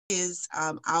is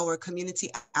our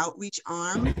community outreach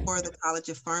arm for the College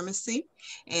of Pharmacy.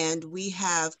 And we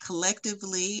have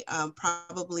collectively,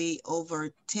 probably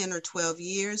over 10 or 12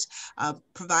 years,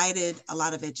 provided a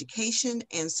lot of education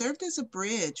and served as a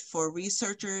bridge for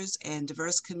researchers and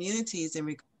diverse communities in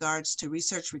regards to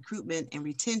research recruitment and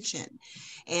retention.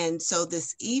 And so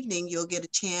this evening, you'll get a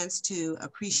chance to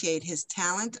appreciate his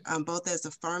talent, both as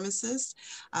a pharmacist,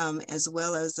 as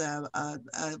well as a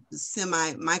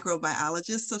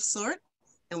semi-microbiologist of sort.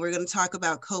 And we're going to talk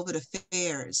about COVID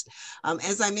affairs.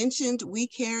 As I mentioned, We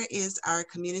Care is our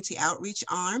community outreach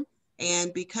arm.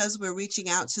 And because we're reaching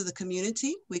out to the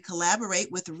community, we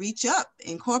collaborate with Reach Up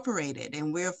Incorporated.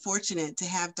 And we're fortunate to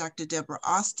have Dr. Deborah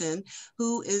Austin,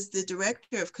 who is the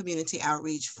Director of Community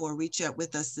Outreach for Reach Up,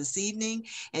 with us this evening.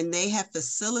 And they have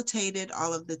facilitated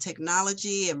all of the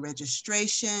technology and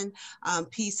registration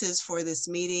pieces for this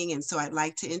meeting. And so I'd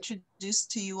like to introduce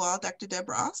to you all Dr.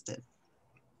 Deborah Austin.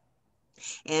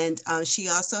 And she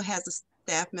also has a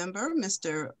staff member,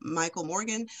 Mr. Michael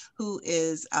Morgan, who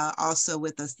is also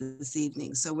with us this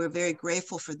evening. So we're very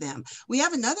grateful for them. We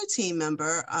have another team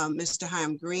member, Mr.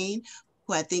 Hiram Green,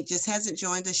 who I think just hasn't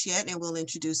joined us yet, and we'll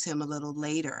introduce him a little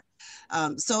later.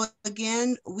 So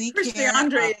again, We Care.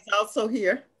 Andre is also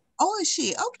here. Oh, is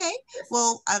she? Okay.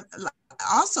 Well, I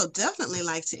also definitely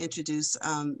like to introduce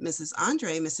Mrs.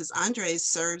 Andre. Mrs. Andre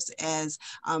serves as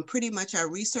pretty much our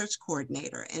research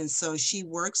coordinator. And so she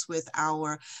works with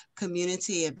our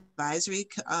community advisory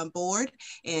board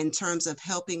in terms of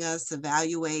helping us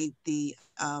evaluate the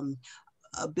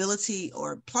ability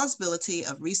or plausibility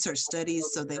of research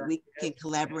studies so that we can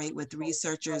collaborate with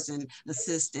researchers and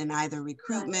assist in either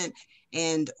recruitment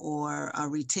and or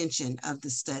retention of the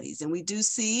studies. And we do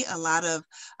see a lot of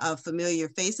familiar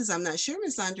faces. I'm not sure,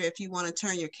 Ms. Andre, if you want to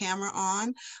turn your camera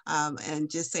on and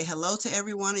just say hello to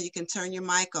everyone, or you can turn your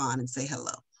mic on and say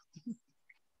hello.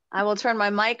 I will turn my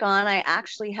mic on. I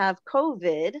actually have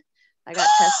COVID. I got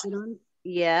tested on,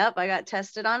 yep, I got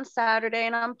tested on Saturday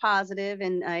and I'm positive,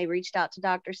 and I reached out to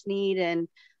Dr. Sneed, and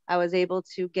I was able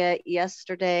to get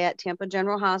yesterday at Tampa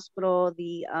General Hospital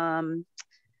the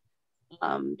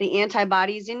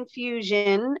antibodies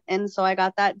infusion. And so I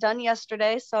got that done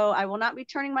yesterday. So I will not be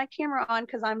turning my camera on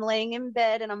because I'm laying in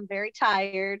bed and I'm very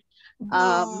tired.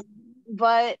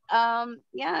 But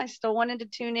yeah, I still wanted to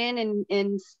tune in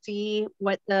and see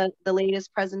what the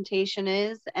latest presentation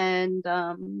is, and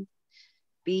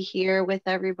be here with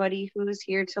everybody who's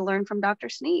here to learn from Dr.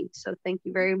 Sneed. So thank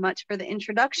you very much for the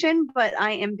introduction, but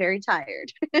I am very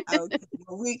tired. Okay.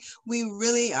 Well, we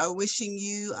really are wishing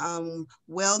you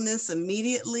wellness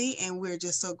immediately, and we're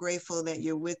just so grateful that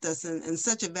you're with us and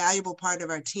such a valuable part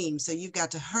of our team. So you've got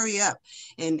to hurry up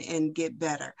and get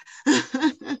better.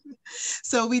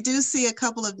 So we do see a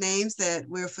couple of names that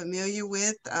we're familiar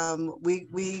with.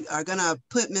 We are going to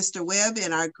put Mr. Webb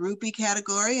in our groupie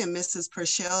category and Mrs.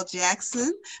 Purcell Jackson.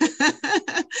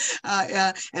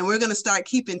 And we're going to start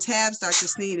keeping tabs, Dr.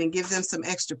 Sneed, and give them some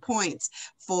extra points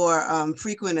for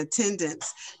frequent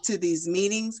attendance to these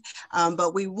meetings.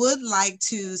 But we would like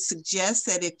to suggest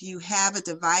that if you have a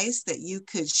device that you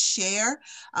could share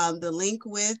the link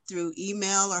with through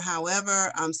email or however,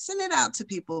 send it out to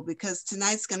people, because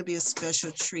tonight's going to be a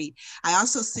special treat. I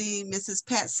also see Mrs.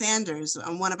 Pat Sanders,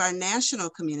 one of our national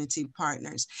community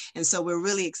partners. And so we're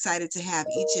really excited to have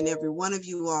each and every one of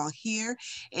you all here.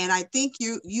 And I think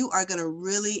you are going to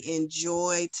really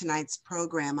enjoy tonight's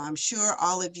program. I'm sure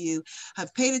all of you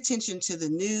have paid attention to the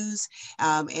news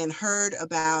and heard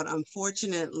about,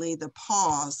 unfortunately, the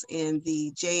pause in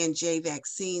the J&J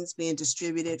vaccines being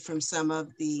distributed from some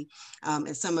of the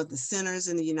centers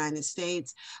in the United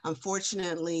States.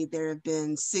 Unfortunately, there have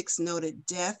been 6 noted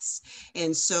deaths.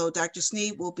 And so Dr.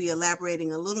 Sneed will be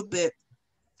elaborating a little bit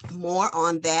more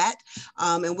on that.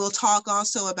 And we'll talk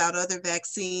also about other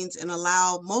vaccines and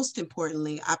allow, most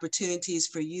importantly, opportunities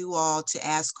for you all to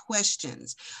ask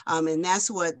questions. And that's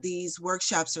what these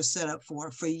workshops are set up for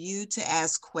you to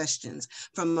ask questions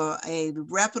from a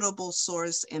reputable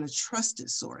source and a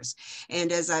trusted source.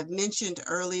 And as I've mentioned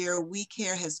earlier, We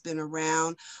Care has been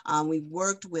around. We've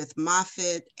worked with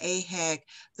Moffitt, AHEC,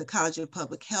 the College of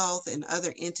Public Health, and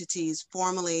other entities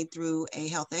formally through a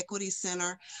health equity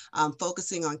center,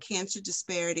 focusing on cancer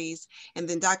disparities. And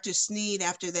then Dr. Sneed,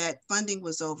 after that funding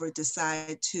was over,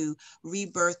 decided to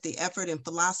rebirth the effort and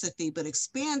philosophy, but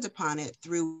expand upon it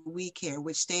through We Care,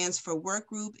 which stands for Work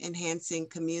Group Enhancing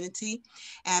Community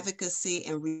Advocacy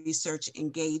and Research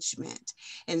Engagement.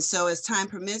 And so as time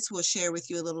permits, we'll share with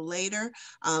you a little later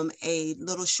a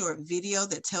little short video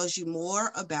that tells you more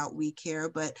about We Care,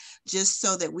 but just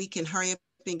so that we can hurry up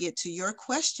and get to your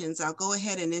questions, I'll go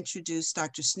ahead and introduce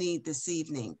Dr. Sneed this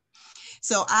evening.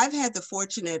 So I've had the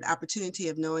fortunate opportunity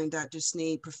of knowing Dr.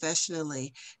 Sneed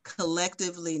professionally,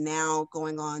 collectively now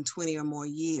going on 20 or more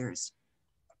years.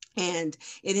 And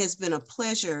it has been a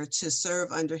pleasure to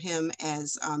serve under him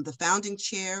as the founding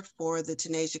chair for the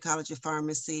Tunasia College of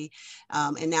Pharmacy,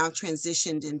 and now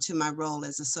transitioned into my role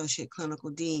as associate clinical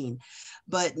dean.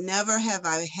 But never have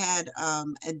I had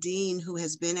a dean who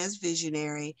has been as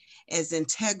visionary, as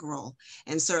integral,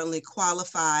 and certainly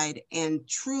qualified and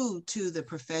true to the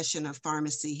profession of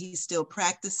pharmacy. He still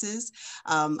practices,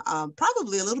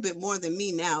 probably a little bit more than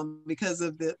me now because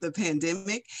of the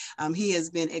pandemic. He has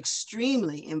been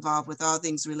extremely involved with all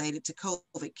things related to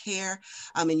COVID care,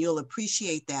 and you'll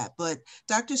appreciate that. But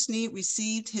Dr. Sneed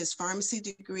received his pharmacy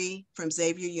degree from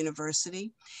Xavier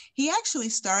University. He actually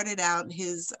started out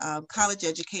his college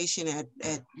education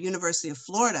at University of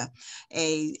Florida,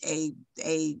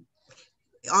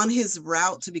 on his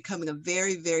route to becoming a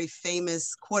very, very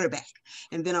famous quarterback,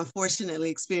 and then unfortunately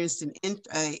experienced an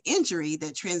injury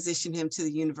that transitioned him to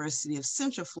the University of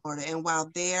Central Florida. And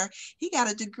while there, he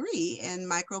got a degree in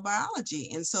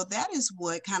microbiology. And so that is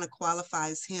what kind of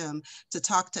qualifies him to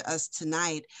talk to us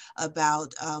tonight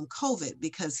about COVID,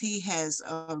 because he has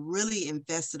really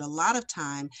invested a lot of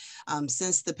time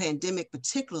since the pandemic,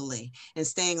 particularly, in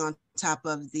staying on top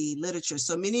of the literature.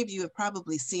 So many of you have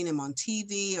probably seen him on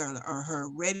TV or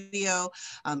heard radio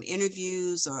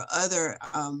interviews or other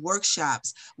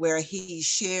workshops where he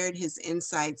shared his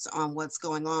insights on what's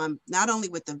going on, not only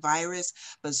with the virus,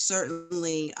 but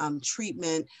certainly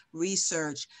treatment,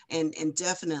 research, and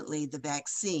definitely the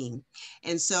vaccine.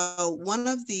 And so one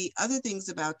of the other things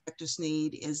about Dr.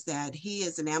 Sneed is that he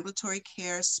is an ambulatory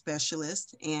care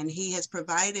specialist, and he has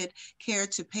provided care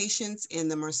to patients in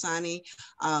the Mersani,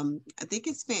 I think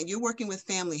you're working with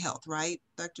Family Health, right,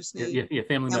 Dr. Sneed? Yeah,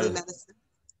 family medicine.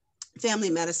 Family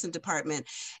medicine department,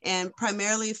 and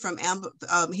primarily from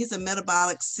he's a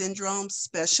metabolic syndrome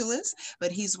specialist,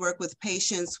 but he's worked with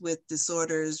patients with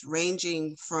disorders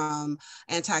ranging from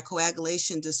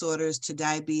anticoagulation disorders to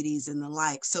diabetes and the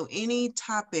like. So any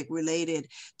topic related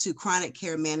to chronic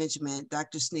care management,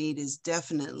 Dr. Sneed is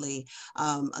definitely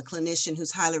a clinician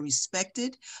who's highly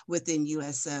respected within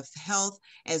USF Health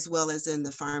as well as in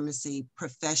the pharmacy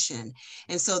profession.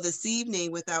 And so this evening,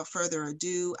 without further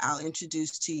ado, I'll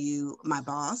introduce to you my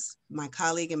boss, my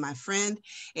colleague, and my friend.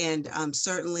 And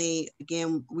certainly,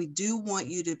 again, we do want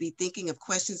you to be thinking of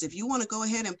questions. If you want to go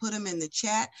ahead and put them in the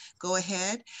chat, go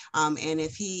ahead. And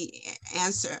if he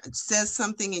says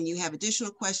something and you have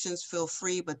additional questions, feel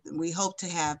free. But we hope to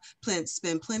have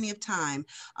spend plenty of time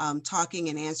talking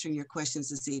and answering your questions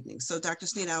this evening. So Dr.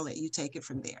 Sneed, I'll let you take it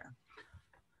from there.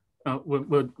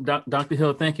 Well, Dr.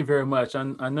 Hill, thank you very much.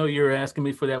 I know you're asking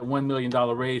me for that $1 million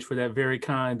raise for that very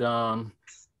kind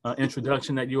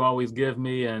introduction that you always give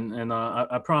me, and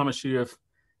I promise you,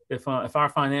 if our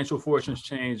financial fortunes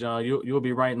change, you'll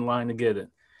be right in line to get it.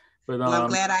 But well, I'm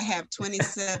glad I have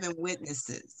 27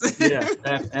 witnesses. Yeah,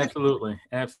 absolutely.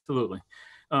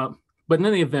 But in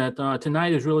any event,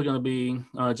 tonight is really going to be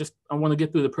I want to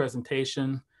get through the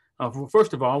presentation.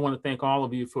 First of all, I want to thank all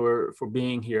of you for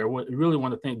being here. I really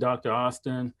want to thank Dr.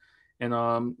 Austin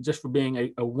and just for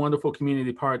being a wonderful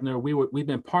community partner. We've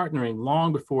been partnering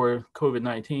long before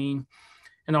COVID-19.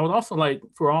 And I would also like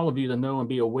for all of you to know and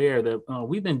be aware that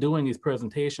we've been doing these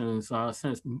presentations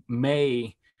since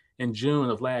May and June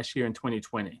of last year in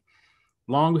 2020.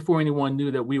 Long before anyone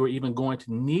knew that we were even going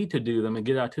to need to do them and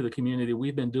get out to the community,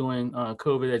 we've been doing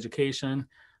COVID education.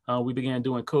 We began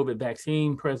doing COVID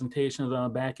vaccine presentations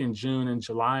back in June and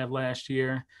July of last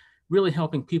year, really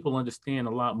helping people understand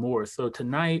a lot more. So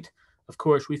tonight, of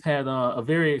course, we've had a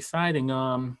very exciting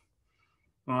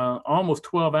almost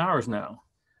 12 hours now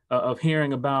of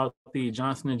hearing about the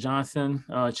Johnson & Johnson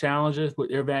challenges with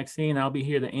their vaccine. I'll be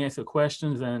here to answer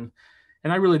questions, and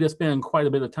I really just spend quite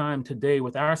a bit of time today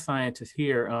with our scientists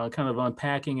here, kind of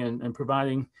unpacking and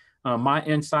providing my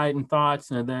insight and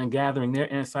thoughts, and then gathering their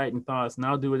insight and thoughts, and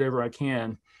I'll do whatever I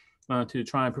can to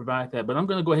try and provide that. But I'm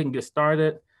going to go ahead and get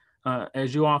started.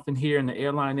 As you often hear in the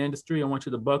airline industry, I want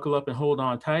you to buckle up and hold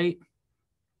on tight,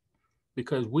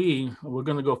 because we're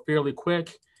going to go fairly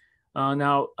quick.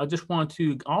 Now, I just want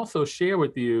to also share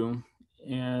with you,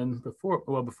 and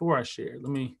before I share,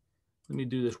 let me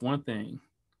do this one thing.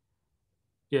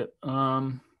 Yeah,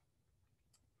 the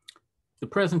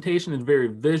presentation is very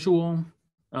visual.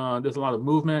 There's a lot of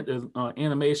movement, there's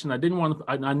animation.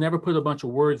 I never put a bunch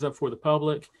of words up for the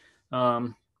public,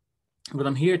 but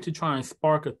I'm here to try and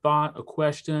spark a thought, a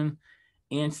question,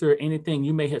 answer anything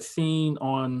you may have seen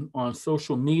on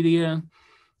social media,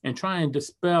 and try and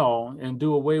dispel and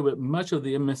do away with much of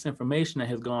the misinformation that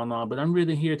has gone on, but I'm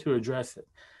really here to address it.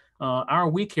 Our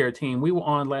We Care team, we were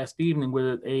on last evening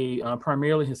with a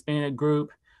primarily Hispanic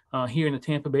group here in the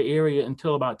Tampa Bay area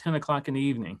until about 10 o'clock in the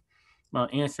evening,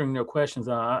 answering their questions.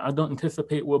 I don't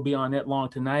anticipate we'll be on that long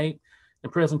tonight. The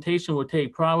presentation will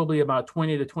take probably about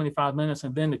 20 to 25 minutes,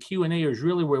 and then the Q&A is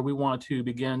really where we want to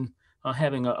begin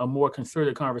having a more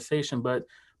concerted conversation. But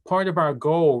part of our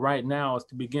goal right now is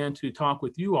to begin to talk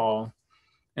with you all,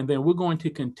 and then we're going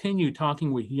to continue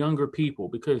talking with younger people,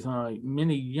 because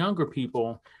many younger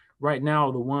people right now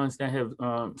are the ones that have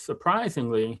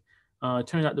surprisingly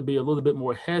turned out to be a little bit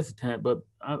more hesitant, but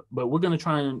we're going to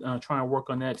try and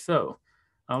work on that. So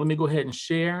let me go ahead and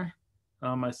share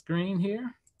my screen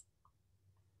here.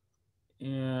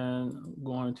 And I'm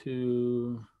going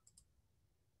to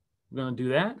do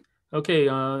that. Okay,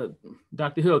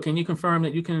 Dr. Hill, can you confirm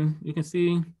that you can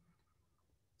see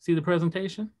the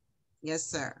presentation? Yes,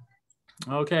 sir.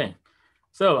 Okay,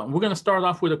 so we're going to start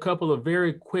off with a couple of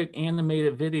very quick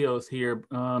animated videos here,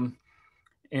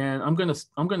 and I'm going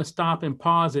to stop and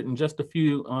pause it in just a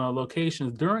few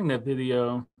locations during that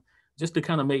video, just to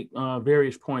kind of make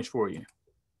various points for you.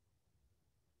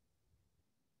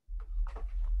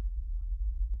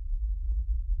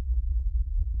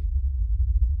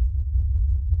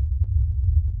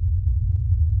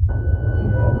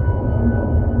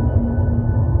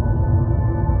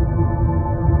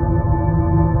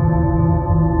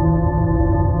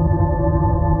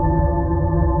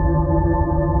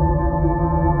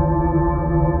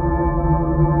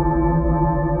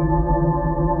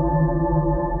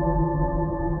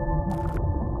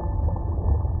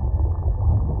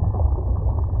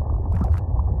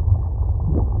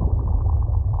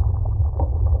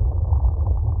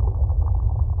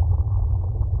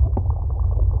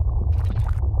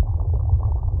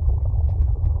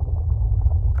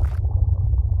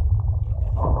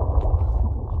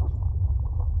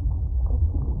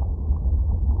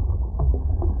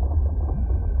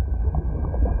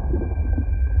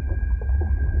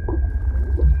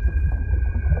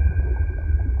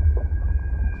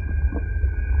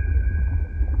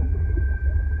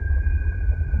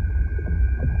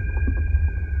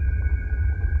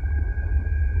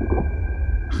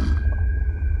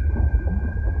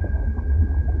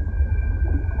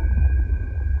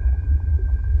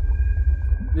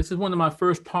 This is one of my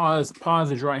first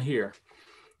pauses right here.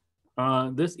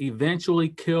 This eventually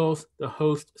kills the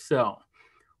host cell.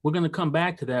 We're going to come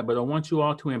back to that, but I want you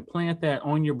all to implant that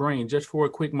on your brain just for a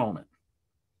quick moment.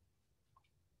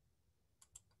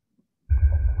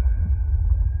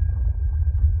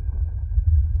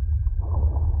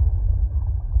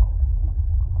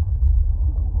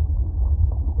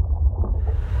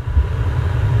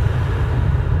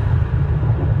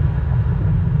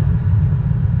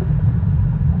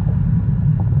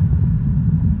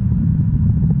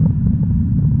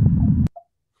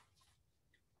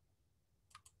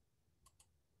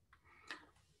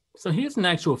 So here's an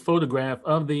actual photograph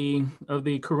of the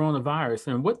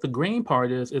coronavirus, and what the green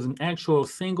part is an actual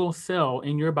single cell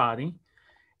in your body,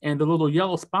 and the little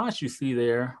yellow spots you see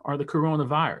there are the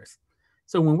coronavirus.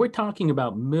 So when we're talking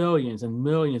about millions and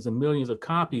millions and millions of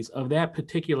copies of that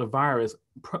particular virus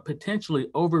potentially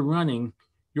overrunning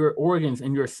your organs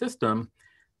and your system,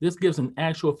 this gives an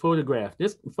actual photograph.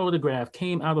 This photograph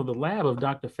came out of the lab of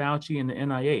Dr. Fauci and the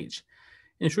NIH.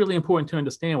 It's really important to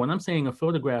understand when I'm saying a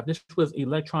photograph, this was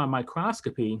electron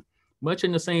microscopy, much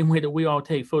in the same way that we all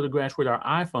take photographs with our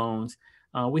iPhones.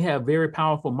 We have very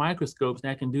powerful microscopes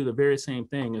that can do the very same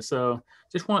thing. And so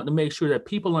just wanted to make sure that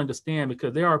people understand,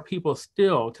 because there are people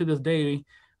still to this day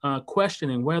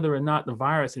questioning whether or not the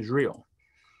virus is real.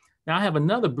 Now I have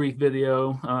another brief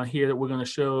video here that we're going to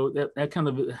show that kind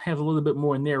of has a little bit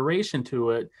more narration to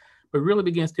it, but really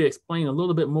begins to explain a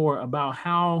little bit more about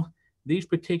how these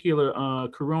particular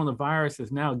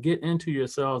coronaviruses now get into your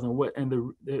cells and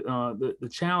the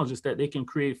challenges that they can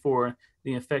create for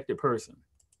the infected person.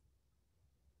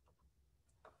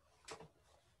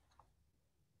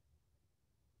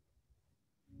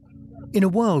 In a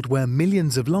world where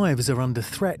millions of lives are under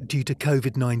threat due to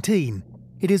COVID-19,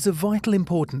 it is of vital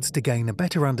importance to gain a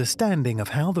better understanding of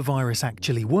how the virus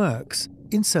actually works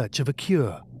in search of a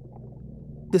cure.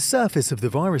 The surface of the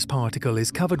virus particle is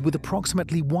covered with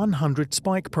approximately 100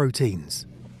 spike proteins.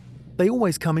 They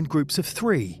always come in groups of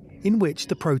 3, in which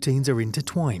the proteins are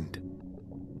intertwined.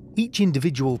 Each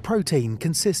individual protein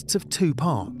consists of 2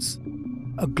 parts,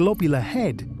 a globular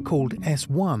head called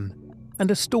S1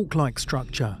 and a stalk-like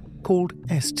structure called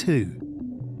S2.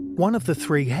 One of the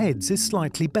 3 heads is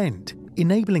slightly bent,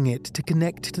 enabling it to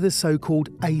connect to the so-called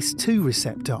ACE2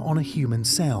 receptor on a human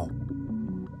cell.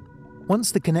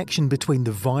 Once the connection between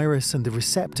the virus and the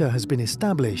receptor has been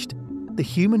established, the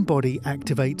human body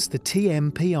activates the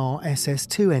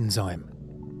TMPRSS2 enzyme.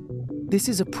 This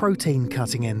is a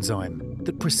protein-cutting enzyme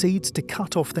that proceeds to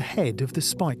cut off the head of the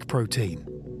spike protein.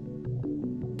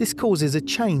 This causes a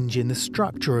change in the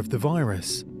structure of the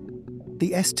virus.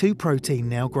 The S2 protein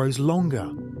now grows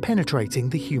longer,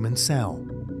 penetrating the human cell.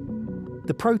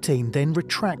 The protein then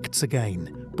retracts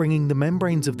again, bringing the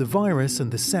membranes of the virus and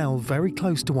the cell very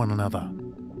close to one another.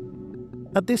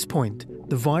 At this point,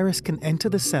 the virus can enter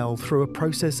the cell through a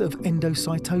process of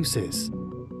endocytosis.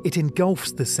 It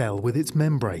engulfs the cell with its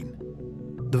membrane.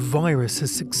 The virus has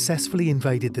successfully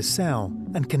invaded the cell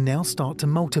and can now start to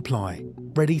multiply,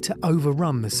 ready to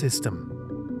overrun the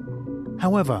system.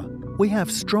 However, we have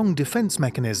strong defense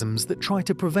mechanisms that try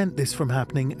to prevent this from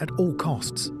happening at all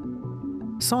costs.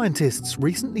 Scientists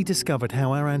recently discovered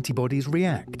how our antibodies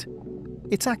react.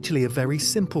 It's actually a very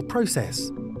simple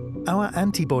process. Our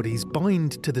antibodies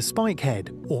bind to the spike head,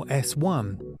 or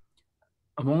S1.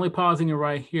 I'm only pausing it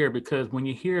right here because when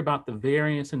you hear about the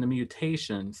variants and the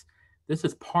mutations, this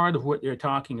is part of what they're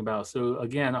talking about. So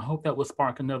again, I hope that will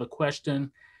spark another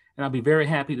question, and I'll be very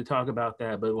happy to talk about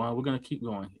that, but we're going to keep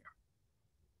going here.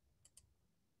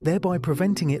 Thereby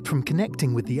preventing it from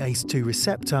connecting with the ACE2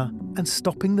 receptor and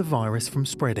stopping the virus from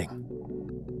spreading.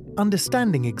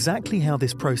 Understanding exactly how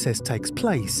this process takes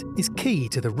place is key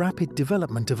to the rapid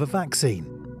development of a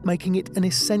vaccine, making it an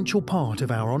essential part of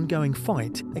our ongoing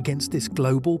fight against this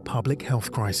global public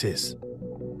health crisis.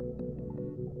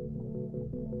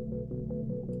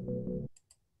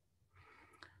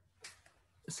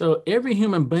 So every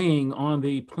human being on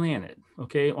the planet,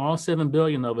 okay, all 7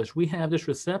 billion of us, we have this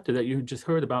receptor that you just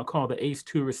heard about called the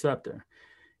ACE2 receptor.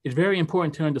 It's very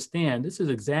important to understand this is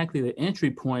exactly the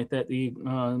entry point that the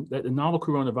novel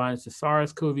coronavirus, the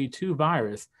SARS-CoV-2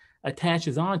 virus,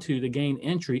 attaches onto to gain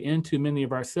entry into many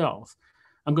of our cells.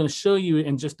 I'm going to show you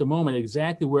in just a moment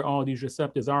exactly where all these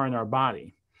receptors are in our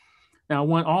body. Now, I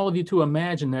want all of you to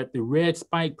imagine that the red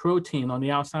spike protein on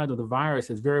the outside of the virus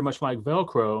is very much like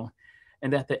Velcro,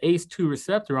 and that the ACE2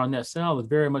 receptor on that cell is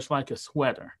very much like a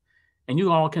sweater. And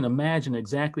you all can imagine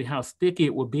exactly how sticky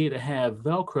it would be to have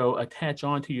Velcro attach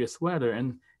onto your sweater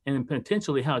and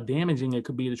potentially how damaging it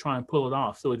could be to try and pull it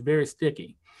off. So it's very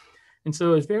sticky. And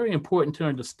so it's very important to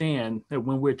understand that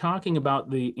when we're talking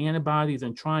about the antibodies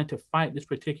and trying to fight this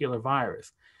particular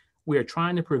virus, we are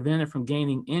trying to prevent it from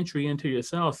gaining entry into your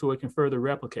cells so it can further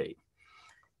replicate.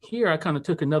 Here, I kind of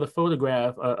took another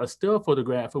photograph, a still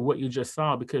photograph of what you just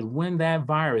saw, because when that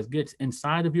virus gets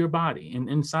inside of your body and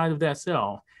inside of that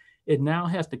cell, it now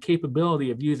has the capability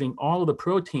of using all of the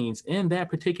proteins in that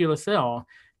particular cell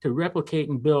to replicate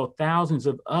and build thousands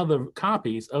of other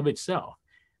copies of itself,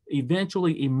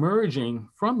 eventually emerging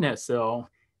from that cell,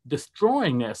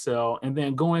 destroying that cell, and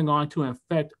then going on to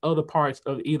infect other parts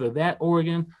of either that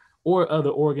organ or other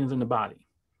organs in the body.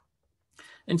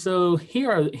 And so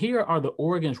here are the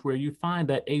organs where you find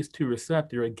that ACE2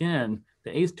 receptor. Again, the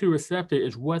ACE2 receptor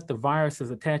is what the virus is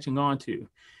attaching onto.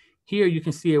 Here you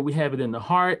can see it, we have it in the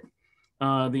heart,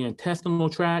 the intestinal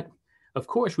tract. Of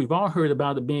course, we've all heard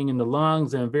about it being in the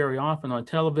lungs, and very often on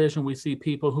television, we see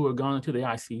people who are gone into the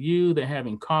ICU, they're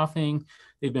having coughing,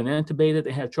 they've been intubated,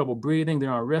 they have trouble breathing,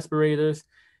 they're on respirators,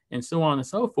 and so on and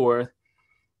so forth.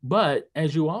 But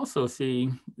as you also see,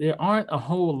 there aren't a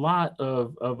whole lot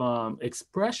of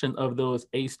expression of those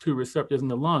ACE2 receptors in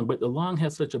the lung, but the lung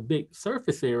has such a big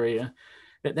surface area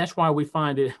that's why we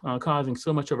find it causing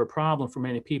so much of a problem for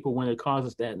many people when it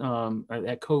causes that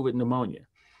COVID pneumonia.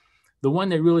 The one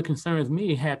that really concerns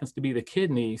me happens to be the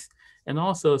kidneys and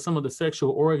also some of the sexual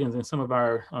organs in some of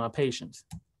our patients.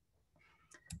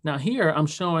 Now here, I'm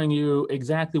showing you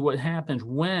exactly what happens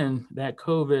when that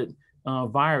COVID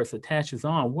virus attaches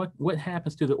on. What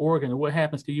happens to the organ, and what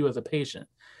happens to you as a patient?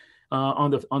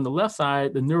 On the left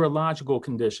side, the neurological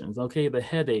conditions, okay, the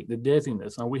headache, the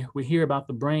dizziness. We hear about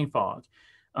the brain fog.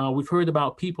 We've heard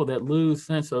about people that lose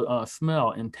sense of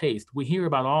smell and taste. We hear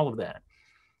about all of that.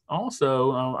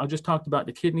 Also, I just talked about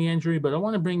the kidney injury, but I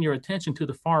want to bring your attention to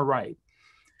the far right.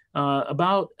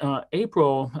 About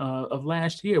April of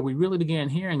last year, we really began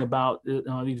hearing about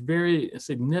these very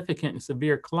significant and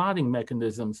severe clotting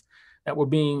mechanisms that were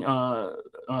being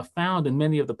found in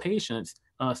many of the patients,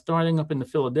 starting up in the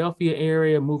Philadelphia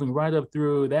area, moving right up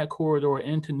through that corridor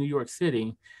into New York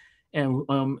City.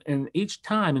 And each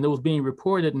time, and it was being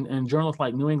reported in journals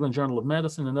like New England Journal of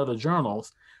Medicine and other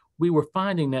journals, we were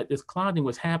finding that this clotting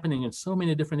was happening in so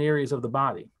many different areas of the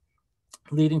body,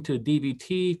 leading to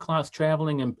DVT, clots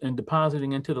traveling and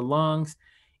depositing into the lungs,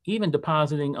 even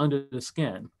depositing under the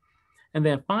skin. And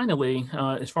then finally,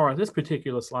 as far as this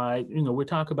particular slide, we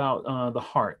talk about the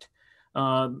heart.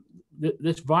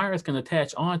 this virus can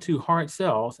attach onto heart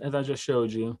cells, as I just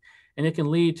showed you, and it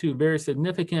can lead to very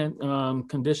significant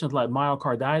conditions like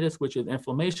myocarditis, which is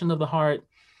inflammation of the heart,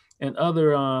 and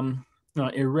other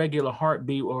irregular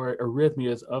heartbeat or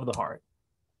arrhythmias of the heart.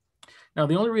 Now,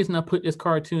 the only reason I put this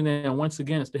cartoon in, once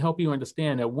again, is to help you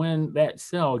understand that when that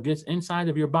cell gets inside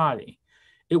of your body,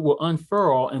 it will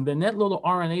unfurl, and then that little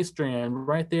RNA strand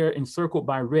right there encircled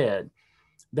by red,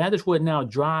 that is what now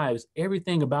drives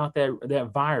everything about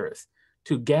that virus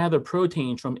to gather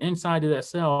proteins from inside of that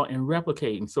cell and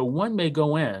replicate. And so one may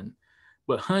go in,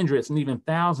 but hundreds and even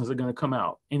thousands are going to come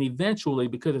out. And eventually,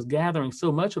 because it's gathering so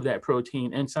much of that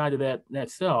protein inside of that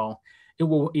cell, it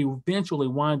will eventually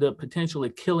wind up potentially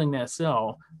killing that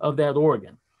cell of that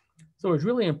organ. So it's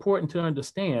really important to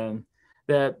understand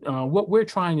that what we're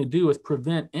trying to do is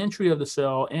prevent entry of the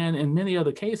cell, and in many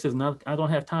other cases, and I don't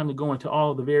have time to go into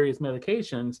all of the various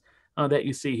medications that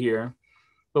you see here,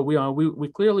 but we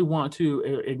clearly want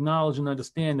to acknowledge and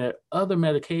understand that other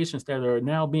medications that are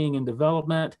now being in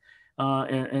development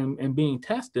and being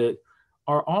tested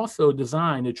are also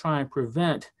designed to try and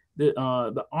prevent the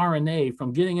RNA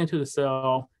from getting into the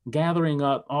cell, gathering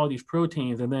up all these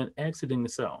proteins, and then exiting the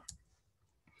cell.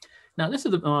 Now, this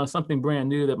is something brand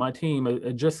new that my team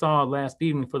just saw last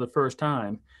evening for the first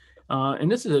time. And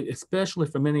this is especially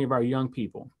for many of our young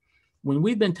people. When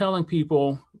we've been telling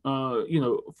people,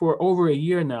 for over a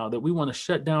year now that we want to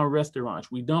shut down restaurants,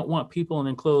 we don't want people in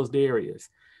enclosed areas.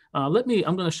 I'm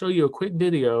going to show you a quick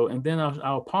video, and then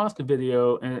I'll pause the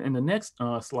video in the next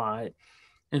slide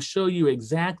and show you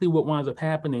exactly what winds up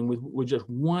happening with just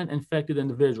one infected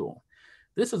individual.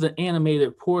 This is an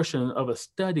animated portion of a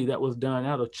study that was done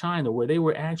out of China, where they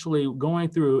were actually going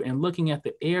through and looking at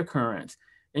the air currents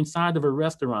inside of a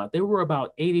restaurant. There were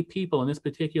about 80 people in this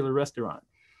particular restaurant.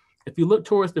 If you look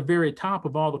towards the very top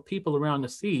of all the people around the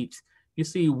seats, you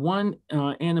see one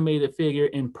animated figure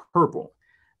in purple.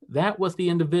 That was the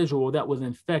individual that was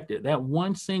infected. That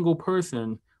one single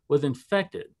person was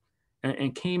infected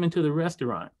and came into the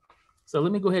restaurant. So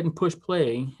let me go ahead and push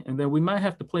play, and then we might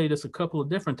have to play this a couple of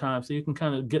different times so you can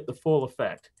kind of get the full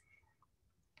effect.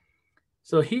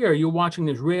 So here you're watching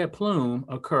this red plume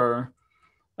occur,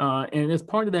 and as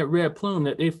part of that red plume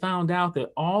that they found out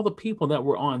that all the people that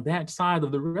were on that side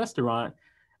of the restaurant,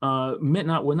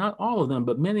 not all of them,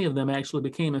 but many of them actually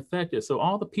became infected. So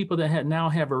all the people that now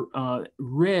have a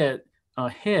red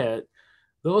head,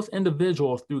 those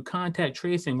individuals through contact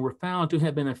tracing were found to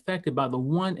have been infected by the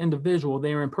one individual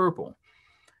there in purple.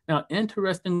 Now,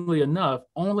 interestingly enough,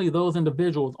 only those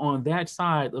individuals on that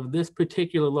side of this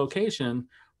particular location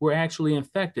were actually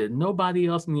infected. Nobody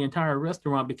else in the entire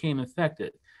restaurant became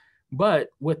infected. But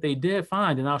what they did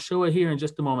find, and I'll show it here in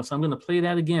just a moment, so I'm going to play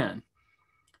that again.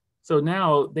 So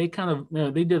now they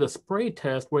they did a spray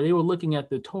test where they were looking at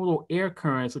the total air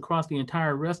currents across the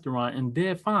entire restaurant, and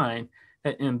did find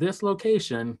that in this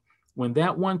location, when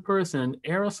that one person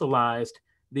aerosolized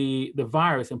the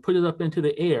virus and put it up into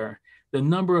the air, the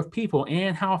number of people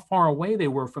and how far away they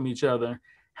were from each other,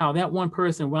 how that one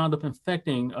person wound up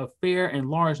infecting a fair and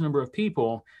large number of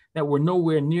people that were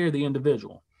nowhere near the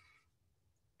individual.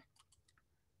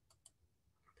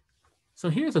 So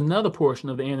here's another portion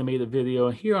of the animated video.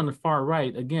 Here on the far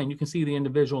right, again, you can see the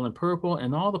individual in purple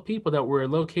and all the people that were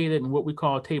located in what we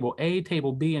call table A,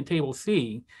 table B, and table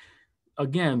C.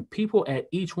 Again, people at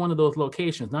each one of those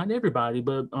locations, not everybody,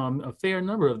 but a fair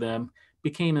number of them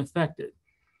became infected.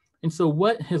 And so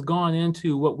what has gone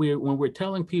into when we're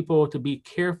telling people to be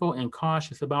careful and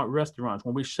cautious about restaurants,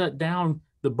 when we shut down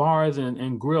the bars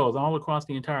and grills all across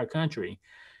the entire country,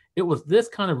 it was this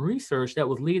kind of research that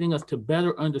was leading us to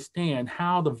better understand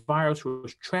how the virus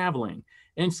was traveling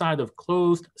inside of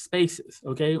closed spaces,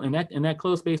 okay? And that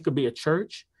closed space could be a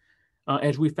church,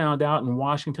 as we found out in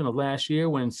Washington of last year,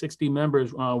 when 60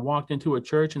 members walked into a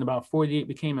church and about 48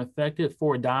 became infected,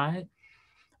 4 died.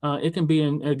 It can be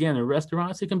in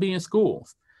restaurants, it can be in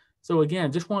schools. So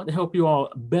again, just wanted to help you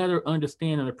all better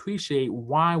understand and appreciate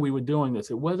why we were doing this.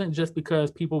 It wasn't just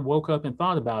because people woke up and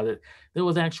thought about it. There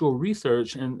was actual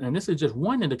research, and this is just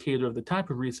one indicator of the type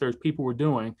of research people were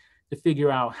doing to figure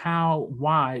out how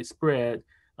widespread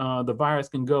the virus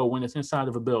can go when it's inside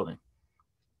of a building.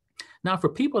 Now, for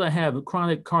people that have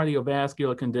chronic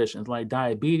cardiovascular conditions like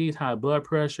diabetes, high blood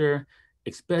pressure,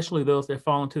 especially those that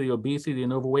fall into the obesity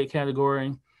and overweight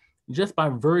category, just by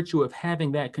virtue of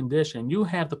having that condition, you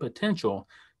have the potential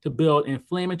to build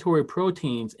inflammatory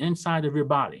proteins inside of your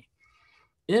body.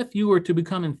 If you were to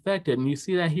become infected, and you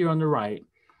see that here on the right,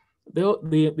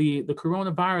 the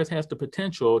coronavirus has the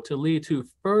potential to lead to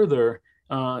further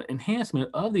enhancement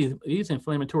of these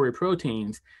inflammatory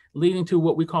proteins, leading to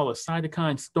what we call a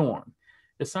cytokine storm.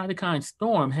 the cytokine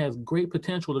storm has great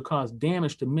potential to cause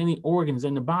damage to many organs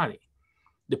in the body,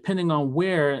 depending on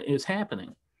where it's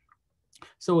happening.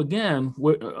 So again,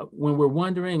 when we're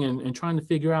wondering and trying to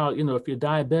figure out, if you're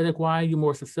diabetic, why are you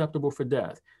more susceptible for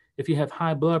death? If you have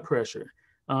high blood pressure,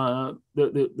 the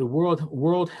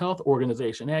World Health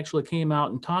Organization actually came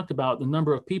out and talked about the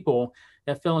number of people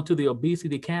that fell into the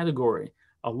obesity category.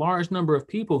 A large number of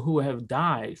people who have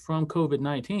died from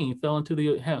COVID-19 fell into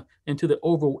the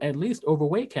at least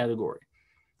overweight category.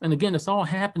 And again, it's all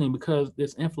happening because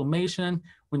this inflammation,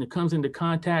 when it comes into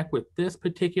contact with this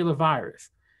particular virus,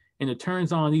 and it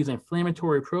turns on these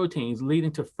inflammatory proteins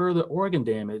leading to further organ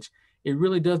damage, it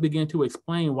really does begin to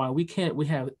explain why we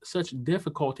have such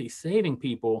difficulty saving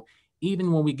people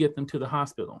even when we get them to the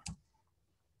hospital.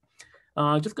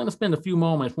 Just going to spend a few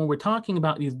moments when we're talking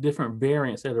about these different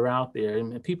variants that are out there,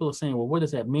 and people are saying, well, what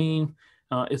does that mean?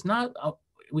 It's not,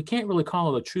 we can't really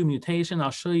call it a true mutation.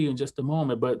 I'll show you in just a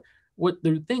moment, but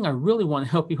the thing I really want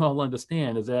to help you all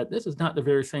understand is that this is not the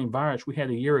very same virus we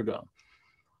had a year ago.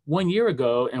 1 year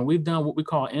ago, and we've done what we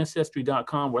call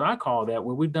Ancestry.com, what I call that,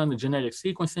 where we've done the genetic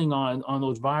sequencing on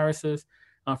those viruses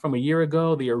from a year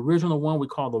ago. The original one we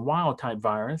call the wild type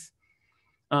virus.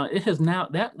 It has now,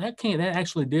 that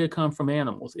actually did come from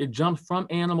animals. It jumped from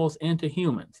animals into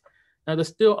humans. Now, there's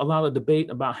still a lot of debate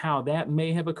about how that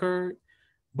may have occurred,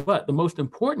 but the most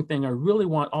important thing I really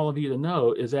want all of you to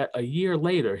know is that a year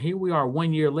later, here we are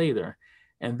 1 year later,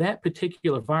 and that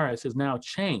particular virus has now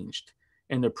changed,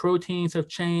 and the proteins have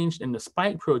changed, and the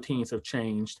spike proteins have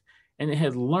changed, and it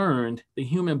has learned the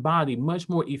human body much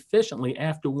more efficiently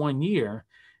after 1 year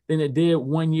than it did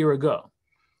 1 year ago.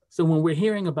 So when we're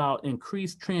hearing about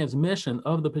increased transmission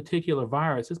of the particular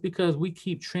virus, it's because we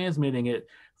keep transmitting it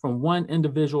from one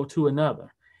individual to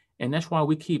another. And that's why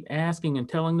we keep asking and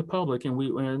telling the public, and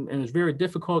it's very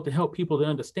difficult to help people to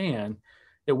understand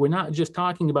that we're not just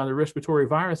talking about a respiratory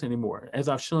virus anymore, as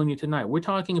I've shown you tonight. We're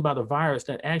talking about a virus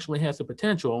that actually has the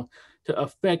potential to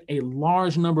affect a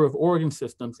large number of organ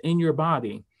systems in your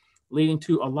body, leading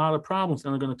to a lot of problems that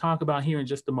I'm going to talk about here in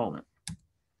just a moment.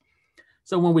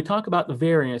 So when we talk about the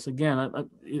variants, again,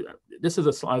 this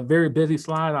is a very busy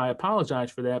slide. I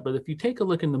apologize for that. But if you take a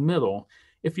look in the middle,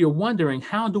 if you're wondering,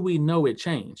 how do we know it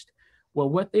changed? Well,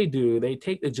 what they do, they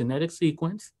take the genetic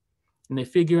sequence and they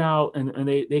figure out, and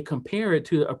they compare it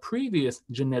to a previous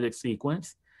genetic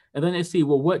sequence. And then they see,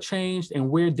 well, what changed and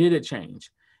where did it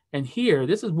change? And here,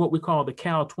 this is what we call the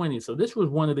Cal-20. So this was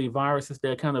one of the viruses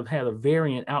that kind of had a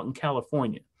variant out in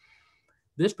California.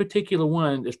 This particular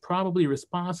one is probably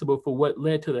responsible for what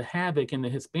led to the havoc in the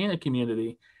Hispanic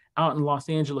community out in Los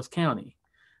Angeles County.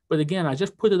 But again, I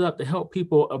just put it up to help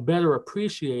people better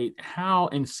appreciate how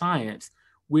in science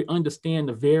we understand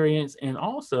the variants, and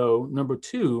also, number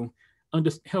two,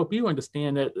 help you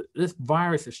understand that this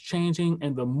virus is changing,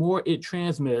 and the more it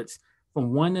transmits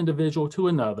from one individual to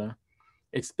another,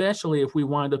 especially if we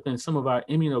wind up in some of our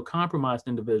immunocompromised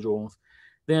individuals,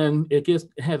 then it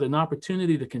has an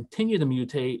opportunity to continue to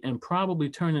mutate and probably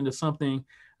turn into something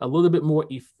a little bit more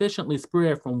efficiently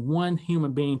spread from one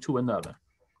human being to another.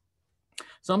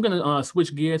 So I'm going to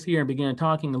switch gears here and begin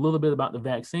talking a little bit about the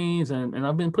vaccines. And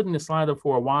I've been putting this slide up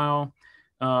for a while.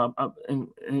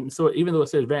 And so even though it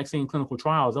says vaccine clinical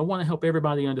trials, I want to help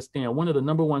everybody understand one of the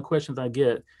number one questions I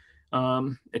get,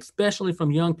 especially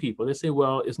from young people. They say,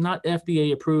 well, it's not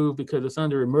FDA approved because it's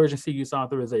under emergency use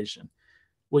authorization.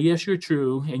 Well, yes, you're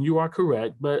true, and you are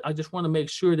correct, but I just want to make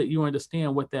sure that you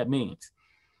understand what that means.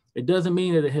 It doesn't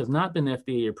mean that it has not been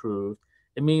FDA approved.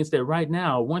 It means that right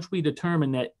now, once we determine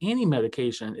that any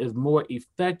medication is more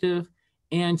effective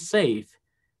and safe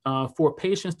for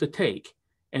patients to take,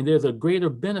 and there's a greater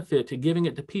benefit to giving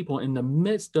it to people in the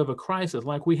midst of a crisis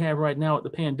like we have right now at the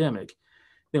pandemic,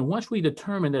 then once we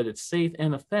determine that it's safe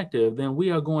and effective, then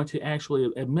we are going to actually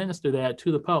administer that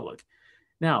to the public.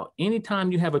 Now,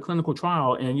 anytime you have a clinical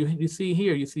trial, and you see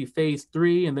here, you see phase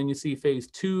 3, and then you see phase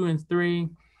 2 and 3,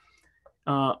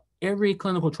 every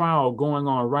clinical trial going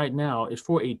on right now is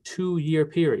for a 2-year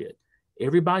period.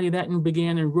 Everybody that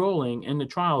began enrolling in the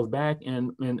trials back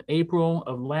in April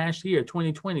of last year,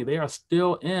 2020, they are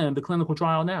still in the clinical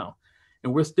trial now.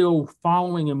 And we're still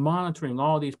following and monitoring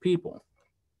all these people.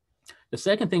 The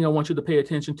second thing I want you to pay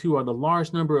attention to are the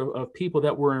large number of people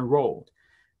that were enrolled.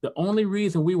 The only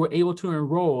reason we were able to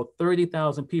enroll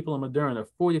 30,000 people in Moderna,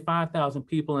 45,000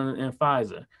 people in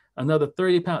Pfizer, another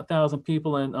 30,000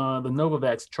 people in the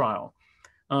Novavax trial,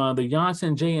 the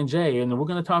Janssen J&J, and we're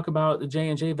going to talk about the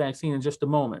J&J vaccine in just a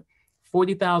moment.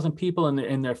 40,000 people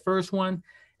in their first one,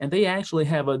 and they actually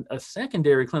have a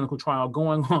secondary clinical trial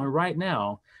going on right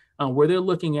now where they're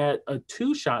looking at a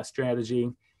 2-shot strategy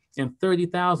in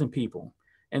 30,000 people.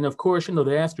 And of course, you know,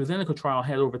 the AstraZeneca trial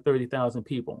had over 30,000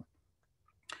 people.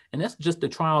 And that's just the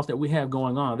trials that we have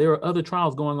going on. There are other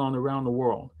trials going on around the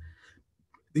world.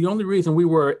 The only reason we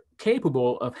were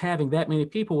capable of having that many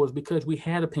people was because we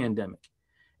had a pandemic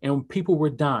and people were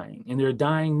dying, and they're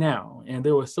dying now. And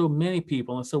there were so many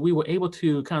people. And so we were able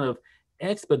to kind of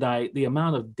expedite the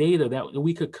amount of data that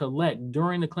we could collect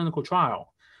during the clinical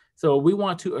trial. So we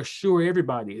want to assure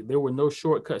everybody there were no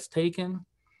shortcuts taken.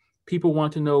 People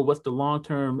want to know what's the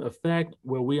long-term effect.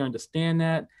 Well, we understand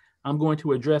that. I'm going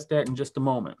to address that in just a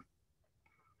moment.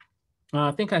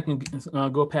 I think I can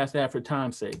go past that for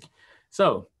time's sake.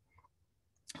 So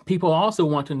people also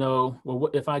want to know, well,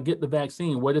 if I get the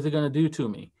vaccine, what is it going to do to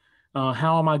me?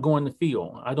 How am I going to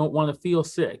feel? I don't want to feel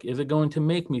sick. Is it going to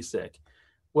make me sick?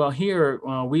 Well, here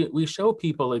we show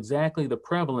people exactly the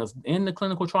prevalence in the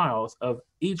clinical trials of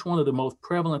each one of the most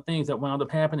prevalent things that wound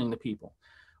up happening to people.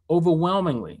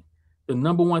 Overwhelmingly, the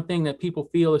number one thing that people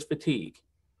feel is fatigue.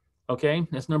 Okay,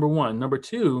 that's number one. Number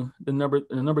two, the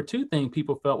number two thing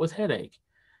people felt was headache.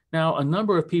 Now, a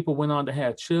number of people went on to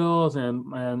have chills,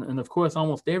 and of course,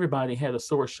 almost everybody had a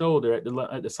sore shoulder at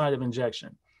the site of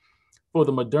injection. For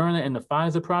the Moderna and the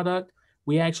Pfizer product,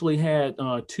 we actually had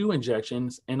 2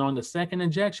 injections, and on the second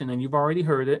injection, and you've already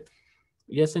heard it,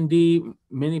 yes, indeed,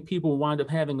 many people wind up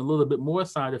having a little bit more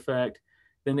side effect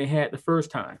than they had the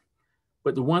first time.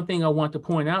 But the one thing I want to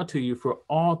point out to you for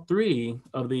all 3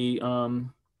 of the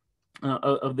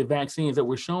vaccines that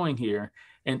we're showing here,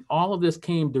 and all of this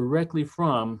came directly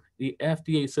from the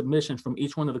FDA submission from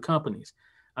each one of the companies.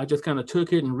 I just kind of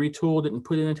took it and retooled it and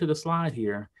put it into the slide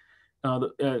here.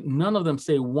 None of them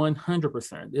say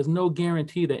 100%. There's no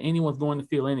guarantee that anyone's going to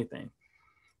feel anything.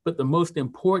 But the most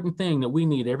important thing that we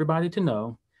need everybody to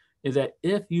know is that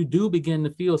if you do begin to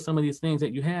feel some of these things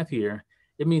that you have here,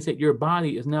 it means that your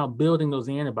body is now building those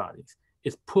antibodies.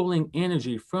 It's pulling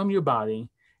energy from your body,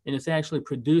 and it's actually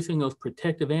producing those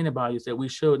protective antibodies that we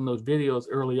showed in those videos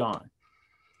early on.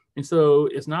 And so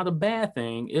it's not a bad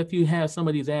thing if you have some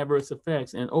of these adverse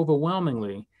effects, and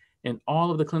overwhelmingly in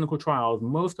all of the clinical trials,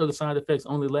 most of the side effects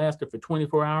only lasted for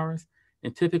 24 hours,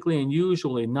 and typically and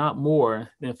usually not more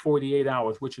than 48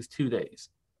 hours, which is 2 days.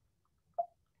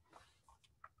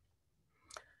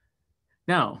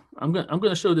 Now, I'm going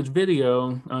to show this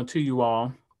video to you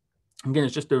all. Again,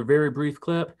 it's just a very brief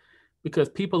clip, because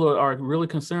people are really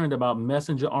concerned about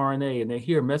messenger RNA, and they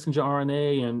hear messenger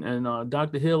RNA, and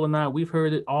Dr. Hill and I, we've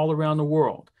heard it all around the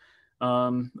world.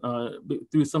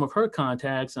 Through some of her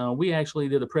contacts, we actually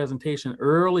did a presentation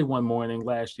early one morning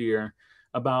last year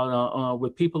about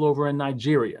with people over in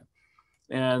Nigeria.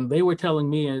 And they were telling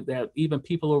me that even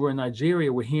people over in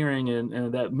Nigeria were hearing,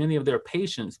 and that many of their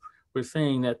patients were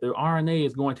saying that the RNA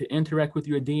is going to interact with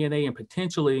your DNA, and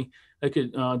potentially it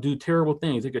could do terrible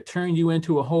things. It could turn you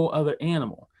into a whole other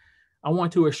animal. I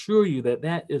want to assure you that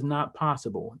that is not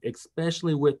possible,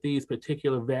 especially with these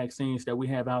particular vaccines that we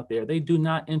have out there. They do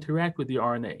not interact with the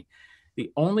RNA.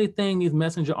 The only thing these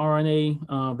messenger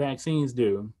RNA vaccines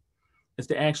do is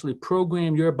to actually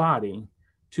program your body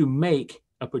to make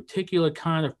a particular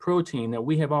kind of protein that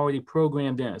we have already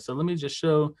programmed in. So let me just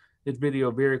show this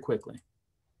video very quickly.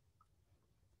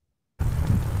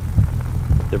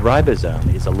 The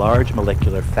ribosome is a large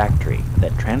molecular factory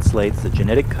that translates the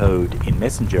genetic code in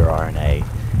messenger RNA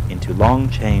into long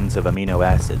chains of amino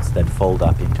acids that fold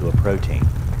up into a protein.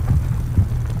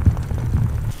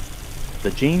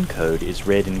 The gene code is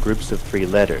read in groups of 3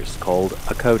 letters called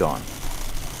a codon.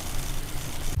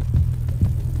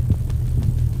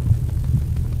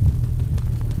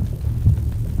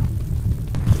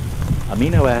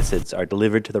 Amino acids are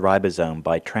delivered to the ribosome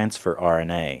by transfer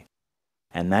RNA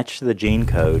and match to the gene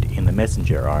code in the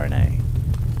messenger RNA.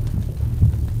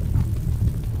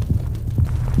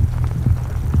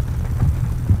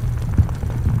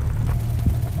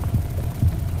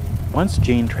 Once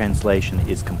gene translation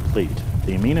is complete,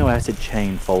 the amino acid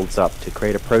chain folds up to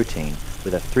create a protein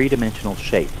with a 3-dimensional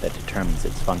shape that determines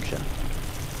its function.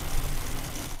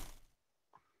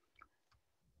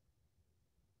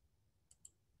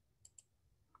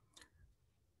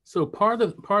 So part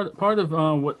of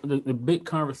what the big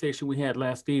conversation we had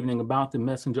last evening about the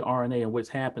messenger RNA and what's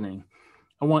happening,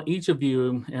 I want each of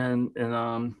you, and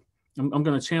I'm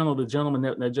going to channel the gentleman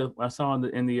that just I saw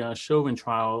in the Chauvin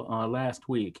trial last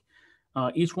week.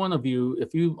 Each one of you,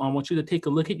 I want you to take a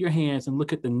look at your hands and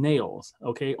look at the nails,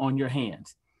 okay, on your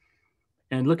hands,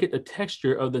 and look at the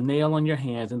texture of the nail on your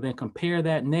hands, and then compare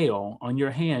that nail on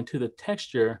your hand to the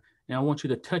texture. And I want you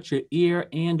to touch your ear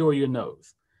and/or your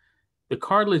nose. The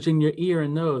cartilage in your ear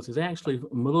and nose is actually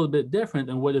a little bit different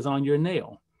than what is on your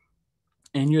nail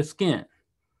and your skin.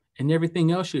 and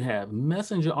everything else you have.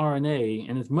 Messenger RNA,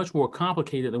 and it's much more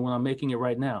complicated than what I'm making it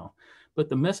right now, but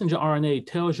the messenger RNA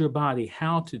tells your body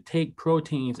how to take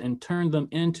proteins and turn them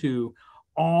into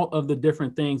all of the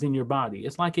different things in your body.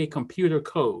 It's like a computer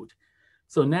code.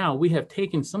 So now we have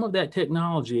taken some of that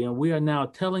technology and we are now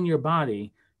telling your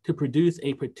body to produce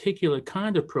a particular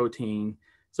kind of protein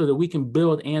so that we can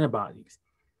build antibodies.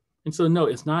 And so no,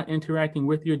 it's not interacting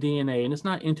with your DNA, and it's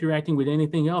not interacting with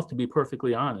anything else, to be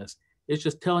perfectly honest. It's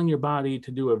just telling your body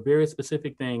to do a very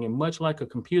specific thing. And much like a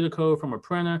computer code from a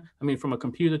printer, from a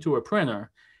computer to a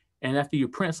printer, and after you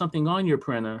print something on your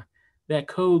printer, that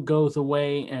code goes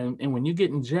away. And when you get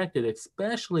injected,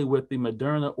 especially with the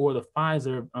Moderna or the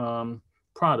Pfizer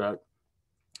product,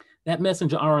 that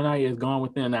messenger RNA is gone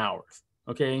within hours,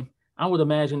 okay? I would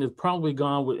imagine it's probably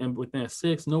gone within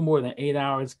 6, no more than 8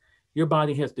 hours. Your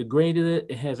body has degraded it.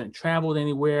 It hasn't traveled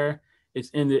anywhere. It's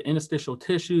in the interstitial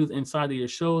tissues inside of your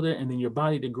shoulder, and then your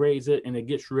body degrades it and it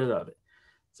gets rid of it.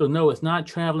 So no, it's not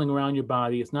traveling around your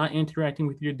body. It's not interacting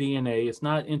with your DNA. It's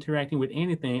not interacting with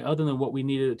anything other than what we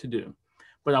needed it to do.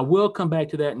 But I will come back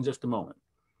to that in just a moment.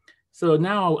 So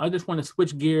now I just want to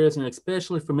switch gears, and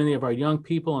especially for many of our young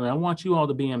people, and I want you all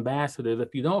to be ambassadors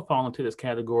if you don't fall into this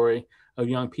category of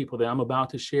young people that I'm about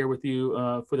to share with you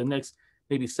for the next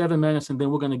maybe 7 minutes, and then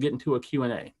we're going to get into a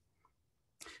Q&A.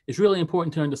 It's really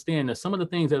important to understand that some of the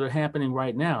things that are happening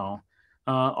right now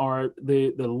are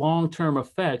the long-term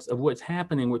effects of what's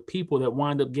happening with people that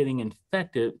wind up getting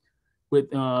infected with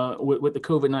the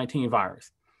COVID-19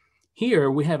 virus.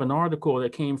 Here we have an article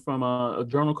that came from a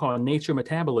journal called Nature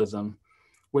Metabolism,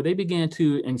 where they began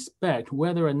to inspect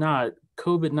whether or not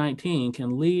COVID-19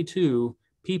 can lead to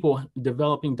people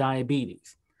developing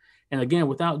diabetes. And again,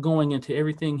 without going into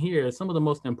everything here, some of the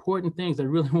most important things I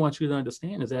really want you to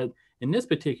understand is that in this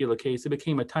particular case, it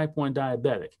became a type 1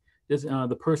 diabetic. This,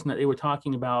 the person that they were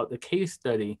talking about, the case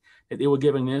study that they were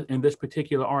giving in this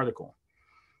particular article.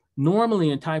 Normally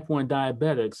in type 1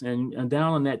 diabetics, and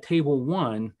down on that table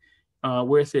 1,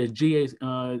 where it says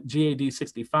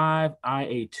GAD65,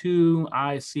 IA2,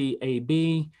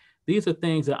 ICAB, these are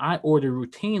things that I order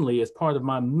routinely as part of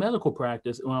my medical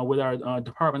practice with our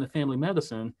Department of Family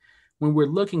Medicine, when we're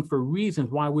looking for reasons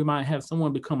why we might have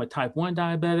someone become a type 1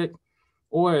 diabetic,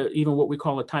 or even what we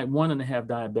call a type 1.5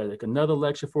 diabetic, another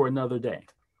lecture for another day.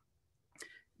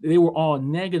 They were all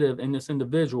negative in this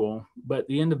individual, but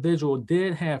the individual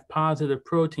did have positive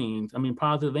proteins,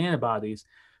 positive antibodies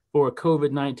for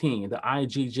COVID-19, the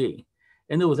IgG.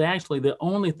 And it was actually the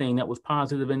only thing that was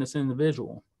positive in this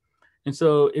individual. And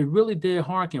so it really did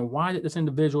harken, why did this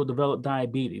individual develop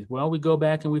diabetes? Well, we go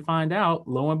back and we find out,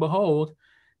 lo and behold,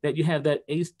 that you have that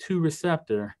ACE2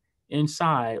 receptor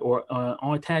inside or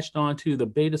attached onto the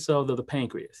beta cells of the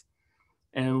pancreas.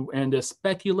 And there's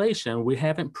speculation, we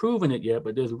haven't proven it yet,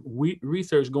 but there's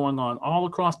research going on all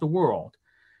across the world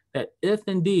that if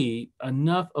indeed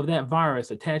enough of that virus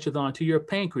attaches onto your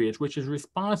pancreas, which is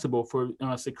responsible for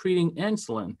secreting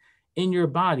insulin in your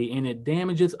body, and it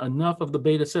damages enough of the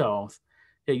beta cells,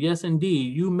 that yes,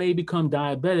 indeed, you may become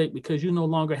diabetic because you no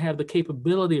longer have the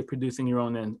capability of producing your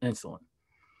own insulin.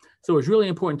 So it's really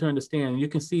important to understand. You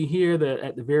can see here that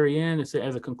at the very end, it says,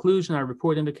 as a conclusion, our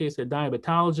report indicates that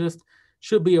diabetologists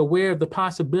should be aware of the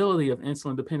possibility of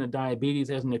insulin-dependent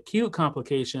diabetes as an acute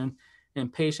complication in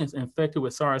patients infected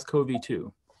with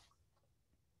SARS-CoV-2.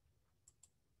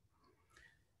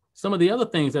 Some of the other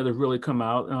things that have really come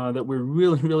out that we're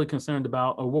really concerned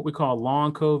about are what we call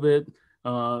long COVID,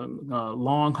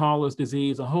 long haulers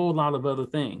disease, a whole lot of other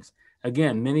things.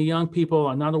 Again, many young people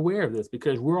are not aware of this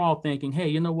because we're all thinking, hey,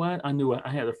 you know what?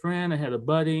 I had a friend, I had a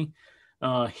buddy,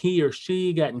 he or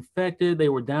she got infected. They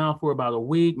were down for about a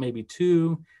week, maybe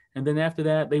 2. And then after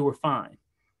that, they were fine.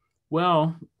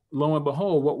 Well, lo and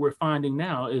behold, what we're finding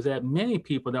now is that many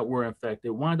people that were infected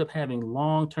wind up having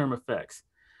long-term effects.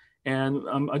 And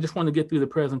I just want to get through the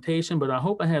presentation, but I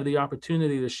hope I have the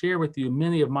opportunity to share with you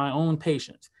many of my own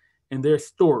patients and their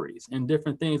stories and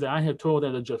different things that I have told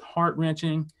that are just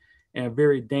heart-wrenching and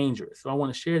very dangerous. So I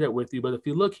want to share that with you. But if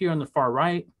you look here on the far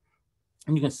right,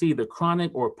 and you can see the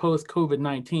chronic or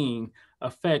post-COVID-19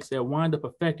 effects that wind up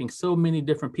affecting so many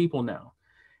different people now.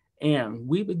 And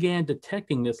we began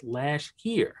detecting this last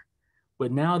year.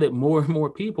 But now that more and more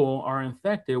people are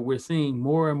infected, we're seeing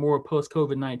more and more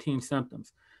post-COVID-19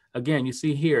 symptoms. Again, you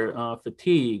see here,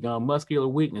 fatigue, muscular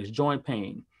weakness, joint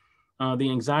pain,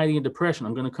 the anxiety and depression.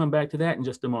 I'm going to come back to that in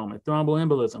just a moment.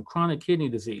 Thromboembolism, chronic kidney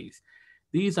disease.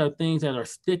 These are things that are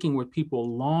sticking with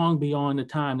people long beyond the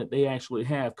time that they actually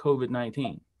have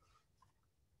COVID-19.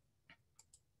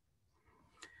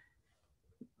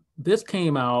 this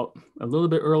came out a little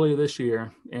bit earlier this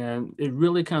year, and it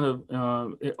really kind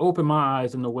of it opened my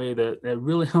eyes in a way that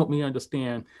really helped me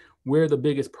understand where the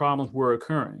biggest problems were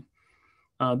occurring.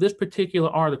 This particular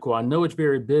article, I know it's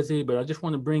very busy, but I just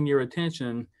want to bring your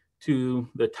attention to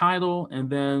the title and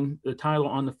then the title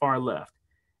on the far left.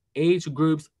 Age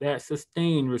groups that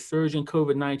sustain resurgent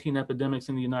COVID-19 epidemics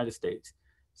in the United States.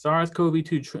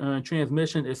 SARS-CoV-2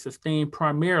 transmission is sustained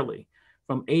primarily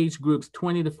from age groups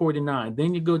 20 to 49.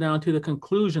 Then you go down to the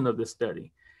conclusion of this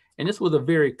study. And this was a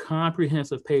very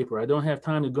comprehensive paper. I don't have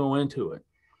time to go into it.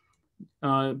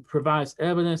 Provides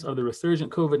evidence of the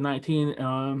resurgent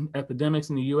COVID-19 epidemics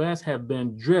in the US have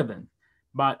been driven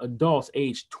by adults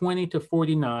aged 20 to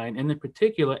 49, and in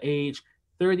particular age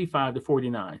 35 to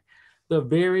 49. The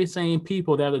very same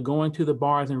people that are going to the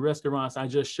bars and restaurants I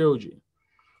just showed you.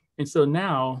 And so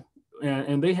now,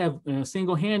 and they have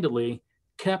single-handedly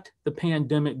kept the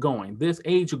pandemic going, this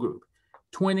age group,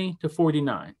 20 to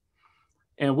 49.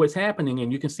 And what's happening,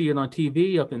 and you can see it on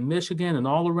TV up in Michigan and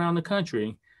all around the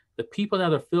country, the people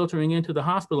that are filtering into the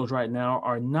hospitals right now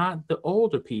are not the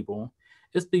older people,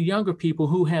 it's the younger people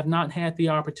who have not had the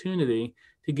opportunity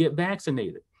to get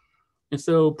vaccinated. And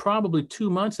so probably 2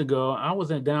 months ago, I was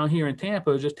down here in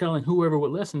Tampa just telling whoever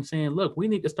would listen, saying, look, we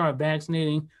need to start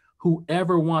vaccinating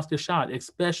whoever wants the shot,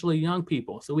 especially young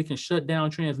people, so we can shut down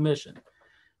transmission.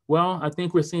 Well, I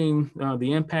think we're seeing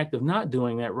the impact of not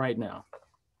doing that right now.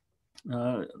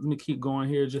 Let me keep going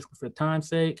here just for time's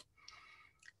sake.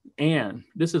 And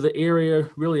this is an area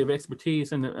really of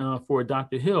expertise for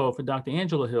Dr. Hill, for Dr.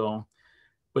 Angela Hill.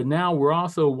 But now we're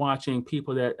also watching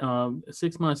people that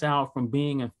 6 months out from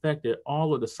being infected,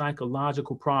 all of the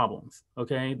psychological problems,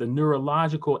 okay, the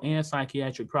neurological and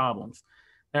psychiatric problems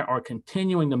that are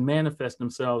continuing to manifest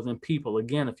themselves in people.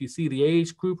 Again, if you see the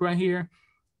age group right here,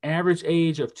 average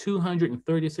age of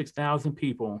 236,000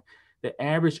 people, the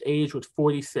average age was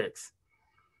 46.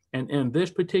 And in this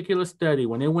particular study,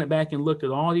 when they went back and looked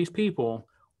at all these people,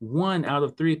 1 out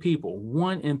of 3 people,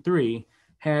 1 in 3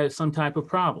 had some type of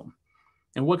problem.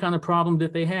 And what kind of problem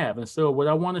did they have? And so what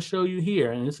I want to show you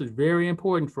here, and this is very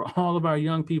important for all of our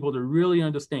young people to really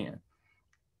understand.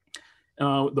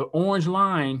 The orange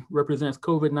line represents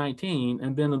COVID-19,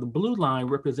 and then the blue line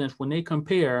represents when they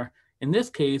compare, in this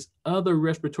case, other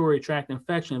respiratory tract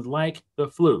infections like the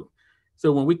flu.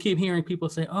 So when we keep hearing people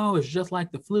say, oh, it's just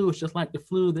like the flu, it's just like the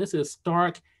flu, this is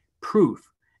stark proof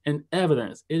and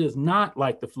evidence. It is not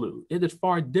like the flu. It is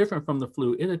far different from the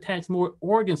flu. It attacks more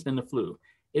organs than the flu,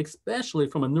 especially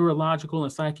from a neurological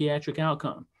and psychiatric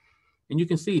outcome. And you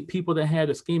can see people that had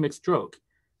ischemic stroke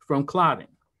from clotting.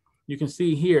 You can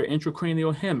see here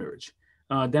intracranial hemorrhage.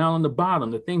 Down on the bottom,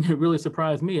 the thing that really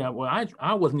surprised me,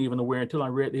 I wasn't even aware until I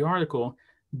read the article,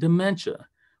 dementia.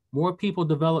 More people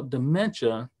develop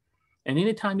dementia. And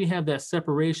anytime you have that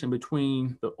separation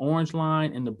between the orange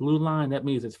line and the blue line, that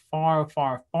means it's far,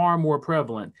 far, far more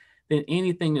prevalent than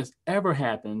anything that's ever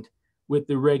happened with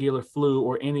the regular flu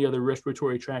or any other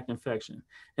respiratory tract infection.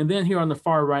 And then here on the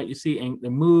far right, you see the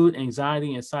mood,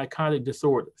 anxiety, and psychotic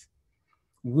disorders.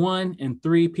 1 in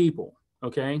 3 people,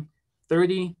 okay?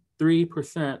 33%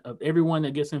 of everyone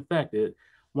that gets infected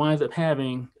winds up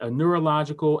having a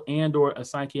neurological and or a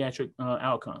psychiatric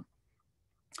outcome.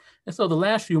 And so the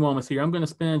last few moments here, I'm going to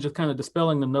spend just kind of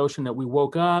dispelling the notion that we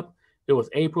woke up, it was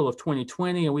April of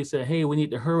 2020, and we said, hey, we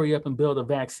need to hurry up and build a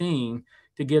vaccine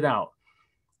to get out.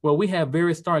 Well, we have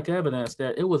very stark evidence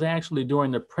that it was actually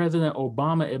during the President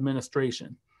Obama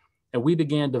administration that we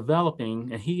began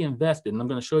developing, and he invested, and I'm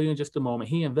going to show you in just a moment,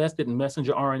 he invested in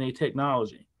messenger RNA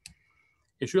technology.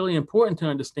 It's really important to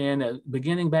understand that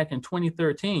beginning back in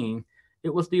 2013,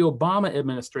 it was the Obama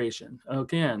administration,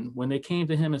 again, when they came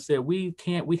to him and said, we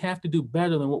have to do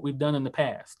better than what we've done in the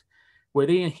past, where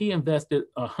he invested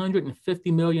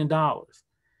 $150 million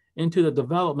into the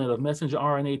development of messenger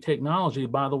RNA technology,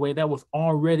 by the way, that was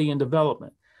already in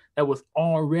development, that was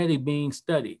already being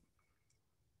studied.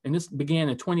 And this began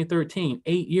in 2013,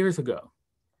 8 years ago.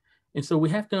 And so we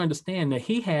have to understand that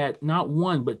he had not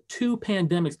 1, but 2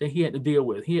 pandemics that he had to deal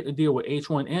with. He had to deal with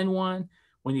H1N1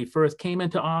 when he first came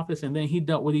into office, and then he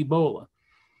dealt with Ebola.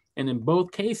 And in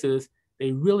both cases,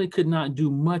 they really could not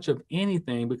do much of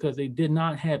anything because they did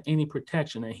not have any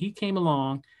protection. And he came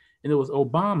along, and it was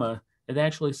Obama that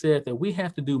actually said that we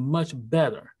have to do much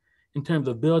better in terms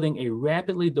of building a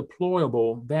rapidly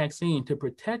deployable vaccine to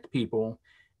protect people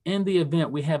in the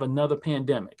event we have another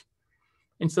pandemic.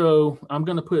 And so I'm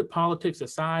going to put politics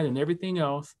aside and everything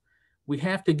else. We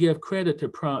have to give credit to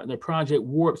the Project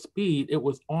Warp Speed. It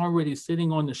was already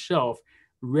sitting on the shelf,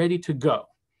 ready to go.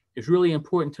 It's really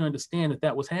important to understand that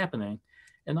that was happening.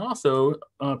 And also,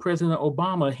 President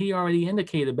Obama, he already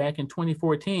indicated back in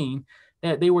 2014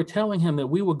 that they were telling him that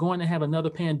we were going to have another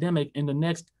pandemic in the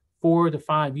next 4 to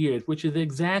 5 years, which is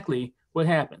exactly what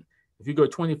happened. If you go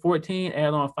 2014,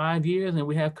 add on 5 years, and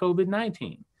we have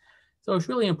COVID-19. So it's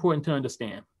really important to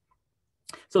understand.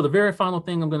 So the very final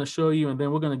thing I'm going to show you, and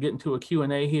then we're going to get into a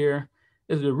Q&A here,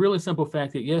 is the really simple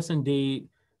fact that yes, indeed,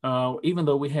 even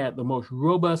though we had the most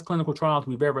robust clinical trials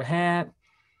we've ever had,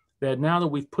 that now that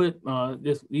we've put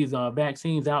these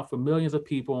vaccines out for millions of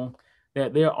people,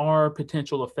 that there are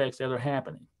potential effects that are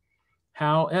happening.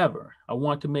 However, I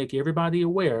want to make everybody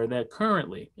aware that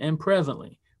currently and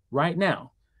presently, right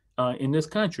now, in this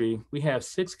country, we have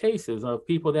 6 cases of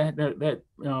people that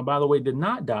by the way, did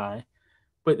not die,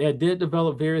 but that did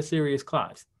develop very serious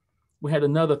clots. We had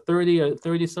another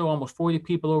 30 so almost 40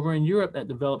 people over in Europe that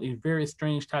developed a very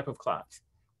strange type of clots.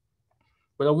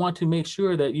 But I want to make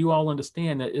sure that you all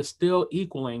understand that it's still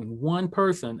equaling 1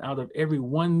 person out of every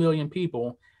 1 million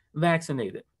people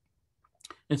vaccinated.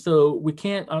 And so we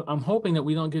can't, I'm hoping that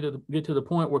we don't get to the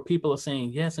point where people are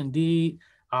saying, yes, indeed,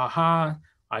 aha,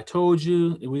 I told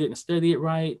you, we didn't study it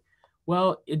right.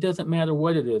 Well, it doesn't matter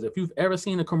what it is. If you've ever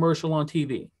seen a commercial on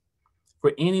TV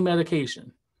for any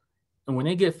medication, and when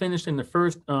they get finished in the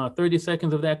first 30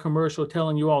 seconds of that commercial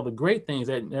telling you all the great things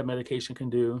that that medication can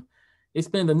do, they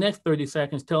spend the next 30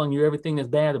 seconds telling you everything that's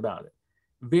bad about it.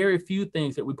 Very few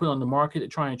things that we put on the market to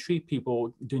try and treat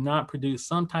people do not produce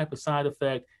some type of side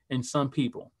effect in some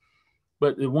people.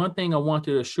 But the one thing I want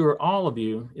to assure all of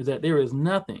you is that there is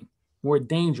nothing more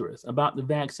dangerous about the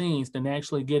vaccines than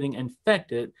actually getting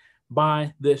infected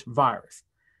by this virus.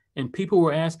 And people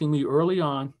were asking me early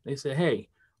on, they said, hey,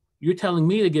 you're telling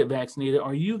me to get vaccinated.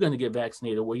 Are you going to get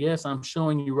vaccinated? Well, yes, I'm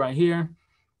showing you right here.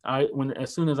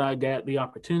 As soon as I got the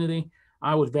opportunity,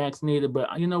 I was vaccinated,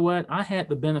 but you know what? I had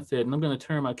the benefit, and I'm going to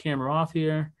turn my camera off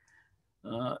here.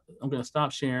 I'm going to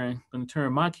stop sharing. I'm going to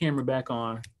turn my camera back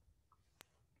on.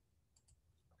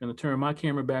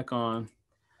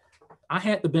 I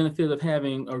had the benefit of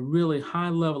having a really high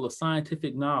level of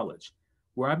scientific knowledge,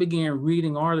 where I began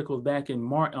reading articles back in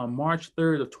on March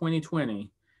 3rd of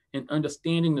 2020 and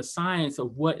understanding the science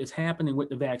of what is happening with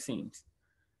the vaccines.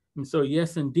 And so,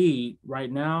 yes, indeed,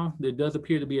 right now, there does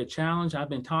appear to be a challenge. I've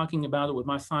been talking about it with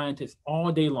my scientists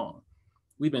all day long.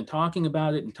 We've been talking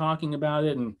about it and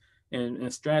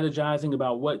strategizing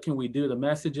about what can we do to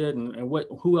message it and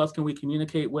who else can we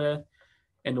communicate with.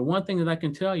 And the one thing that I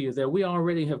can tell you is that we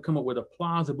already have come up with a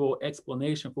plausible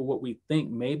explanation for what we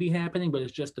think may be happening, but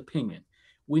it's just opinion.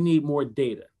 We need more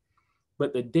data.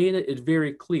 But the data is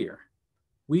very clear.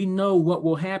 We know what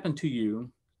will happen to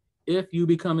you if you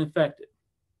become infected.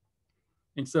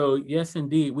 And so, yes,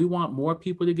 indeed, we want more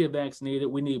people to get vaccinated.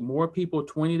 We need more people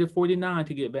 20 to 49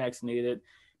 to get vaccinated,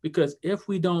 because if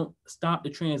we don't stop the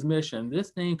transmission,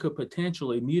 this thing could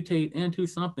potentially mutate into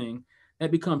something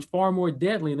that becomes far more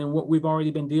deadly than what we've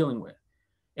already been dealing with.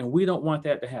 And we don't want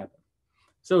that to happen.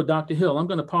 So, Dr. Hill, I'm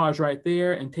going to pause right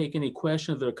there and take any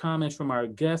questions or comments from our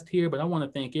guest here, but I want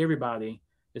to thank everybody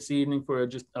this evening for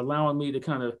just allowing me to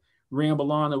kind of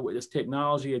ramble on with this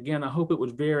technology. Again, I hope it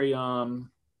was very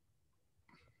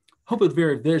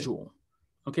visual.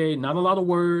 Okay, not a lot of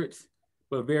words,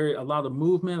 but a lot of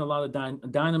movement, a lot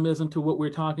of dynamism to what we're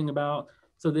talking about,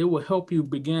 so they will help you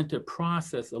begin to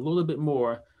process a little bit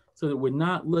more, so that we're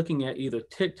not looking at either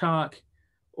TikTok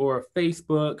or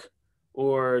Facebook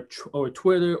or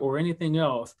Twitter or anything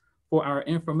else for our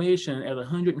information at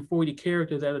 140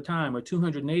 characters at a time or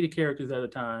 280 characters at a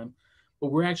time,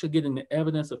 but we're actually getting the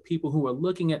evidence of people who are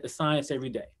looking at the science every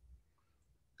day.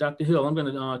 Dr. Hill, I'm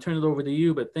going to turn it over to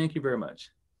you, but thank you very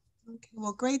much. Okay,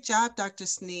 well, great job, Dr.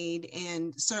 Sneed.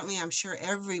 And certainly I'm sure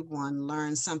everyone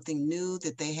learned something new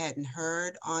that they hadn't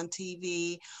heard on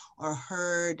TV or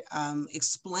heard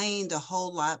explained a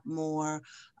whole lot more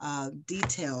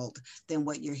detailed than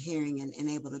what you're hearing and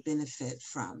able to benefit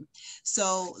from.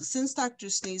 So since Dr.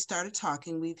 Sneed started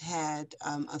talking, we've had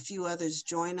a few others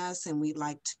join us, and we'd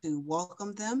like to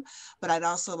welcome them. But I'd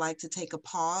also like to take a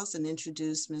pause and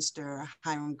introduce Mr.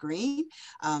 Hiram Green,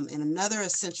 and another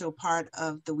essential part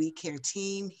of the We Care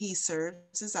team. He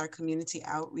serves as our community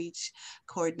outreach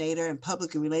coordinator and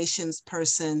public relations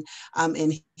person,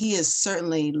 and he is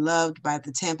certainly loved by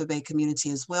the Tampa Bay community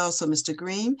as well. So Mr.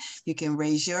 Green, you can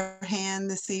raise your hand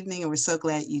this evening, and we're so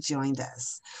glad you joined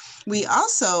us. We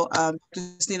also, Dr.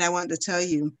 Sneed, I wanted to tell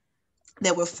you,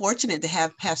 that we're fortunate to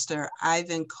have Pastor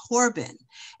Ivan Corbin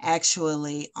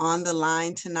actually on the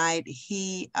line tonight.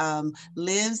 He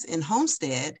lives in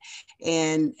Homestead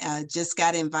and just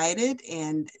got invited,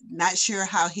 and not sure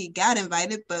how he got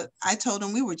invited, but I told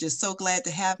him we were just so glad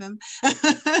to have him.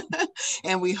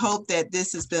 And we hope that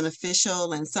this is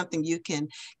beneficial and something you can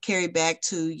carry back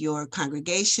to your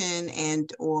congregation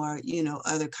and or, you know,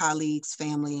 other colleagues,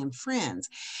 family, and friends.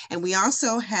 And we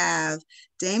also have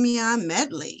Damian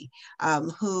Medley,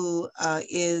 who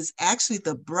is actually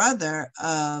the brother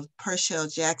of Purcell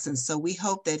Jackson. So we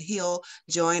hope that he'll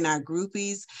join our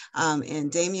groupies.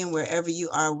 And Damian, wherever you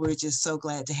are, we're just so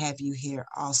glad to have you here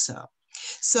also.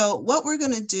 So what we're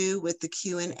going to do with the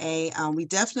Q&A, we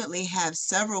definitely have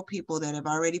several people that have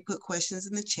already put questions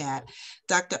in the chat.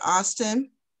 Dr. Austin,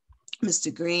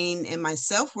 Mr. Green, and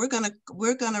myself, we're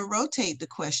gonna rotate the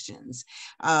questions,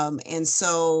 and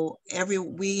so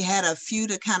we had a few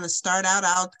to kind of start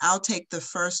out. I'll take the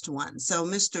first one. So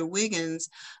Mr. Wiggins,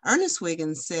 Ernest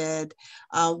Wiggins said,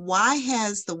 "Why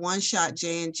has the one-shot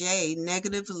J&J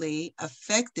negatively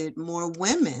affected more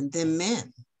women than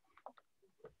men?"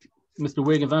 Mr.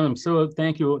 Wiggins, I'm so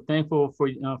thankful for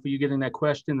you getting that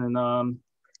question. And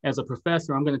as a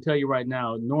professor, I'm going to tell you right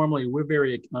now, normally we're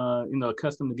very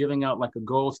accustomed to giving out like a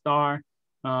gold star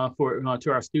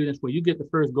to our students. Well, you get the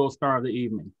first gold star of the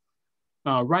evening.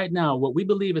 Right now, what we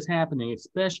believe is happening,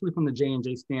 especially from the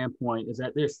J&J standpoint, is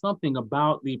that there's something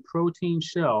about the protein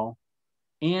shell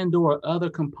and or other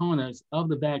components of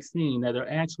the vaccine that are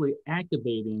actually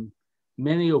activating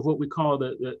many of what we call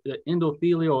the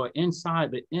endothelial, or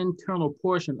inside the internal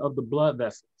portion of the blood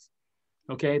vessels.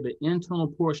 Okay, the internal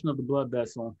portion of the blood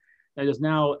vessel that is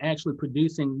now actually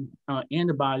producing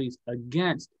antibodies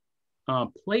against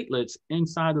platelets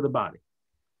inside of the body.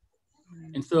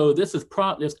 And so this is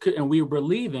and we're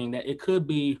believing that it could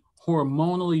be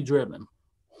hormone driven.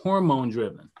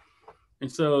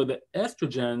 And so the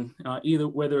estrogen, either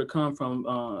whether it come from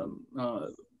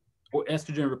or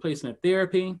estrogen replacement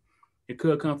therapy, it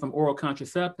could come from oral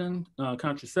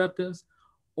contraceptives,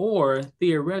 or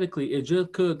theoretically, it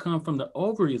just could come from the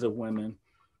ovaries of women,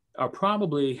 are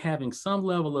probably having some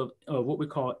level of what we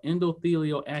call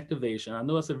endothelial activation. I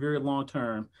know it's a very long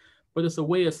term, but it's a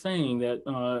way of saying that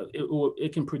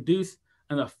it can produce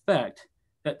an effect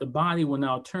that the body will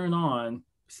now turn on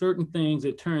certain things.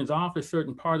 It turns off a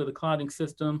certain part of the clotting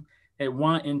system,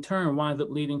 and in turn winds up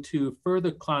leading to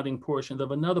further clotting portions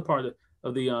of another part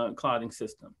of the clotting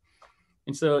system.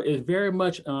 And so it's very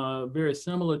much very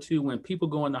similar to when people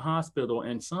go in the hospital,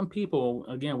 and some people,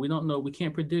 again, we don't know, we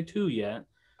can't predict who yet,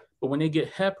 but when they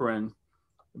get heparin,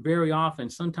 very often,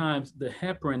 sometimes the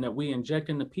heparin that we inject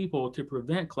into people to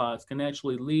prevent clots can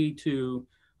actually lead to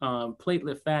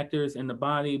platelet factors in the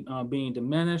body being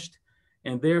diminished,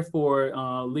 and therefore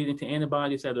leading to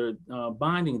antibodies that are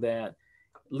binding that,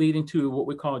 leading to what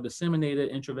we call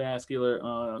disseminated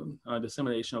intravascular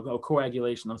dissemination or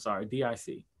coagulation,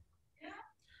 DIC.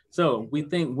 So we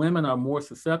think women are more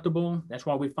susceptible. That's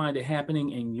why we find it happening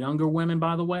in younger women,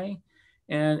 by the way.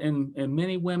 And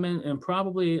many women, and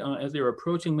probably as they're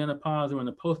approaching menopause or in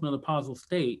the postmenopausal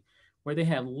state, where they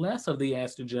have less of the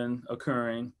estrogen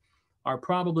occurring, are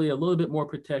probably a little bit more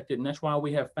protected. And that's why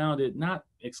we have found it not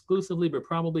exclusively, but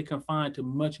probably confined to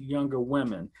much younger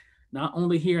women, not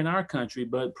only here in our country,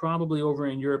 but probably over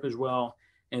in Europe as well.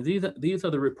 And these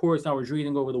are the reports I was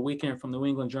reading over the weekend from the New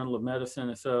England Journal of Medicine.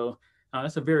 And so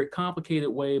that's a very complicated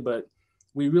way, but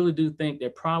we really do think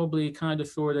that probably kind of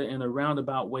sort of in a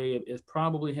roundabout way, it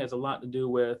probably has a lot to do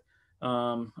with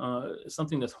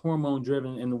something that's hormone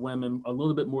driven in the women, a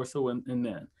little bit more so in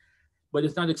men. But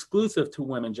it's not exclusive to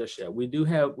women just yet. We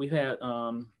had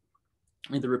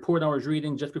in the report I was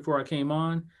reading just before I came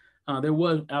on, there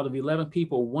was, out of 11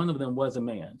 people, one of them was a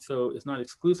man. So it's not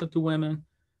exclusive to women,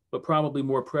 but probably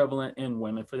more prevalent in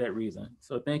women for that reason.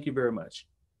 So thank you very much.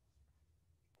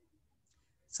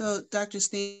 So Dr.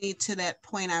 Sneed, to that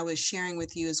point, I was sharing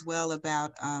with you as well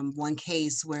about one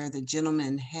case where the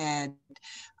gentleman had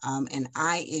an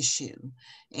eye issue,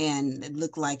 and it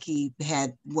looked like he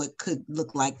had what could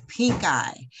look like pink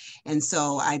eye. And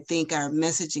so I think our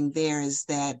messaging there is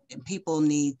that people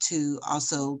need to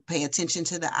also pay attention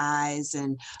to the eyes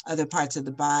and other parts of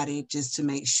the body just to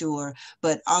make sure.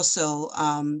 But also,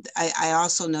 I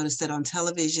also noticed that on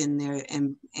television, they're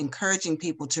encouraging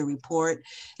people to report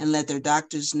and let their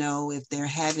doctors know if they're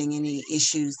having any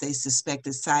issues they suspect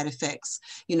as side effects,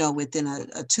 within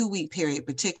a 2-week period,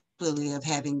 particularly of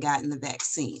having gotten the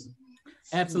vaccine.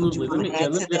 Absolutely. Let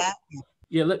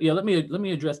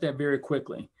me address that very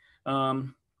quickly.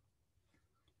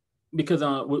 because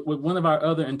with one of our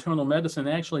other internal medicine,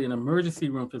 actually an emergency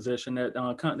room physician that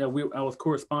I was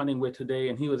corresponding with today,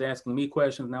 and he was asking me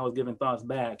questions and I was giving thoughts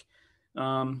back.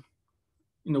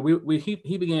 You know,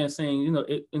 he began saying,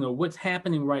 what's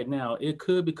happening right now, it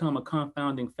could become a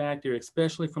confounding factor,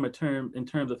 especially from in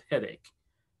terms of headache,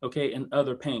 okay, and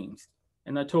other pains.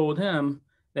 And I told him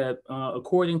that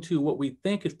according to what we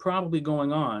think is probably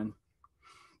going on,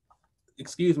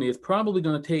 it's probably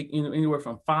going to take anywhere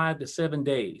from 5 to 7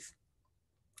 days.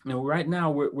 Now, right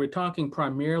now, we're talking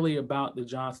primarily about the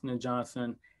Johnson &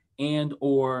 Johnson and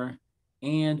or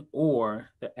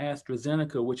the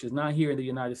AstraZeneca, which is not here in the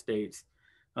United States.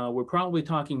 We're probably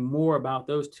talking more about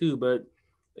those two, but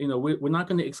we're not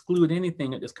going to exclude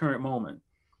anything at this current moment.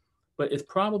 But it's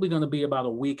probably going to be about a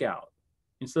week out.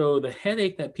 And so the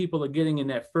headache that people are getting in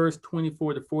that first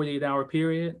 24 to 48 hour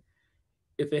period,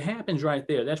 if it happens right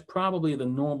there, that's probably the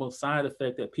normal side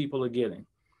effect that people are getting.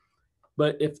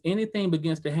 But if anything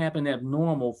begins to happen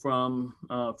abnormal from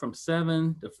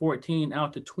 7 to 14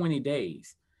 out to 20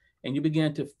 days, and you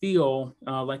begin to feel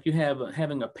like you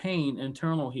having a pain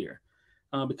internal here,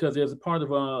 because there's a part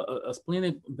of a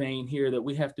splenic vein here that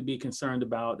we have to be concerned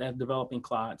about that's developing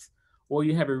clots, or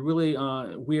you have a really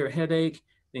weird headache,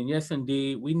 then yes,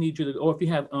 indeed, we need you to, or if you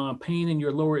have pain in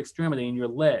your lower extremity, in your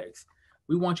legs,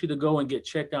 we want you to go and get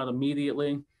checked out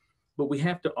immediately. But we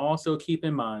have to also keep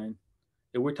in mind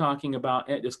that we're talking about,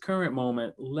 at this current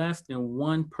moment, less than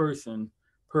one person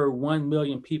per 1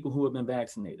 million people who have been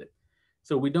vaccinated.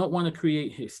 So we don't want to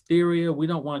create hysteria. We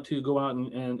don't want to go out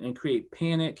and create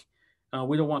panic.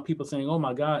 We don't want people saying, oh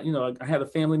my God, I had a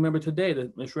family member today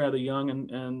that's rather young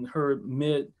and her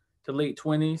mid to late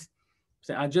 20s.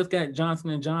 Saying, I just got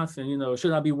Johnson & Johnson,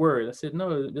 should I be worried? I said,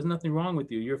 no, there's nothing wrong with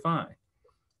you. You're fine.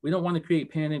 We don't want to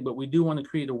create panic, but we do want to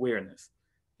create awareness.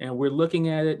 And we're looking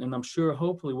at it, and I'm sure,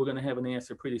 hopefully, we're going to have an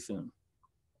answer pretty soon.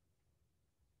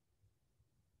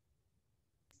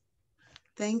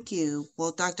 Thank you.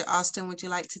 Well, Dr. Austin, would you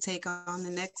like to take on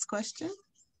the next question?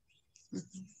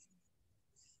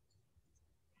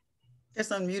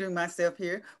 Just unmuting myself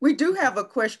here. We do have a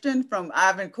question from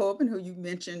Ivan Corbin, who you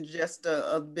mentioned just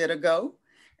a bit ago.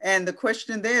 And the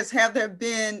question there is, have there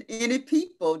been any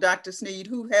people, Dr. Sneed,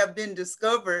 who have been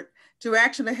discovered to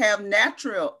actually have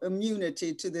natural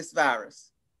immunity to this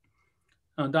virus?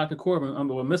 Dr. Corbin,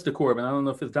 well, Mr. Corbin, I don't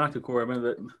know if it's Dr. Corbin,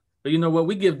 but you know what?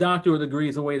 We give doctoral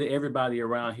degrees away to everybody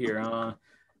around here.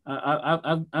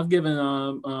 I've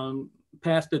given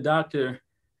Pastor Dr.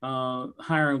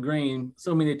 Hiram Green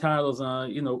so many titles.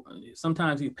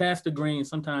 Sometimes he's Pastor Green,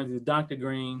 sometimes he's Dr.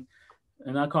 Green,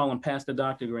 and I call him Pastor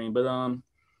Dr. Green. But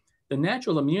the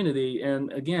natural immunity,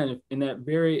 and again, in that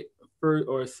very first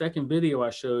or second video I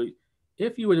showed,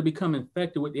 if you were to become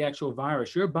infected with the actual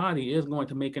virus, your body is going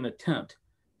to make an attempt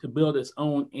to build its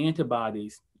own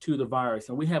antibodies to the virus.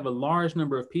 And we have a large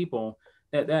number of people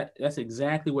that's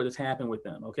exactly what has happened with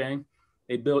them, okay?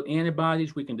 They build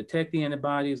antibodies, we can detect the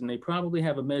antibodies, and they probably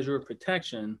have a measure of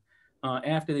protection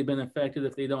after they've been infected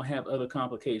if they don't have other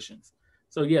complications.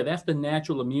 So yeah, that's the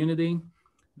natural immunity.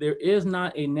 There is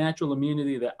not a natural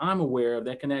immunity that I'm aware of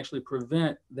that can actually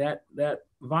prevent that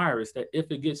virus, that if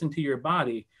it gets into your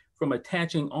body, from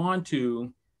attaching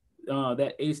onto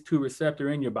that ACE2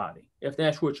 receptor in your body, if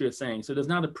that's what you're saying. So there's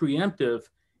not a preemptive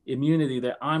immunity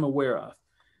that I'm aware of.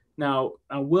 Now,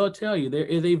 I will tell you, there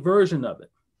is a version of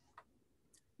it.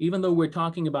 Even though we're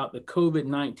talking about the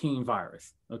COVID-19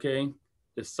 virus, okay,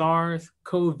 the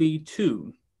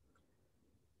SARS-CoV-2,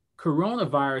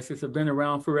 coronaviruses have been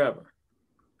around forever.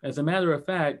 As a matter of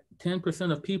fact,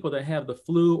 10% of people that have the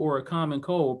flu or a common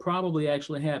cold probably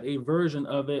actually have a version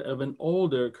of it, of an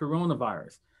older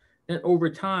coronavirus that over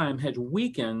time has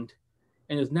weakened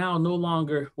and is now no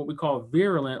longer what we call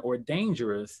virulent or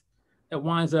dangerous, that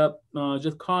winds up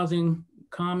just causing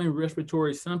common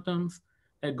respiratory symptoms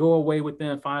that go away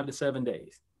within 5 to 7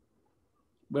 days.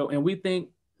 Well, and we think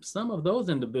some of those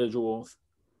individuals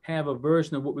have a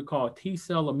version of what we call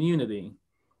T-cell immunity,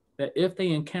 that if they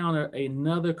encounter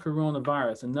another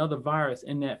coronavirus, another virus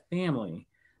in that family,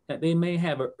 that they may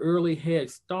have an early head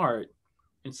start.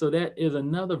 And so that is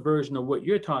another version of what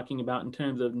you're talking about in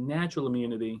terms of natural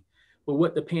immunity. But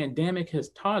what the pandemic has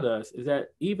taught us is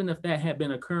that even if that had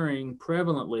been occurring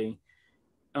prevalently,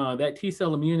 that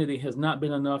T-cell immunity has not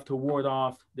been enough to ward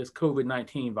off this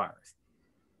COVID-19 virus.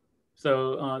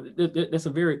 So that's a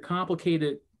very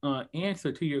complicated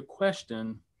answer to your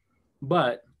question,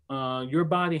 but your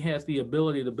body has the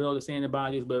ability to build its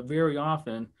antibodies, but very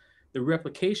often the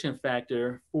replication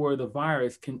factor for the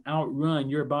virus can outrun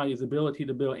your body's ability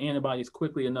to build antibodies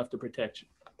quickly enough to protect you.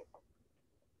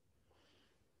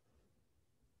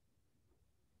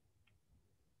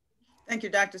 Thank you,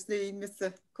 Dr. Sneed.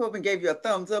 Mr. Corbin gave you a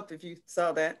thumbs up if you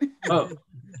saw that. Oh,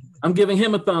 I'm giving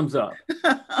him a thumbs up.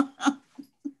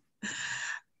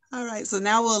 All right, so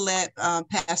now we'll let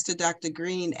Pastor Dr.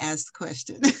 Green ask the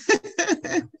question.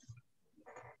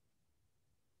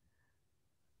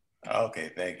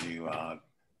 Okay, thank you,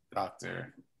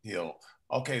 Dr. Hill.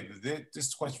 Okay,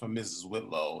 this question from Mrs.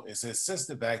 Whitlow. It says, since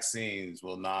the vaccines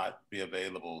will not be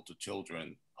available to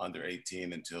children under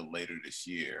 18 until later this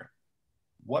year,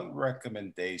 what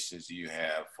recommendations do you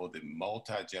have for the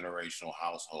multi-generational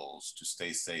households to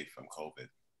stay safe from COVID?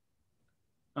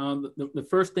 The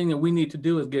first thing that we need to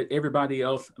do is get everybody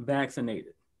else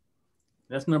vaccinated.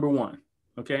 That's number one,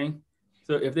 okay?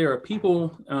 So if there are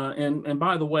people, and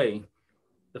by the way,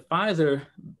 the Pfizer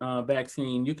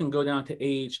vaccine, you can go down to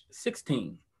age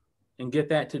 16 and get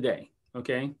that today,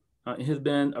 okay? It has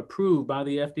been approved by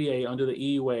the FDA under the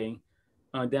EUA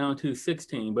down to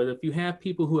 16. But if you have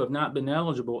people who have not been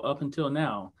eligible up until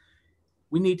now,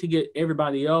 we need to get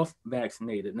everybody else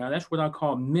vaccinated. Now that's what I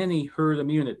call mini herd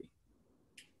immunity,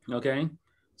 okay?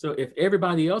 So if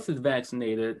everybody else is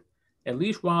vaccinated, at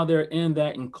least while they're in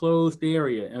that enclosed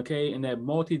area, okay, in that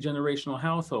multi-generational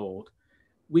household,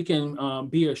 we can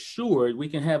be assured, we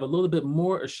can have a little bit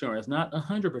more assurance, not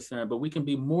 100%, but we can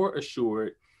be more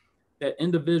assured that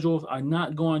individuals are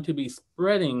not going to be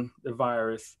spreading the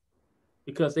virus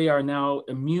because they are now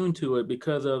immune to it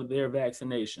because of their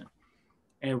vaccination.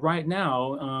 And right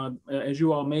now, as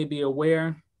you all may be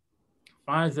aware,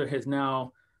 Pfizer has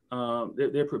now,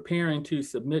 they're preparing to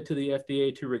submit to the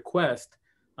FDA to request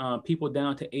people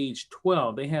down to age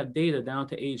 12. They have data down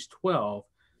to age 12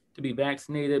 to be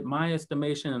vaccinated. My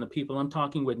estimation and the people I'm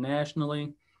talking with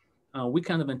nationally, we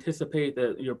kind of anticipate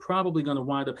that you're probably going to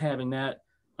wind up having that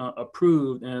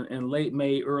approved in late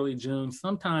May, early June,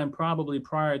 sometime probably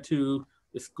prior to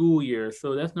the school year.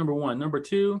 So that's number one. Number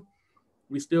two,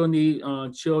 we still need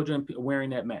children wearing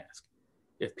that mask.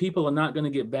 If people are not going to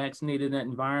get vaccinated in that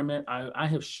environment, I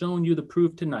have shown you the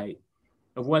proof tonight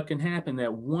of what can happen,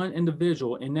 that one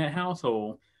individual in that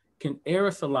household can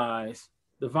aerosolize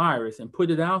the virus and put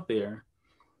it out there.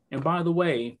 And by the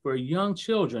way, for young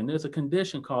children, there's a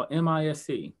condition called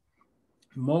MIS-C,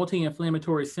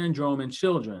 multi-inflammatory syndrome in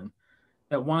children,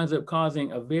 that winds up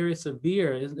causing a very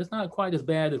severe, it's not quite as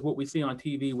bad as what we see on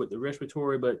TV with the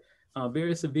respiratory, but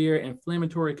very severe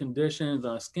inflammatory conditions,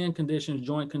 skin conditions,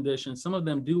 joint conditions. Some of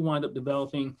them do wind up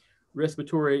developing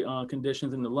respiratory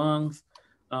conditions in the lungs.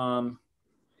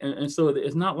 And so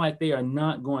it's not like they are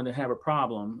not going to have a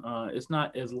problem. It's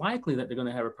not as likely that they're going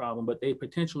to have a problem, but they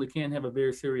potentially can have a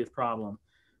very serious problem.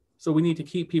 So we need to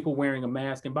keep people wearing a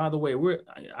mask. And by the way,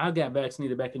 I got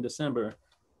vaccinated back in December,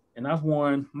 and I've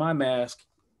worn my mask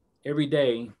every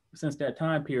day since that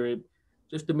time period,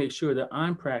 just to make sure that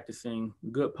I'm practicing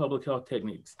good public health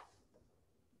techniques.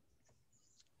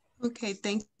 Okay,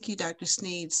 thank you, Dr.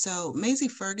 Sneed. So Maisie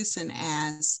Ferguson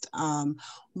asked,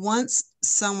 once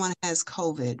someone has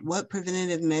COVID, what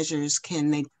preventative measures can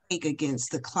they take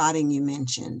against the clotting you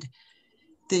mentioned?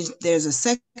 There's a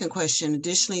second question.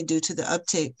 Additionally, due to the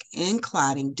uptick in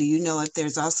clotting, do you know if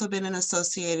there's also been an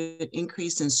associated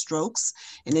increase in strokes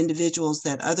in individuals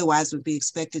that otherwise would be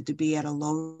expected to be at a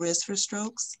low risk for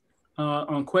strokes?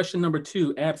 On question number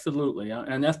two, absolutely.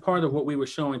 And that's part of what we were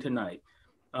showing tonight.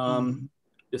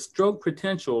 The stroke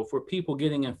potential for people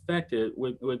getting infected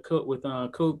by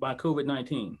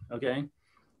COVID-19, okay?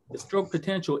 The stroke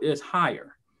potential is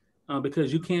higher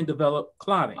because you can develop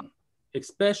clotting,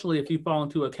 especially if you fall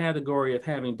into a category of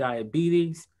having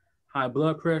diabetes, high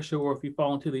blood pressure, or if you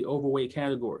fall into the overweight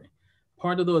category.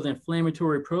 Part of those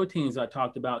inflammatory proteins I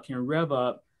talked about can rev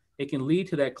up. It can lead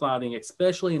to that clotting,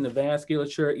 especially in the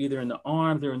vasculature, either in the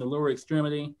arms or in the lower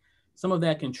extremity. Some of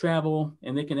that can travel,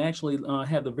 and they can actually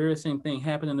have the very same thing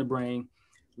happen in the brain,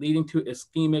 leading to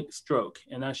ischemic stroke.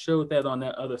 And I showed that on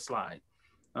that other slide.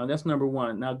 That's number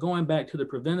one. Now, going back to the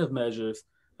preventive measures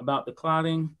about the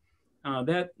clotting,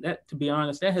 that to be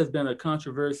honest, that has been a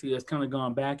controversy that's kind of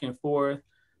gone back and forth.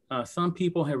 Some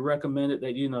people have recommended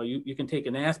that, you can take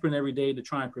an aspirin every day to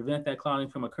try and prevent that clotting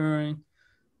from occurring.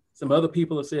 Some other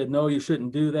people have said, no, you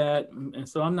shouldn't do that. And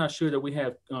so I'm not sure that we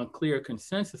have clear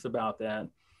consensus about that.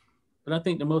 But I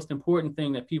think the most important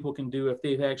thing that people can do if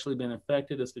they've actually been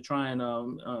infected is to try and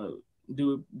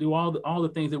do all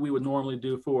the things that we would normally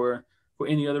do for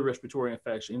any other respiratory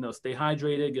infection. Stay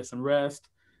hydrated, get some rest.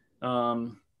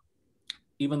 Even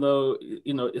though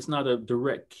it's not a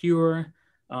direct cure,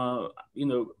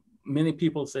 many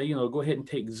people say go ahead and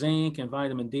take zinc and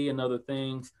vitamin D and other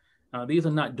things. These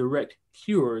are not direct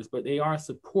cures, but they are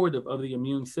supportive of the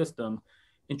immune system.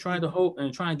 And try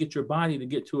and get your body to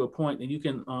get to a point that you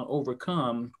can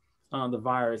overcome the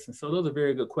virus? And so those are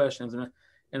very good questions.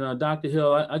 And Dr.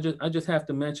 Hill, I just have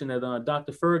to mention that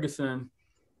Dr. Ferguson,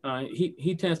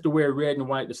 he tends to wear red and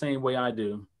white the same way I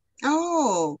do.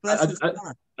 Oh, bless his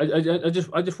heart. I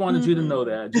just wanted you to know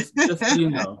that, just so you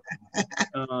know.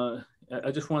 I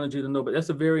just wanted you to know, but that's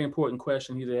a very important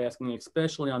question he's asking,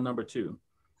 especially on number 2.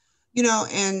 You know,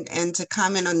 and to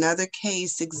comment on another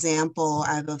case example,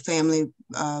 I have a family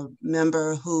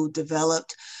member who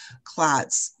developed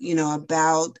clots, you know,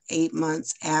 about 8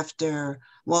 months after,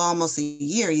 well, almost a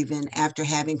year even after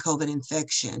having COVID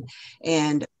infection.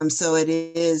 And so it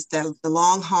is that the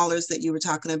long haulers that you were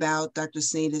talking about, Dr.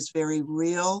 Sneed, is very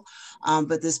real.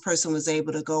 But this person was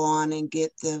able to go on and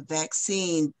get the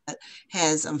vaccine, but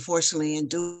has unfortunately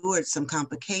endured some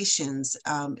complications.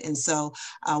 And so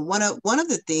one of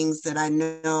the things that I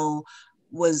know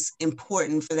was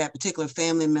important for that particular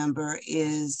family member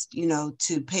is, you know,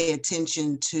 to pay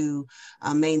attention to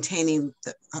maintaining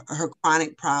her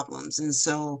chronic problems. And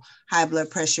so high blood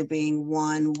pressure being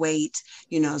one, weight,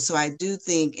 you know, so I do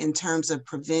think in terms of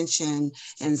prevention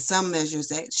and some measures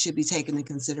that should be taken into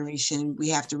consideration, we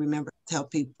have to remember to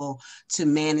help people to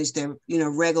manage their, you know,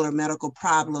 regular medical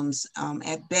problems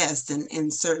at best.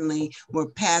 And certainly we're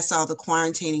past all the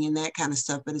quarantining and that kind of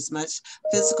stuff, but as much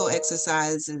physical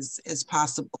exercise as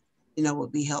possible, you know,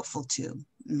 would be helpful too.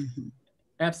 Mm-hmm.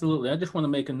 Absolutely. I just want to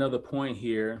make another point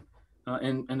here.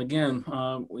 And again,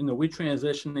 you know, we're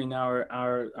transitioning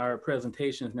our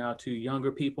presentations now to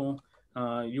younger people.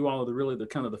 You all are really the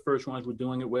kind of the first ones we're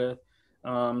doing it with.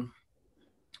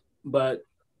 But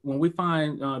when we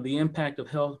find the impact of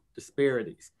health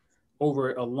disparities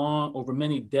over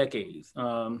many decades,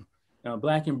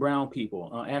 Black and brown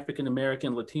people, African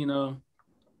American, Latino,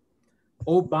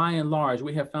 by and large,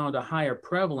 we have found a higher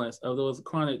prevalence of those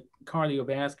chronic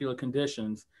cardiovascular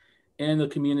conditions in the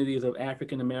communities of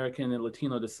African American and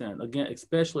Latino descent. Again,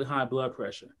 especially high blood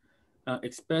pressure,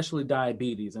 especially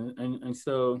diabetes. And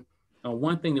so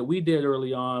one thing that we did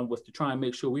early on was to try and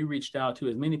make sure we reached out to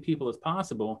as many people as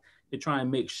possible to try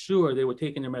and make sure they were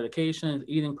taking their medications,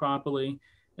 eating properly,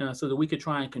 so that we could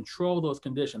try and control those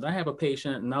conditions. I have a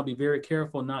patient, and I'll be very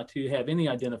careful not to have any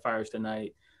identifiers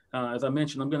tonight. As I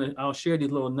mentioned, I'll share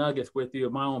these little nuggets with you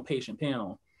of my own patient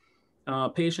panel.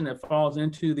 Patient that falls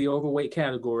into the overweight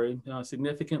category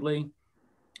significantly,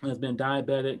 has been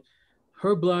diabetic.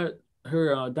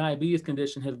 Her diabetes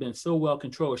condition has been so well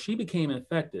controlled. She became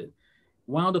infected,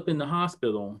 wound up in the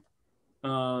hospital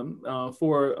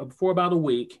for about a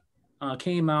week,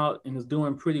 came out and is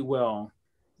doing pretty well.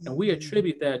 And we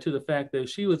attribute that to the fact that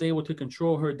she was able to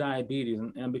control her diabetes.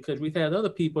 And because we've had other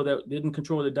people that didn't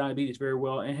control their diabetes very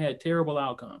well and had terrible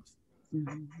outcomes.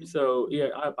 Mm-hmm. So yeah,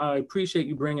 I appreciate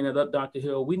you bringing it up, Dr.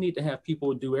 Hill. We need to have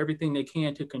people do everything they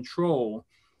can to control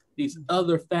these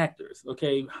other factors,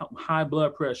 okay? High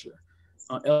blood pressure,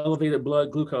 elevated blood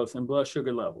glucose and blood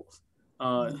sugar levels,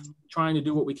 trying to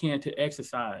do what we can to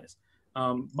exercise.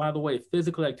 By the way,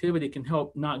 physical activity can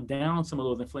help knock down some of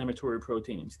those inflammatory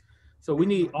proteins. So we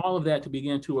need all of that to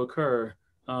begin to occur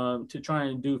to try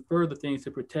and do further things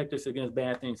to protect us against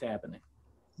bad things happening.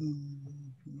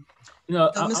 You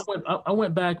know, I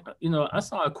went back, you know, I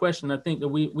saw a question I think that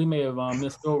we may have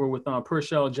missed over with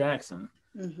Purcell Jackson.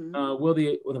 Mm-hmm. Will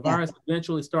the virus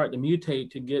eventually start to mutate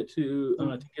to get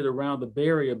to get around the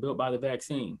barrier built by the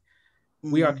vaccine?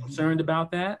 Mm-hmm. We are concerned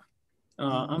about that.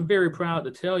 I'm very proud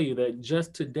to tell you that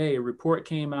just today a report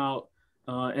came out,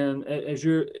 and as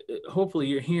hopefully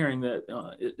you're hearing that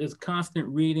there's constant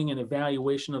reading and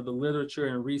evaluation of the literature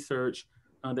and research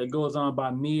that goes on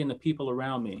by me and the people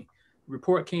around me.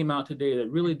 Report came out today that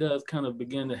really does kind of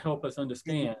begin to help us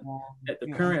understand that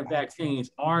the current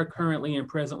vaccines are currently and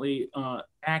presently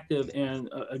active and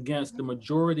against the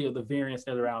majority of the variants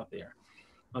that are out there.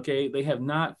 Okay, they have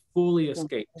not fully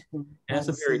escaped. And that's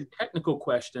a very technical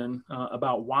question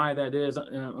about why that is.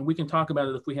 And we can talk about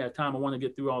it if we have time. I want to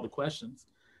get through all the questions.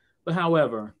 But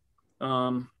however,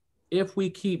 if we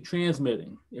keep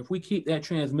transmitting, if we keep that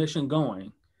transmission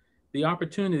going, the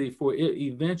opportunity for it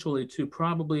eventually to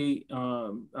probably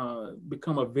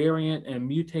become a variant and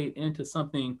mutate into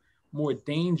something more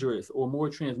dangerous or more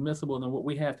transmissible than what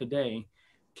we have today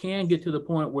can get to the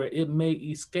point where it may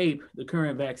escape the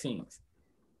current vaccines.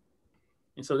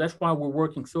 And so that's why we're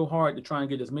working so hard to try and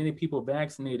get as many people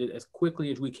vaccinated as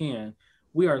quickly as we can.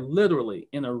 We are literally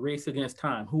in a race against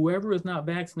time. Whoever is not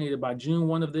vaccinated by June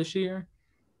 1 of this year,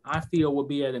 I feel will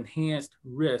be at enhanced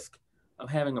risk of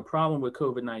having a problem with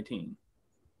COVID-19.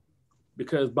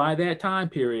 Because by that time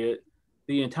period,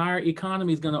 the entire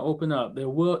economy is going to open up.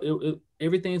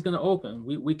 Everything's going to open.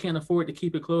 We can't afford to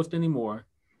keep it closed anymore,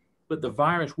 but the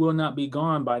virus will not be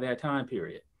gone by that time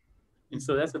period. And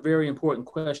so that's a very important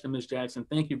question, Ms. Jackson.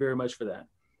 Thank you very much for that.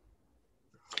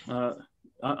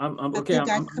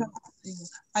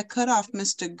 I cut off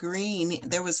Mr. Green.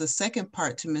 There was a second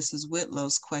part to Mrs.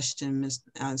 Whitlow's question,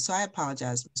 so I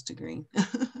apologize, Mr. Green.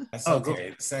 That's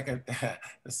okay.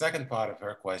 The second part of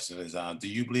her question is, do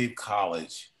you believe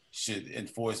college should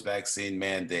enforce vaccine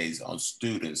mandates on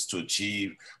students to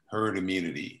achieve herd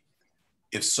immunity?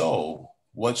 If so,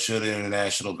 what should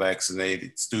international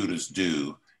vaccinated students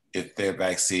do if their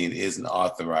vaccine isn't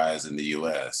authorized in the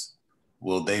US?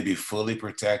 Will they be fully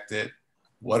protected?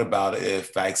 What about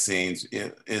if vaccines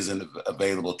isn't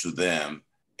available to them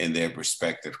in their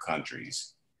respective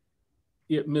countries?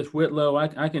 Yeah, Ms. Whitlow,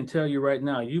 I can tell you right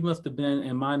now, you must have been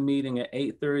in my meeting at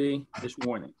 8:30 this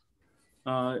morning.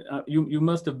 You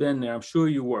must have been there. I'm sure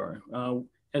you were.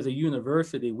 As a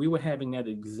university, we were having that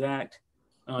exact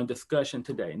discussion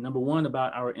today. Number one,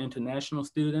 about our international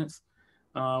students.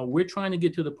 We're trying to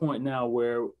get to the point now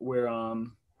where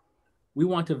we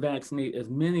want to vaccinate as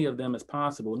many of them as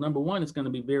possible. Number one, it's going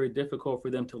to be very difficult for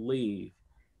them to leave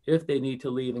if they need to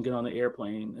leave and get on the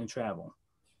airplane and travel,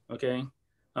 okay?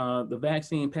 The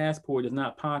vaccine passport is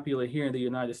not popular here in the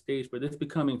United States, but it's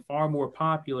becoming far more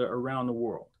popular around the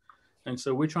world. And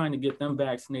so we're trying to get them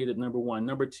vaccinated, number one.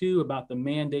 Number two, about the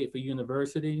mandate for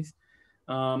universities.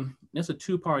 That's a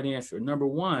two-part answer. Number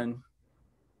one,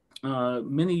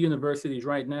 many universities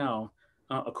right now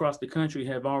across the country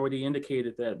have already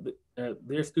indicated that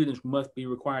their students must be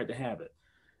required to have it.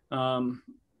 I'm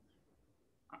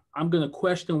going to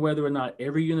question whether or not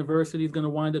every university is going to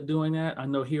wind up doing that. I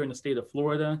know here in the state of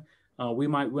Florida, we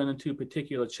might run into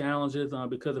particular challenges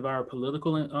because of our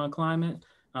political climate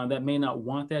that may not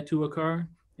want that to occur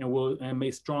and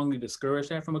may strongly discourage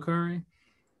that from occurring.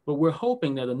 But we're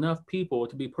hoping that enough people,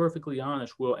 to be perfectly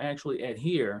honest, will actually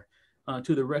adhere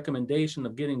to the recommendation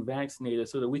of getting vaccinated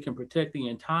so that we can protect the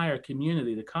entire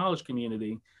community, the college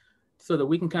community, so that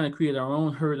we can kind of create our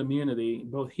own herd immunity,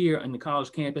 both here on the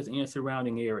college campus and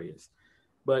surrounding areas.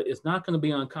 But it's not going to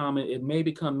be uncommon. It may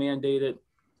become mandated.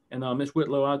 And Ms.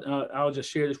 Whitlow, I'll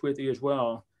just share this with you as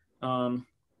well. On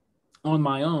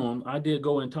my own, I did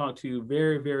go and talk to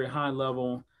very, very high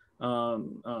level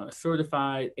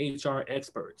certified HR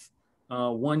experts,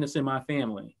 one that's in my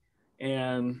family.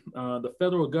 And the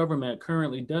federal government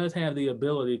currently does have the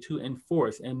ability to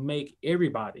enforce and make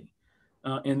everybody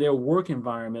in their work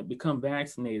environment become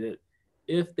vaccinated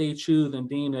if they choose and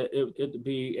deem it to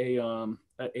be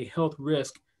a health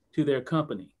risk to their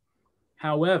company.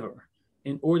 However,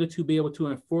 in order to be able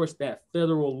to enforce that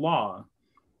federal law,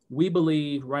 we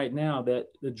believe right now that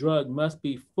the drug must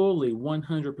be fully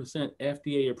 100%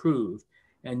 FDA approved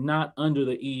and not under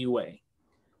the EUA.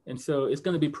 And so it's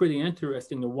going to be pretty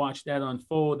interesting to watch that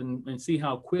unfold and see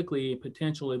how quickly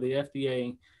potentially the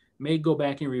FDA may go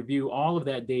back and review all of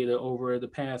that data over the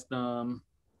past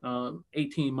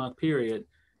 18-month period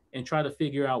and try to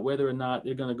figure out whether or not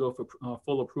they're going to go for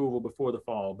full approval before the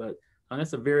fall. But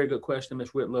that's a very good question,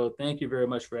 Ms. Whitlow. Thank you very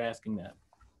much for asking that.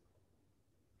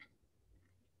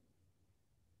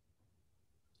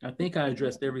 I think I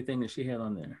addressed everything that she had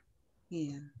on there.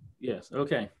 Yeah. Yes,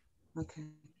 okay. Okay.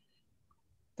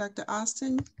 Dr.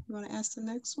 Austin, you want to ask the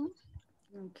next one?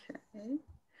 Okay.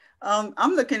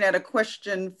 I'm looking at a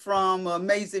question from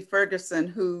Maisie Ferguson,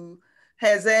 who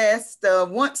has asked,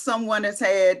 once someone has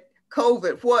had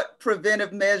COVID, what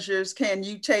preventive measures can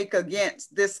you take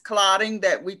against this clotting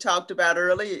that we talked about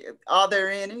earlier? Are there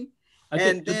any? I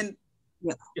think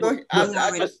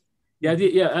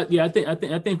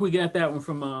we got that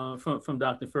one from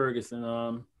Dr.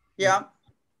 Ferguson. Yeah.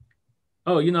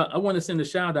 Oh, you know, I want to send a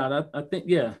shout out. I think,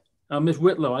 yeah, Ms.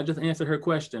 Whitlow, I just answered her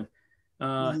question.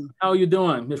 How are you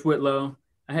doing, Ms. Whitlow?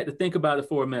 I had to think about it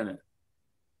for a minute.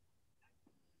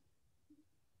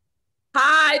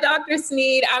 Hi, Dr.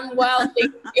 Sneed. I'm well,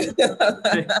 thank you.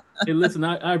 Hey, listen,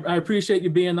 I appreciate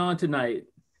you being on tonight.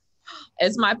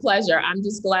 It's my pleasure. I'm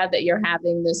just glad that you're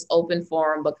having this open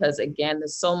forum because, again,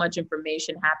 there's so much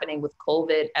information happening with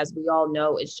COVID. As we all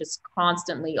know, it's just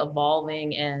constantly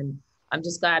evolving. And I'm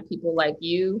just glad people like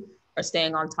you are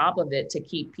staying on top of it to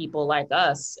keep people like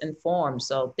us informed.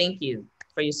 So thank you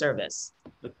for your service.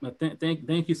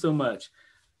 Thank you so much.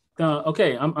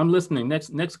 Okay, I'm listening.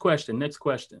 Next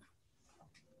question.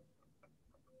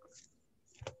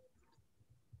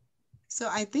 So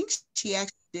I think she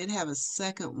actually did have a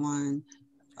second one.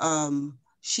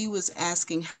 She was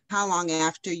asking how long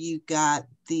after you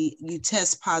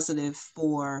test positive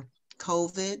for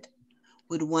COVID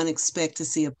would one expect to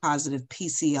see a positive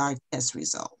PCR test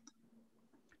result?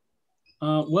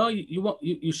 Well,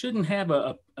 you shouldn't have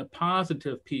a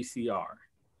positive PCR.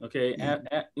 Okay. Yeah.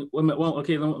 Well,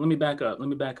 okay. Let me back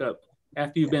up.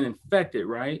 after you've been infected,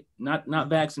 right? Not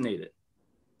vaccinated.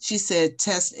 She said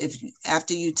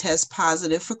after you test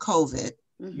positive for COVID.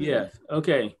 Yes.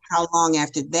 Okay. How long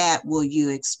after that will you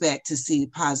expect to see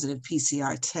positive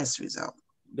PCR test result?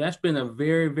 That's been a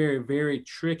very, very, very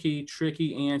tricky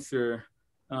answer.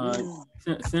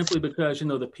 Simply because,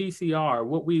 the PCR,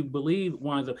 what we believe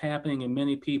winds up happening in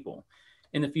many people.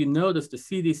 And if you notice, the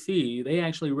CDC, they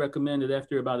actually recommended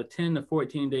after about a 10 to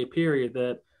 14 day period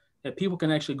that people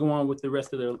can actually go on with the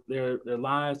rest of their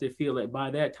lives. They feel that by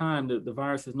that time, the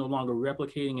virus is no longer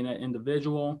replicating in that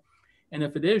individual. And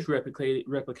if it is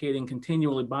replicating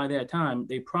continually by that time,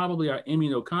 they probably are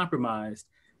immunocompromised.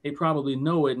 They probably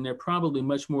know it, and they're probably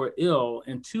much more ill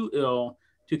and too ill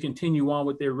to continue on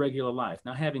with their regular life.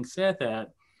 Now, having said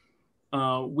that,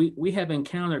 we have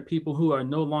encountered people who are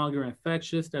no longer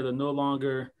infectious, that are no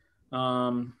longer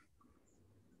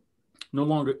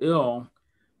ill,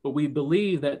 but we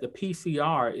believe that the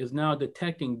PCR is now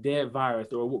detecting dead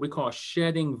virus, or what we call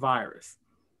shedding virus.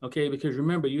 Okay, because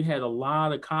remember, you had a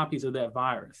lot of copies of that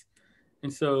virus.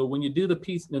 And so when you do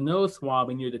the nose swab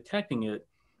and you're detecting it,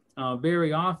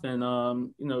 very often,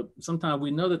 sometimes we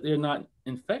know that they're not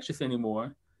infectious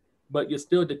anymore, but you're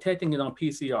still detecting it on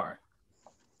PCR.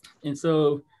 And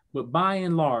so, but by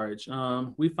and large,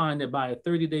 we find that by a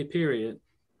 30-day period,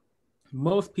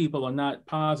 most people are not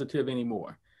positive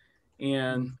anymore.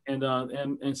 And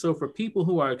so for people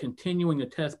who are continuing to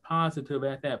test positive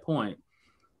at that point,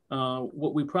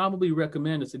 what we probably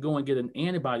recommend is to go and get an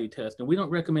antibody test. And we don't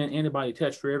recommend antibody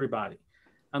tests for everybody.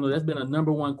 I know that's been a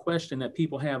 #1 question that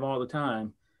people have all the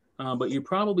time, but you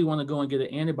probably want to go and get an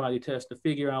antibody test to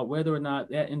figure out whether or not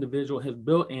that individual has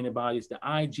built antibodies, the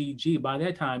IgG, by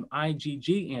that time,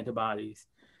 IgG antibodies,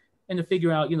 and to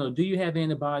figure out, do you have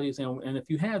antibodies? And if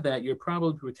you have that, you're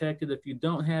probably protected. If you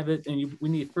don't have it, and we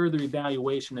need further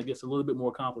evaluation that gets a little bit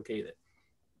more complicated.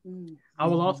 I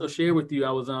will also share with you,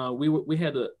 I was we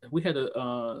had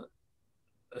a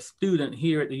student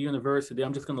here at the university.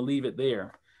 I'm just going to leave it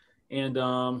there, and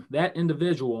that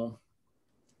individual,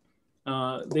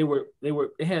 they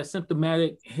had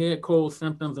symptomatic head cold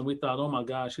symptoms, and we thought, oh my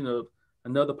gosh,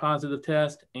 another positive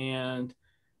test, and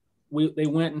they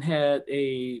went and had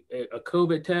a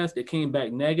COVID test. It came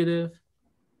back negative.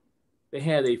 They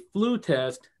had a flu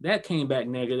test that came back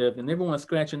negative, and everyone's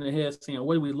scratching their heads saying,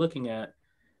 what are we looking at?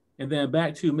 And then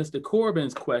back to Mr.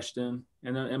 Corbin's question,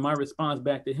 and my response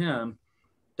back to him,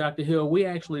 Dr. Hill, we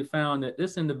actually found that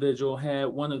this individual had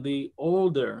one of the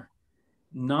older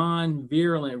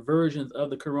non-virulent versions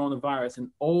of the coronavirus, an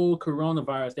old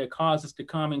coronavirus that causes the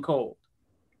common cold.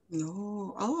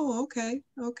 Okay.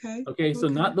 Okay, so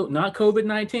not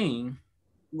COVID-19.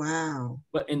 Wow.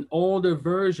 But an older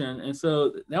version. And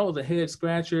so that was a head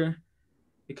scratcher,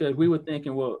 because we were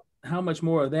thinking, well, how much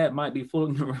more of that might be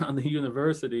floating around the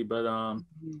university, but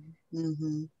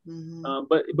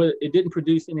but it didn't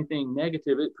produce anything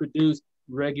negative. It produced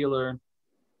regular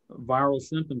viral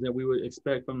symptoms that we would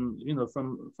expect from the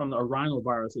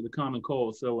rhinovirus or the common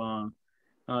cold. So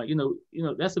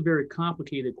that's a very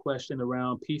complicated question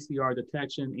around PCR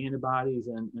detection, antibodies,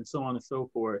 and so on and so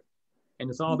forth. And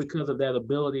it's all because of that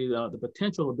ability, the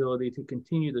potential ability to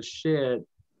continue to shed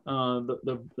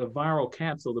the viral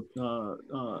capsule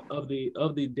of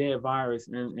the dead virus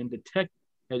and detect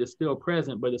that it's still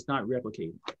present, but it's not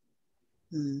replicating.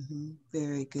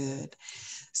 Very good.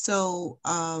 So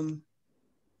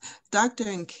Dr.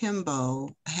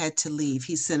 Nkembo had to leave.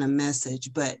 He sent a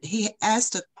message, but he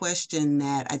asked a question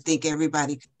that I think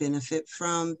everybody could benefit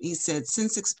from. He said,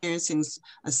 since experiencing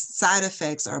side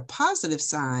effects are a positive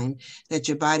sign that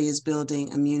your body is building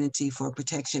immunity for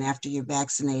protection after you're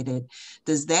vaccinated,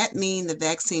 does that mean the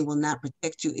vaccine will not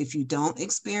protect you if you don't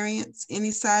experience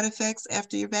any side effects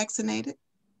after you're vaccinated?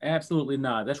 Absolutely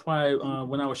not. That's why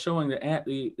when I was showing the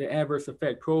adverse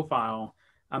effect profile,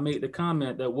 I made the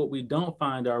comment that what we don't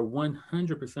find are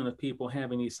 100% of people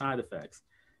having these side effects.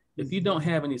 If you don't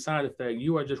have any side effect,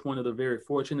 you are just one of the very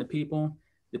fortunate people,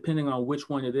 depending on which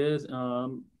one it is.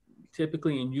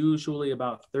 Typically and usually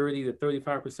about 30 to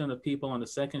 35% of people on the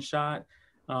second shot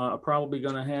are probably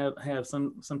going to have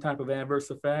some type of adverse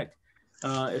effect.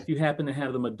 If you happen to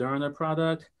have the Moderna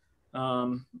product,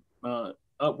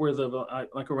 upwards of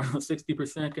like around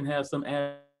 60% can have some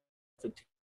adverse effect.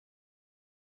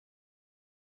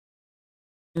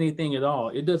 Anything at all.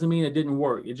 It doesn't mean it didn't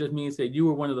work. It just means that you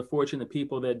were one of the fortunate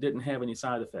people that didn't have any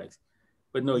side effects.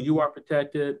 But no, you are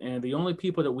protected. And the only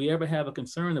people that we ever have a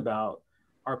concern about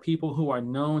are people who are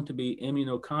known to be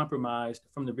immunocompromised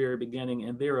from the very beginning,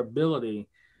 and their ability,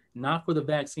 not for the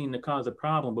vaccine to cause a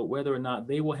problem, but whether or not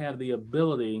they will have the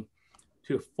ability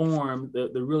to form the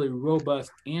really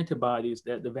robust antibodies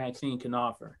that the vaccine can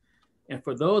offer. And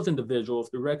for those individuals,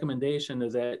 the recommendation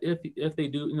is that if they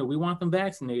do, we want them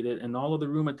vaccinated, and all of the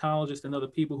rheumatologists and other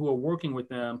people who are working with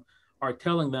them are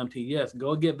telling them to, yes,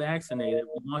 go get vaccinated.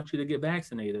 We want you to get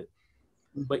vaccinated.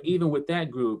 But even with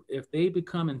that group, if they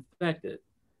become infected,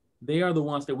 they are the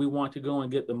ones that we want to go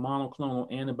and get the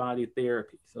monoclonal antibody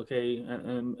therapies, okay?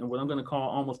 And what I'm going to call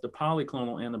almost the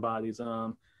polyclonal antibodies.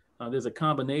 There's a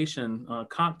combination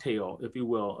cocktail, if you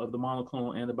will, of the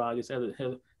monoclonal antibodies that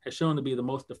has shown to be the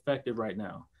most effective right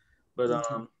now. But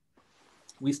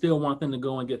we still want them to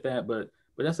go and get that. But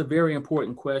that's a very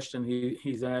important question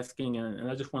he's asking, and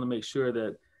I just want to make sure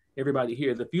that everybody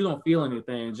hears. If you don't feel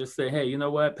anything, just say, hey, you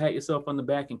know what? Pat yourself on the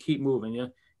back and keep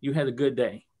moving. You had a good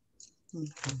day.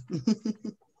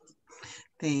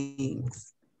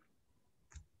 Thanks.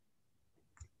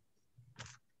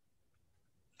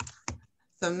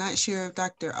 So I'm not sure if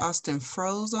Dr. Austin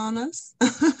froze on us.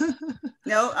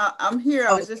 No, I'm here.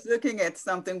 I was just looking at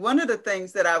something. One of the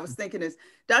things that I was thinking is,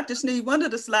 Dr. Sneed, one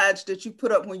of the slides that you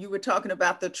put up when you were talking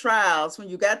about the trials, when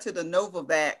you got to the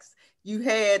Novavax,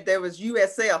 there was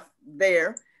USF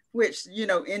there, which,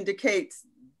 indicates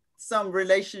some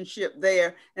relationship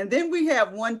there. And then we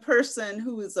have one person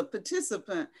who is a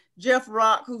participant, Jeff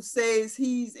Rock, who says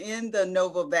he's in the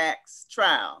Novavax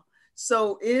trial.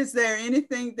 So is there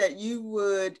anything that you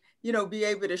would, be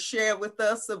able to share with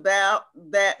us about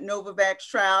that Novavax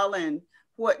trial and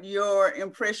what your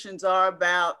impressions are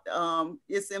about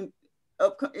its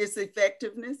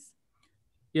effectiveness?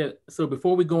 Yeah, so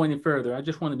before we go any further, I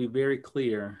just want to be very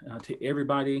clear to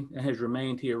everybody that has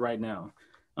remained here right now.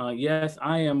 Yes,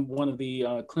 I am one of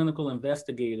the clinical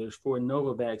investigators for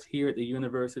Novavax here at the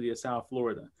University of South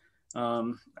Florida.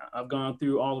 I've gone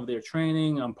through all of their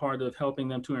training. I'm part of helping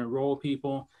them to enroll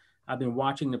people. I've been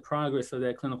watching the progress of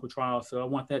that clinical trial, so I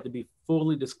want that to be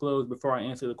fully disclosed before I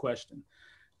answer the question.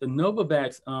 The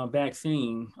Novavax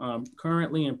vaccine,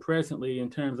 currently and presently, in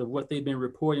terms of what they've been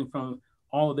reporting from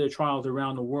all of their trials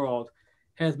around the world,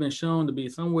 has been shown to be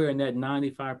somewhere in that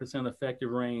 95% effective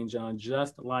range,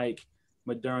 just like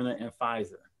Moderna and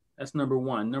Pfizer. That's number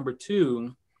one. Number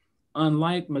two,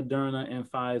 unlike Moderna and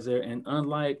Pfizer, and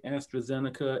unlike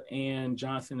AstraZeneca and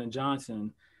Johnson &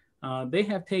 Johnson, they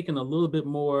have taken a little bit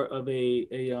more of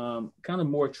a kind of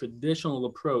more traditional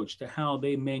approach to how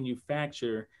they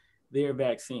manufacture their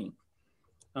vaccine.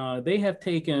 They have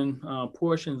taken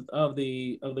portions of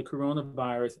the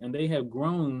coronavirus, and they have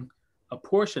grown a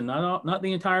portion, not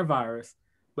the entire virus,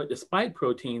 but the spike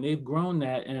protein. They've grown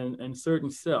that in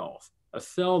certain cells, a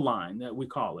cell line that we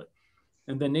call it.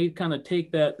 And then they kind of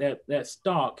take that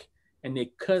stalk and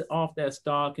they cut off that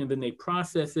stalk, and then they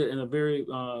process it in a very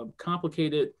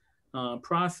complicated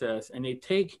process. And they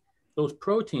take those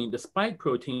proteins, the spike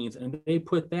proteins, and they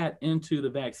put that into the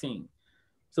vaccine.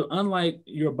 So unlike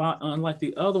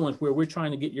the other ones where we're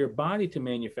trying to get your body to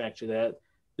manufacture that,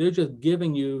 they're just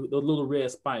giving you the little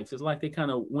red spikes. It's like they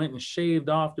kind of went and shaved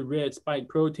off the red spike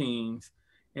proteins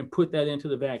and put that into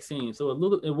the vaccine. So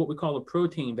what we call a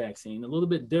protein vaccine, a little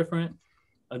bit different.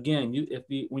 Again,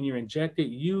 when you're injected,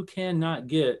 you cannot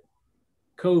get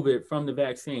COVID from the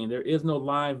vaccine. There is no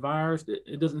live virus.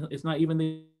 It's not even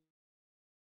the.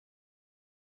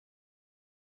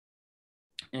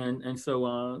 And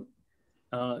so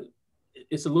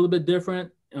it's a little bit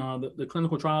different. The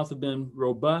clinical trials have been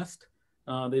robust.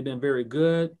 They've been very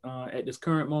good. At this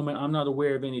current moment, I'm not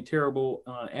aware of any terrible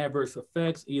adverse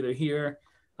effects either here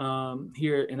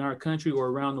in our country or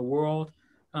around the world.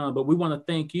 But we want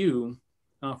to thank you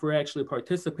for actually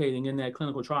participating in that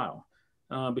clinical trial.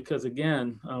 Because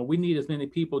again, we need as many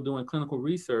people doing clinical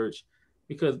research,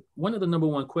 because one of the number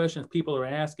one questions people are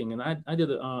asking, and I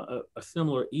did a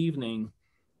similar evening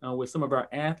with some of our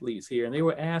athletes here, and they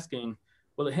were asking,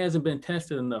 well, it hasn't been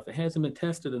tested enough. It hasn't been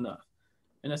tested enough.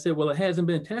 And I said, well, it hasn't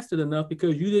been tested enough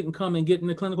because you didn't come and get in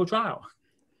the clinical trial.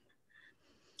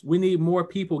 We need more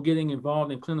people getting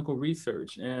involved in clinical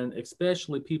research, and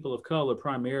especially people of color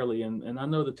primarily. And I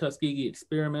know the Tuskegee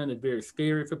experiment is very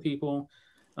scary for people,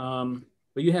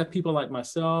 but you have people like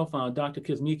myself, Dr.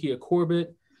 Kizzmekia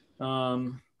Corbett,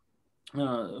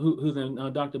 who's in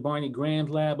Dr. Barney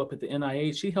Graham's lab up at the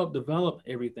NIH. She helped develop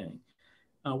everything.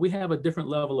 We have a different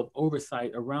level of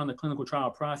oversight around the clinical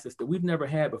trial process that we've never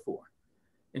had before.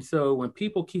 And so when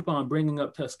people keep on bringing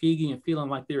up Tuskegee and feeling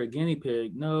like they're a guinea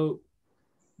pig, no,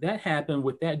 that happened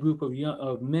with that group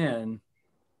of men.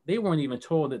 They weren't even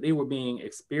told that they were being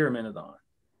experimented on.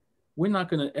 We're not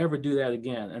going to ever do that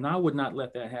again. And I would not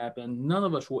let that happen. None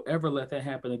of us will ever let that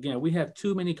happen again. We have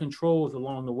too many controls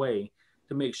along the way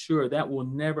to make sure that will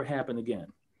never happen again.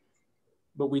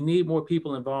 But we need more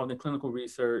people involved in clinical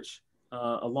research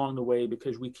along the way,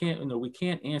 because we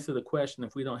can't answer the question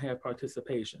if we don't have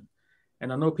participation.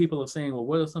 And I know people are saying, well,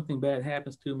 what if something bad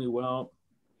happens to me? Well,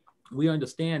 we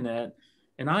understand that.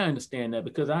 And I understand that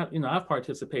because I've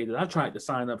participated. I've tried to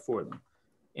sign up for them.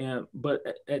 But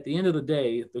at the end of the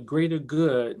day, the greater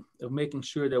good of making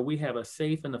sure that we have a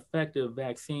safe and effective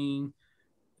vaccine,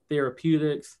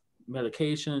 therapeutics,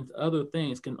 medications, other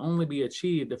things can only be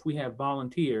achieved if we have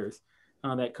volunteers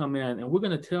that come in. And we're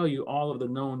going to tell you all of the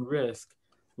known risks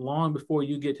long before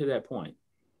you get to that point.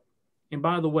 And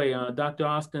by the way, Dr.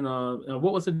 Austin,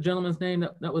 what was the gentleman's name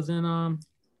that was in?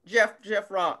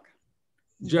 Jeff Rock.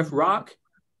 Jeff Rock?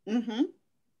 Mm-hmm.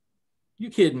 You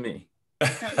kidding me?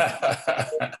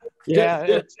 Yeah,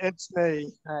 it's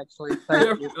me, actually.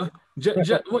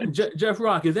 Jeff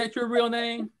Rock, is that your real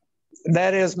name?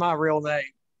 That is my real name.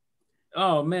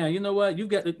 Oh man, you know what? You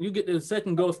get the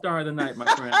second gold star of the night,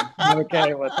 my friend.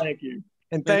 Okay, well, thank you,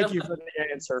 and thank you for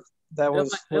the answer. That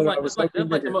was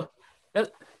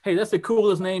hey, that's the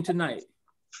coolest name tonight,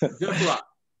 Jeff Rock.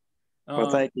 Well,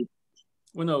 thank you.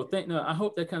 Well, no, I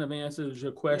hope that kind of answers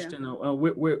your question. Yeah.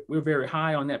 We're very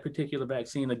high on that particular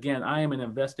vaccine. Again, I am an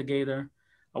investigator.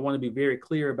 I want to be very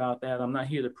clear about that. I'm not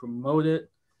here to promote it.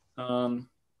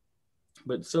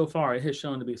 But so far it has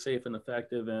shown to be safe and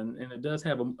effective, and it does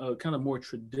have a kind of more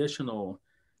traditional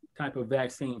type of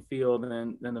vaccine field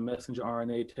than the messenger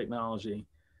RNA technology.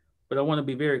 But I want to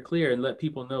be very clear and let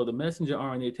people know the messenger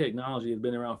RNA technology has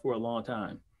been around for a long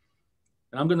time.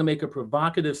 And I'm going to make a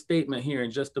provocative statement here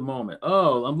in just a moment.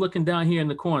 Oh, I'm looking down here in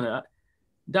the corner.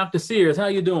 Dr. Sears, how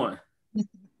you doing?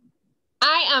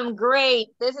 I am great.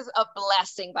 This is a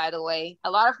blessing, by the way.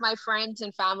 A lot of my friends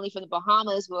and family from the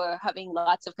Bahamas were having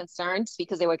lots of concerns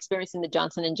because they were experiencing the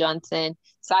Johnson & Johnson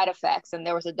side effects. And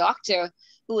there was a doctor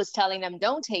who was telling them,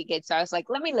 don't take it. So I was like,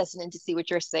 let me listen in to see what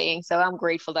you're saying. So I'm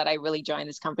grateful that I really joined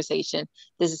this conversation.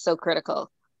 This is so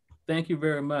critical. Thank you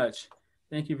very much.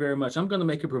 Thank you very much. I'm going to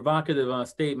make a provocative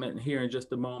statement here in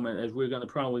just a moment as we're going to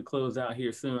probably close out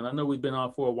here soon. I know we've been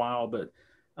on for a while, but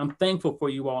I'm thankful for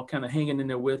you all kind of hanging in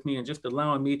there with me and just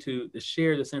allowing me to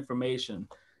share this information.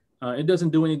 It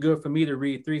doesn't do any good for me to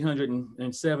read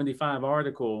 375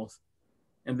 articles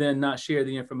and then not share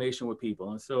the information with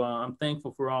people. And so I'm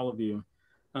thankful for all of you.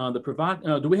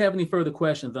 Do we have any further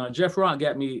questions? Jeff Rock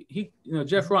got me. He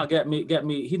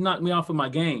knocked me off of my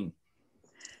game.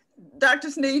 Dr.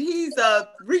 Sneed, he's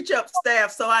Reach Up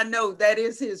staff, so I know that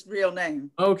is his real name.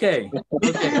 Okay.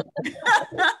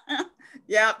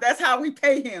 Yeah, that's how we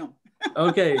pay him.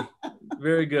 Okay,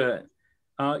 very good.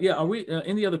 Yeah, are we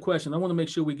any other questions? I want to make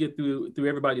sure we get through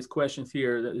everybody's questions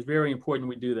here. That is very important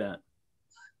we do that.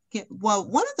 Yeah, well,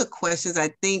 one of the questions I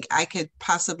think I could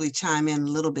possibly chime in a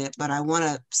little bit, but I want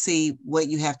to see what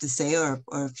you have to say or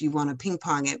if you want to ping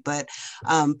pong it. But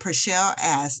Pershel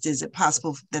asked, is it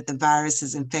possible that the virus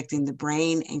is infecting the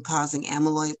brain and causing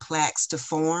amyloid plaques to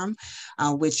form,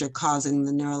 which are causing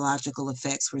the neurological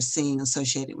effects we're seeing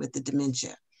associated with the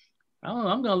dementia? I don't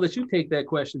know, I'm going to let you take that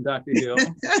question, Dr. Hill.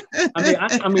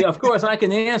 I mean, of course I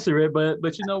can answer it,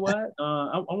 but you know what?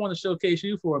 I want to showcase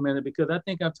you for a minute because I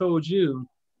think I've told you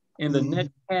in the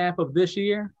next half of this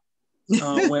year,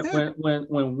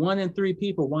 when 1 in 3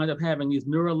 people wind up having these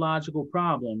neurological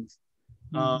problems,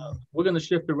 we're going to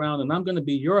shift around, and I'm going to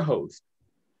be your host.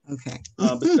 Okay.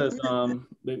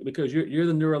 Because you're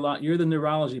the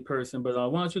neurology person, but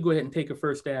why don't you go ahead and take a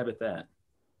first stab at that?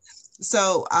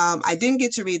 So I didn't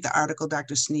get to read the article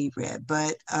Dr. Sneed read,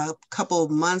 but a couple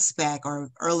of months back or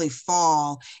early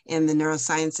fall in the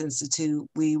Neuroscience Institute,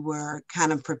 we were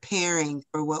kind of preparing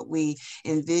for what we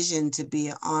envisioned to be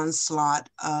an onslaught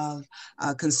of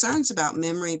concerns about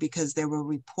memory because there were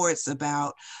reports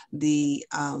about the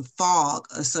fog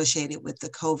associated with the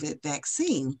COVID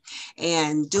vaccine.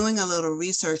 And doing a little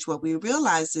research, what we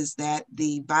realized is that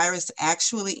the virus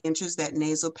actually enters that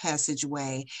nasal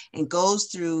passageway and goes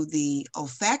through the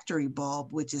olfactory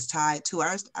bulb, which is tied to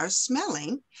our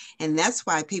smelling. And that's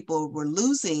why people were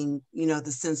losing,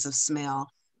 the sense of smell.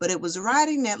 But it was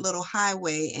riding that little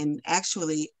highway and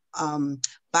actually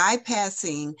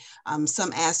bypassing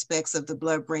some aspects of the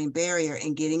blood-brain barrier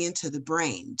and getting into the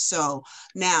brain. So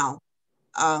now,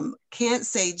 can't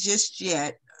say just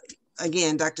yet,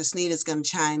 again, Dr. Sneed is going to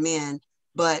chime in,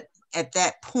 but at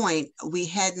that point, we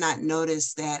had not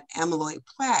noticed that amyloid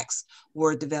plaques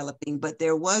were developing, but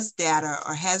there was data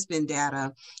or has been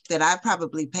data that I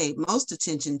probably paid most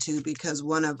attention to because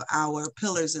one of our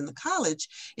pillars in the college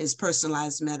is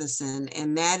personalized medicine.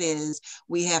 And that is,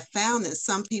 we have found that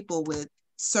some people with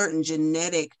certain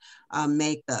genetic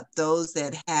makeup, those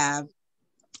that have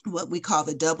what we call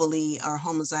the EE or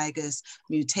homozygous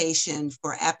mutation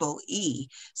for ApoE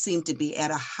seem to be at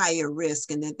a higher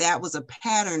risk. And that was a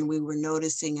pattern we were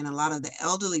noticing in a lot of the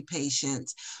elderly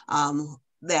patients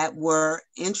that were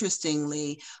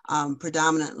interestingly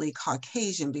predominantly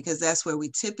Caucasian, because that's where we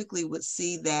typically would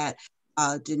see that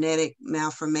genetic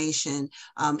malformation,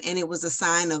 and it was a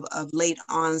sign of late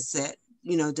onset,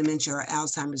 dementia or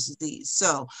Alzheimer's disease.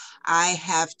 So I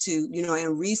have to,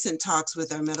 in recent talks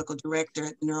with our medical director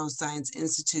at the Neuroscience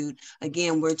Institute,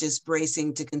 again, we're just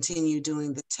bracing to continue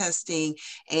doing the testing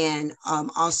and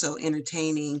also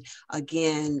entertaining,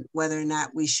 again, whether or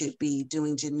not we should be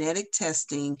doing genetic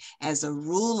testing as a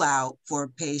rule out for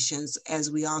patients, as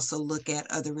we also look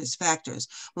at other risk factors.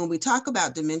 When we talk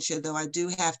about dementia, though, I do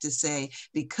have to say,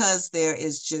 because there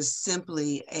is just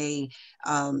simply a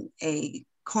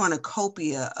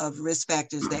cornucopia of risk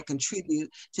factors that contribute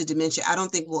to dementia, I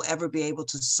don't think we'll ever be able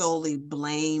to solely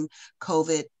blame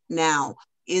COVID. Now,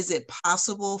 is it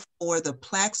possible for the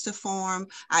plaques to form?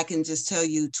 I can just tell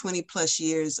you 20 plus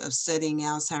years of studying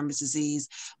Alzheimer's disease,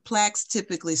 plaques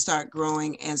typically start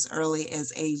growing as early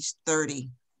as age 30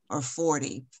 or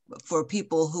 40 for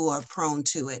people who are prone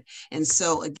to it. And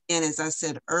so again, as I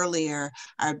said earlier,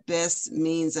 our best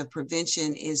means of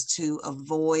prevention is to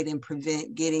avoid and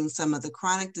prevent getting some of the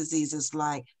chronic diseases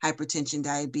like hypertension,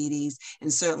 diabetes,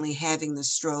 and certainly having the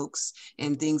strokes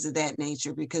and things of that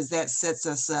nature, because that sets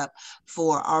us up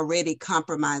for already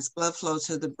compromised blood flow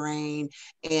to the brain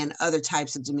and other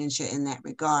types of dementia in that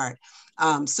regard.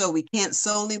 So we can't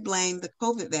solely blame the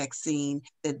COVID vaccine,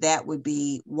 that would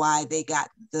be why they got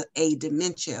a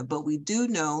dementia, but we do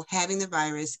know having the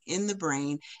virus in the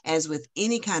brain, as with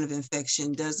any kind of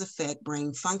infection, does affect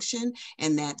brain function,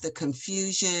 and that the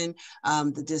confusion,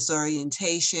 the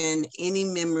disorientation, any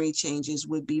memory changes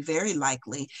would be very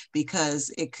likely,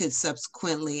 because it could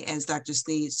subsequently, as Dr.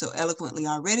 Sneed so eloquently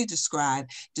already described,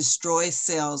 destroy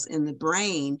cells in the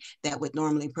brain that would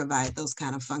normally provide those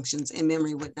kind of functions, and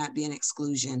memory would not be an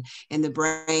exclusion. In the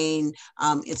brain,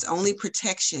 its only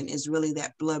protection is really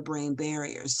that blood-brain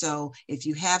barrier. So if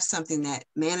you have something that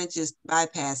manages to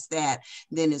bypass that,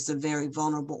 then it's a very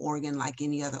vulnerable organ like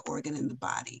any other organ in the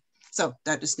body. So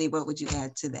Dr. Sneed, what would you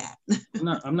add to that?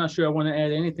 I'm not sure I want to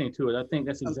add anything to it. I think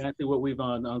that's exactly what we've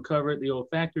uncovered. The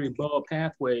olfactory bulb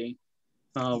pathway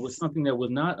was something that was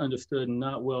not understood and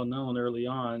not well known early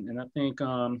on. And I think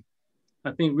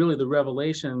really the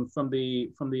revelation from the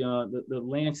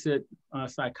Lancet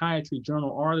Psychiatry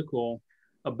Journal article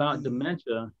about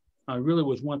dementia really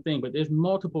was one thing, but there's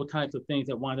multiple types of things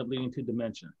that wind up leading to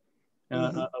dementia.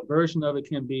 A version of it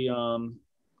can be,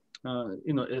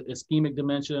 ischemic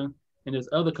dementia, and there's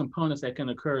other components that can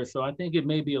occur. So I think it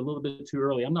may be a little bit too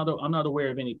early. I'm not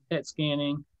aware of any PET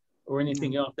scanning or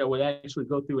anything else that would actually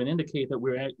go through and indicate that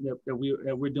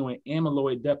we're doing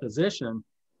amyloid deposition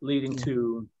leading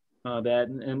to that.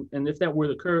 And if that were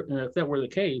the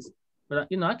case, but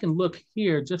I can look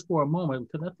here just for a moment,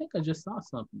 because I think I just saw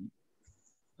something.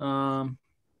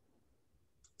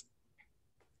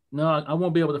 No, I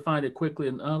won't be able to find it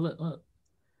quickly.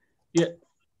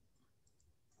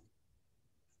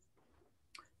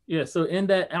 Yeah. So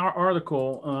in our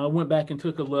article, I went back and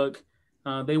took a look.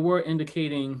 They were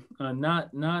indicating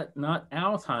not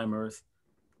Alzheimer's,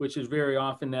 which is very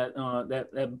often that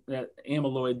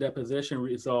amyloid deposition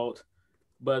result,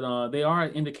 but they are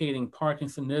indicating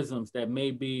Parkinsonisms that may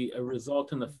be a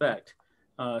resultant effect.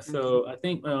 So I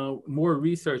think more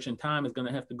research and time is going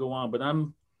to have to go on, but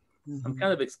I'm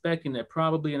kind of expecting that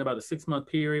probably in about a 6-month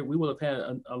period, we will have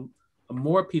had a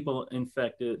more people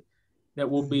infected that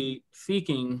will be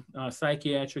seeking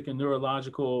psychiatric and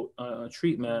neurological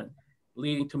treatment,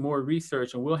 leading to more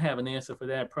research, and we'll have an answer for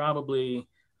that probably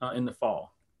in the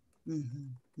fall.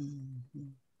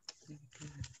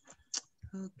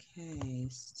 Okay,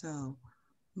 so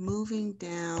moving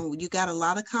down, you got a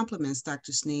lot of compliments,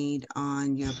 Dr. Sneed,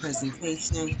 on your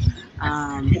presentation.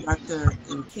 Dr.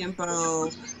 Kimbo,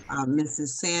 Mrs.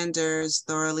 Sanders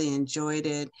thoroughly enjoyed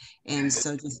it, and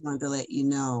so just wanted to let you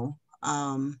know.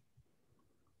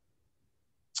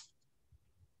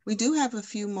 We do have a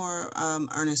few more,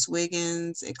 Ernest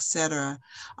Wiggins, etc.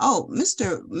 Oh,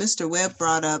 Mr. Webb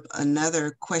brought up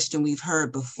another question we've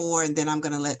heard before, and then I'm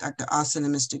going to let Dr. Austin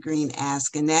and Mr. Green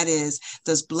ask, and that is,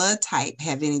 does blood type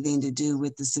have anything to do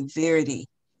with the severity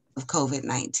of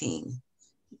COVID-19?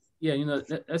 Yeah,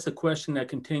 that's a question that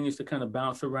continues to kind of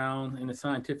bounce around in the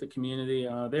scientific community.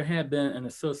 There had been an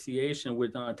association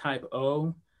with type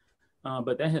O,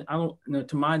 but that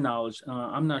to my knowledge,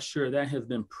 I'm not sure that has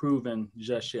been proven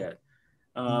just yet,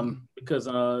 because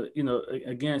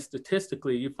again,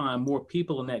 statistically, you find more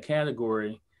people in that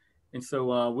category, and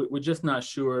so we're just not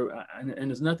sure, and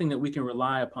there's nothing that we can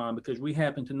rely upon, because we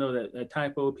happen to know that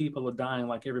type O people are dying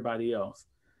like everybody else,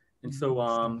 and so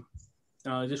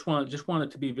I just wanted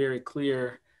to be very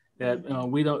clear that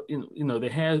we don't,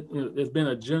 there's been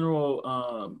a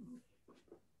general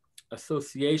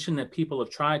association that people have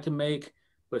tried to make,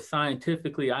 but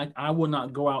scientifically, I will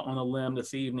not go out on a limb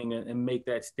this evening and make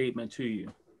that statement to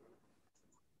you.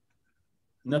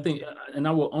 Nothing, and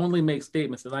I will only make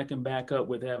statements that I can back up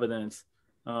with evidence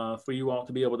for you all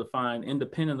to be able to find,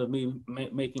 independent of me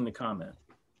making the comment.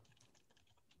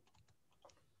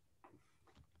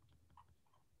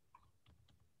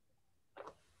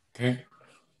 Okay.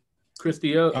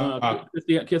 Christy Andre.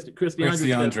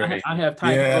 I have typed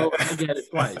I get it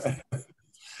twice.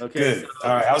 Okay. Good. So,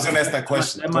 all right. I was going to ask that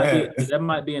question. That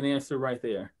might be an answer right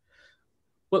there.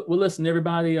 Well, listen,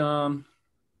 everybody. I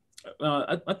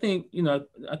think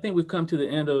we've come to the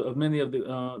end of many of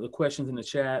the questions in the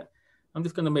chat. I'm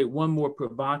just going to make one more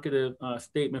provocative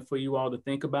statement for you all to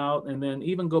think about, and then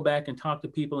even go back and talk to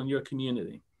people in your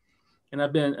community. And I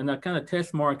kind of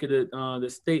test marketed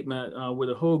this statement with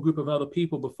a whole group of other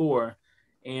people before,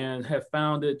 and have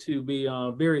found it to be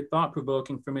very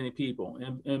thought-provoking for many people,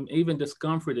 and even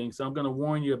discomforting. So I'm going to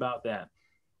warn you about that.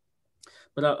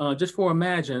 But just for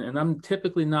imagine, and I'm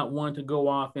typically not one to go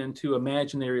off into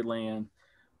imaginary land,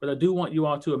 but I do want you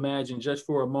all to imagine just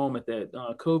for a moment that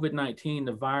COVID-19,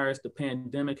 the virus, the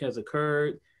pandemic has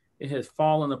occurred. It has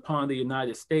fallen upon the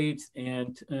United States,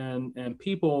 and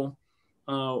people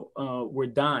were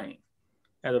dying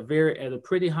at a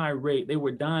pretty high rate. They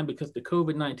were dying because the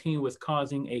COVID-19 was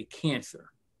causing a cancer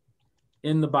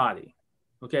in the body,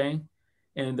 okay?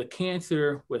 And the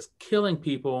cancer was killing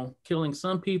people, killing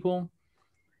some people,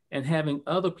 and having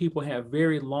other people have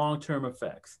very long-term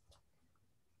effects.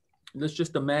 Let's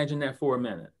just imagine that for a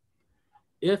minute.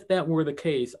 If that were the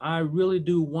case, I really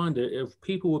do wonder if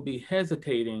people would be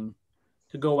hesitating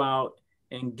to go out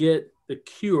and get the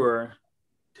cure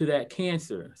to that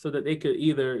cancer so that they could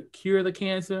either cure the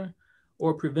cancer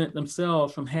or prevent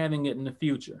themselves from having it in the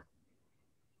future.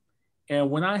 And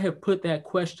when I have put that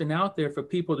question out there for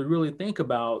people to really think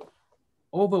about,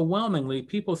 overwhelmingly,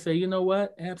 people say, you know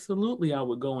what? Absolutely, I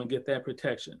would go and get that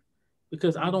protection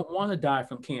because I don't want to die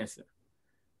from cancer.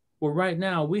 Well, right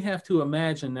now, we have to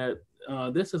imagine that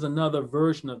this is another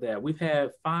version of that. We've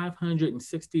had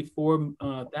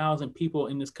 564,000 people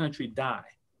in this country die.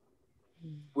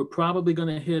 We're probably going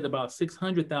to hit about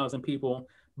 600,000 people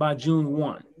by June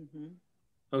 1.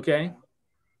 Okay?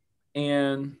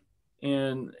 And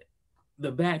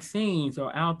the vaccines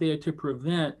are out there to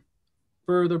prevent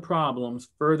further problems,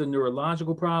 further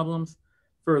neurological problems,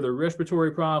 further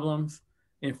respiratory problems,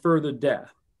 and further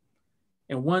death.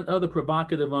 And one other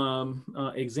provocative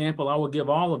example I will give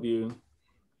all of you,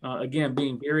 again,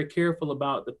 being very careful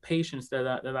about the patients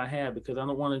that I have, because I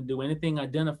don't want to do anything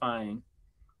identifying,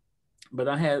 but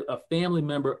I had a family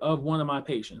member of one of my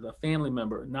patients, a family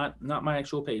member, not my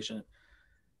actual patient,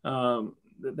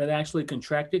 that actually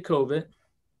contracted COVID.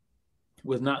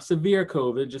 Was not severe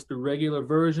COVID, just the regular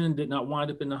version, did not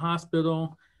wind up in the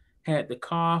hospital, had the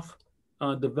cough,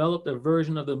 developed a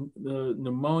version of the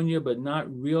pneumonia, but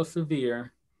not real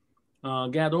severe,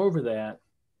 got over that.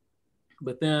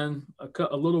 But then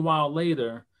a little while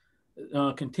later,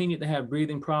 continued to have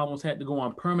breathing problems, had to go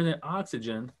on permanent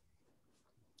oxygen.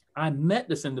 I met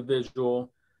this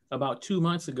individual about 2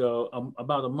 months ago.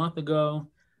 About a month ago,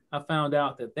 I found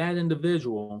out that that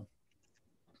individual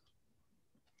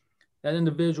has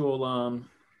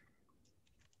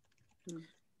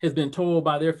been told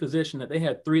by their physician that they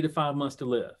had 3 to 5 months to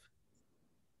live.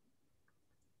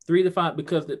 3 to 5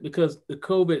 because the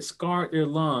COVID scarred their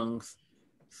lungs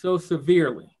so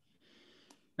severely.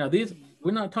 Now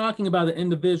we're not talking about an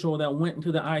individual that went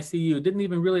into the ICU, didn't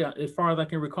even really, as far as I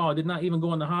can recall, did not even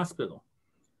go in the hospital,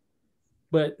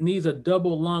 but needs a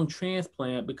double lung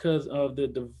transplant because of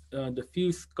the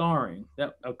diffuse scarring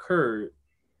that occurred.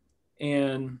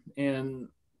 And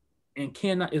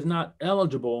is not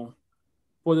eligible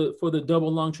for the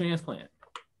double lung transplant.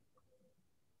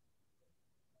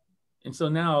 And so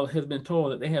now has been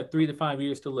told that they have 3 to 5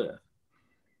 years to live.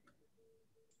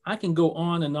 I can go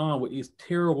on and on with these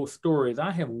terrible stories.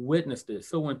 I have witnessed this.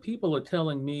 So when people are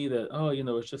telling me that, oh,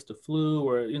 it's just a flu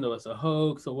or, it's a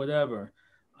hoax or whatever,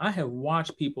 I have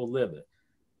watched people live it.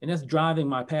 And that's driving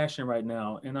my passion right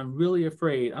now. And I'm really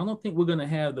afraid. I don't think we're going to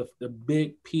have the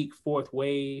big peak fourth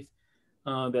wave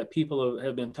that people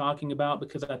have been talking about,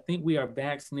 because I think we are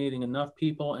vaccinating enough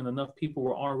people and enough people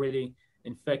were already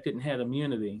infected and had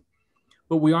immunity.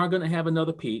 But we are going to have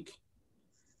another peak,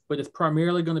 but it's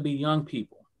primarily going to be young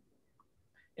people.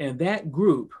 And that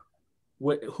group,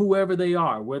 whoever they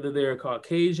are, whether they're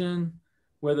Caucasian,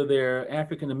 whether they're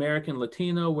African-American,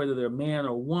 Latino, whether they're man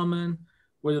or woman,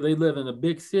 whether they live in a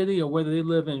big city or whether they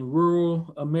live in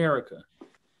rural America,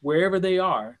 wherever they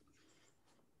are,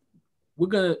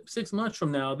 6 months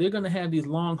from now, they're gonna have these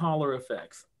long hauler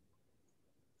effects.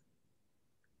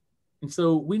 And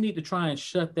so we need to try and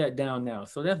shut that down now.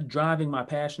 So that's driving my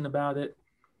passion about it.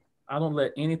 I don't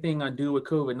let anything I do with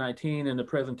COVID-19 and the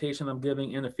presentation I'm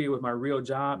giving interfere with my real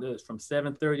job. That's from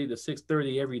 7:30 to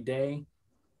 6:30 every day,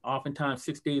 oftentimes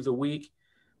 6 days a week.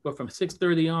 But from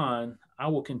 6:30 on, I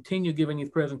will continue giving these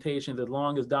presentations as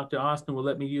long as Dr. Austin will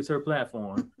let me use her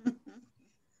platform.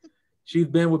 She's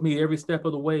been with me every step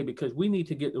of the way because we need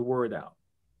to get the word out.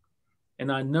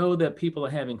 And I know that people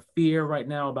are having fear right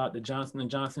now about the Johnson &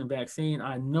 Johnson vaccine.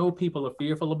 I know people are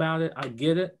fearful about it. I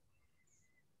get it.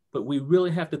 But we really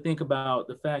have to think about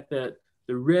the fact that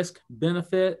the risk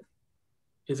benefit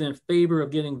is in favor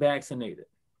of getting vaccinated.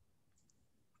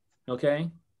 Okay?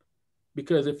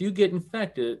 Because if you get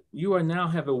infected, you are now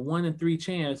have a 1 in 3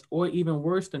 chance, or even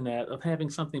worse than that, of having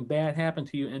something bad happen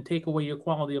to you and take away your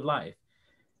quality of life.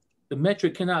 The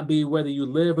metric cannot be whether you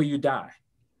live or you die.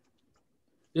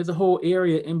 There's a whole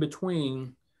area in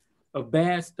between of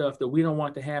bad stuff that we don't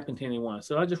want to happen to anyone.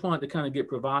 So I just wanted to kind of get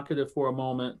provocative for a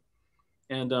moment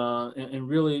and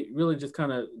really just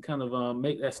kind of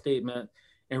make that statement.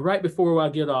 And right before I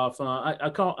get off,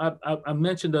 I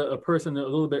mentioned a person a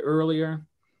little bit earlier,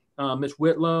 Ms.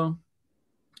 Whitlow.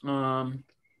 I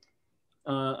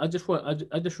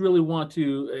just really want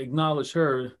to acknowledge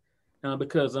her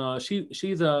because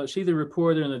she's a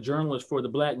reporter and a journalist for the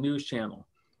Black News Channel.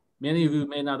 Many of you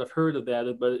may not have heard of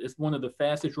that, but it's one of the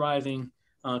fastest rising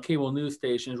cable news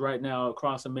stations right now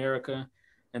across America.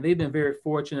 And they've been very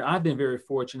fortunate. I've been very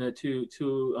fortunate to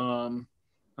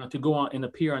go on and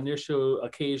appear on their show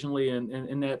occasionally, and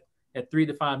in that 3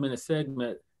 to 5 minute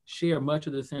segment, share much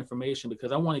of this information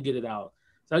because I want to get it out.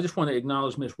 So I just want to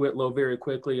acknowledge Ms. Whitlow very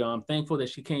quickly. I'm thankful that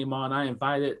she came on. I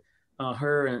invited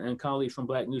her and colleagues from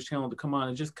Black News Channel to come on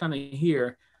and just kind of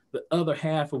hear the other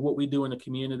half of what we do in the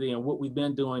community and what we've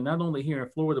been doing, not only here in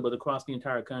Florida, but across the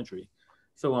entire country.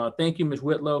 So thank you, Ms.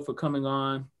 Whitlow, for coming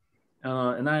on.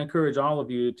 And I encourage all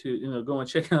of you to go and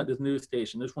check out this news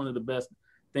station. It's one of the best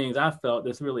things I felt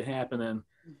that's really happening.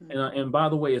 Mm-hmm. And by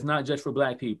the way, it's not just for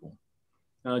Black people.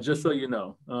 Just so you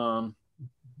know,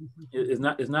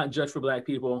 it's not just for Black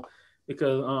people,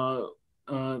 because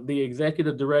the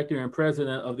executive director and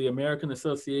president of the American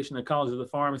Association of Colleges of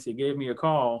Pharmacy gave me a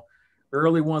call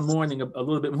early one morning, a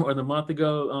little bit more than a month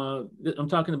ago. I'm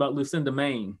talking about Lucinda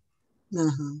Main,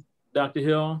 Dr.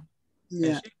 Hill.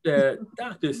 Yeah. And she said,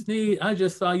 Dr. Sneed, I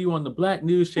just saw you on the Black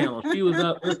News Channel. She was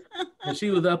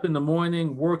up in the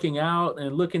morning working out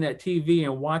and looking at TV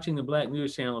and watching the Black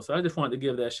News Channel. So I just wanted to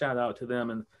give that shout out to them.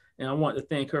 And I want to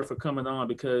thank her for coming on,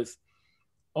 because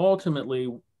ultimately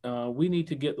we need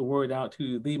to get the word out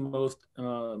to the most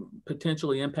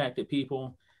potentially impacted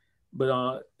people.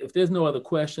 But if there's no other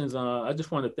questions, I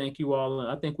just want to thank you all. And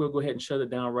I think we'll go ahead and shut it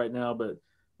down right now. But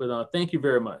thank you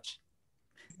very much.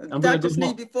 Dr.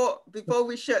 Sneed, before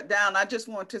we shut down, I just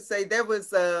want to say there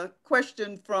was a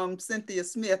question from Cynthia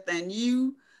Smith, and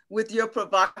you, with your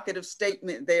provocative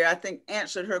statement there, I think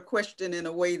answered her question in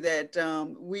a way that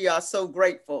we are so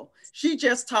grateful. She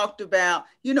just talked about,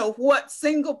 what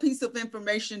single piece of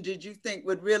information did you think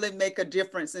would really make a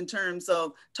difference in terms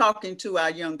of talking to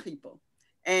our young people?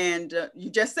 And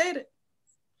you just said it.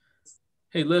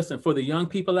 Hey, listen, for the young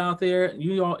people out there,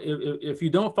 you all, if you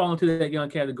don't fall into that young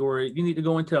category, you need to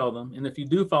go and tell them. And if you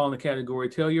do fall in the category,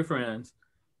 tell your friends.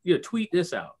 Tweet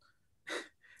this out.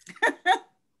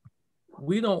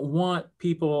 We don't want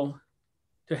people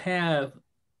to have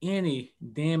any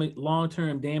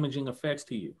long-term damaging effects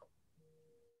to you.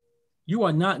 You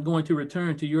are not going to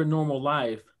return to your normal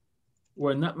life,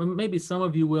 or not. Maybe some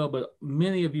of you will, but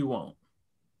many of you won't.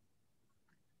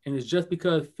 And it's just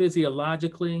because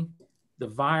physiologically, the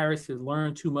virus has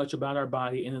learned too much about our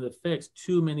body and it affects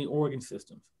too many organ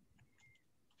systems.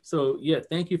 So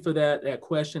thank you for that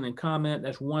question and comment.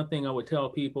 That's one thing I would tell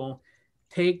people.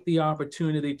 Take the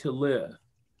opportunity to live.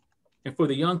 And for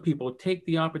the young people, take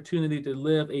the opportunity to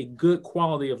live a good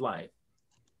quality of life.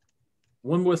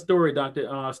 One more story, Dr.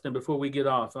 Austin, before we get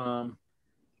off.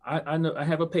 I know I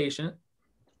have a patient.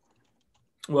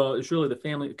 Well, it's really the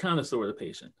family, kind of sort of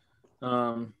patient.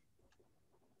 30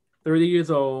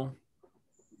 years old,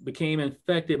 became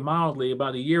infected mildly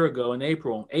about a year ago in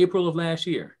April of last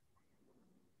year.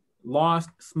 Lost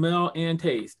smell and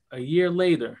taste. A year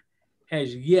later,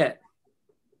 has yet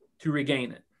to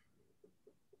regain it.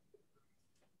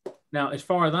 Now, as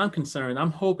far as I'm concerned,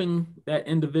 I'm hoping that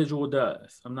individual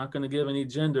does. I'm not going to give any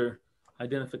gender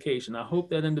identification. I hope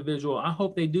that individual, I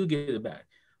hope they do get it back.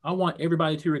 I want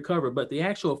everybody to recover. But the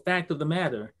actual fact of the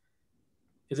matter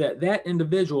is that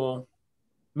individual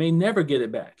may never get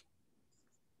it back.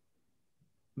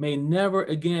 may never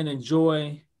again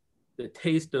enjoy the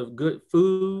taste of good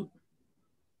food,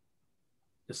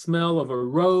 the smell of a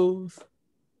rose,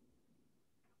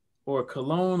 or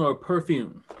cologne or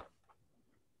perfume.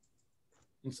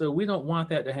 And so we don't want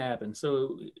that to happen.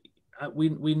 So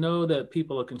we know that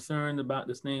people are concerned about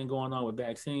this thing going on with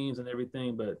vaccines and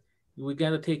everything, but we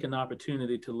got to take an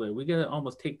opportunity to live. We got to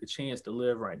almost take the chance to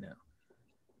live right now.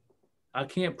 I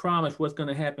can't promise what's going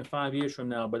to happen 5 years from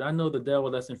now, but I know the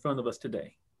devil that's in front of us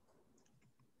today.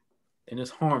 And it's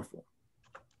harmful.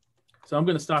 So I'm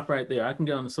going to stop right there. I can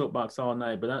get on the soapbox all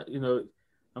night, but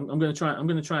I'm going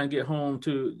to try and get home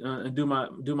to and do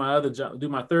my other job, do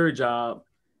my third job,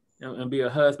 and be a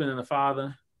husband and a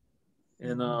father,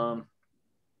 and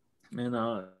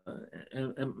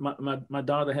my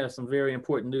daughter has some very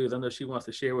important news. I know she wants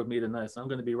to share with me tonight, so I'm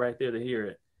going to be right there to hear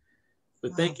it.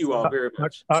 But thank you all very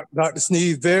much. Dr.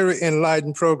 Sneed, very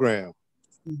enlightened program.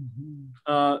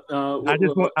 I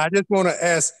just want to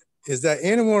ask, is there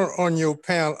anyone on your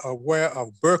panel aware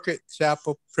of Burkett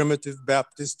Chapel Primitive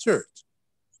Baptist Church?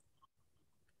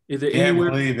 Is it can't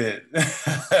believe it.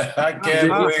 I can't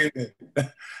believe it.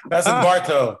 That's in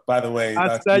Bartow, by the way.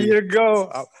 There you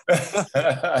go.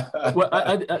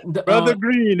 Brother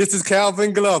Green, this is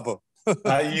Calvin Glover.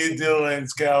 How you doing,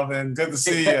 Calvin? Good to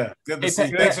see you. Good to see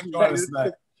you. Thanks for joining us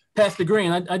tonight. Pastor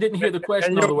Green, I didn't hear the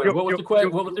question all the way. What was the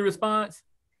question? What was the response?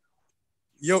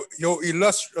 Your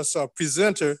illustrious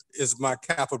presenter is my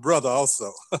Kappa brother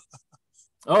also.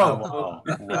 Oh,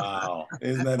 wow.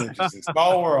 Isn't that interesting?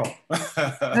 Small world.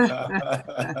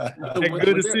 Hey,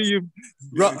 good to see you,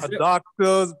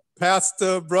 Doctor,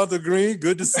 Pastor, Brother Green.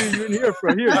 Good to see you in here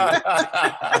from here.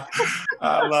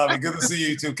 I love it. Good to see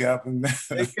you too, Captain.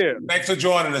 Take care. Thanks for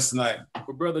joining us tonight.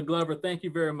 Well, Brother Glover, thank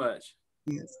you very much.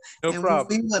 Yes. No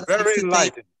problem. Very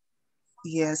enlightening.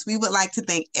 Yes, we would like to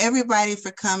thank everybody for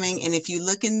coming. And if you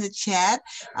look in the chat,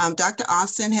 Dr.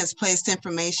 Austin has placed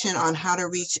information on how to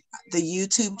reach the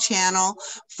YouTube channel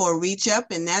for Reach Up.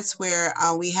 And that's where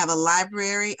we have a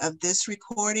library of this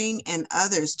recording and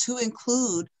others, to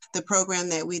include the program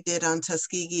that we did on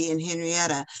Tuskegee and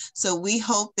Henrietta. So we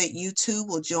hope that you too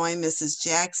will join Mrs.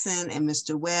 Jackson and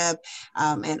Mr. Webb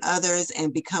and others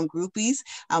and become groupies.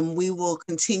 We will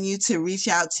continue to reach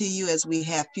out to you as we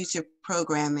have future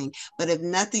programming. But if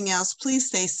nothing else, please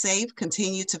stay safe,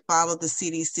 continue to follow the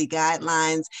CDC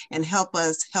guidelines, and help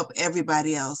us help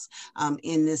everybody else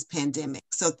in this pandemic.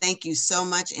 So thank you so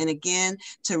much. And again,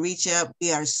 to Reach Up,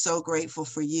 we are so grateful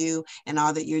for you and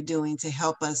all that you're doing to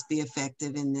help us be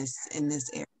effective in this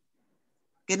area.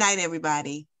 Good night,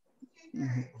 everybody.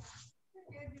 Mm-hmm.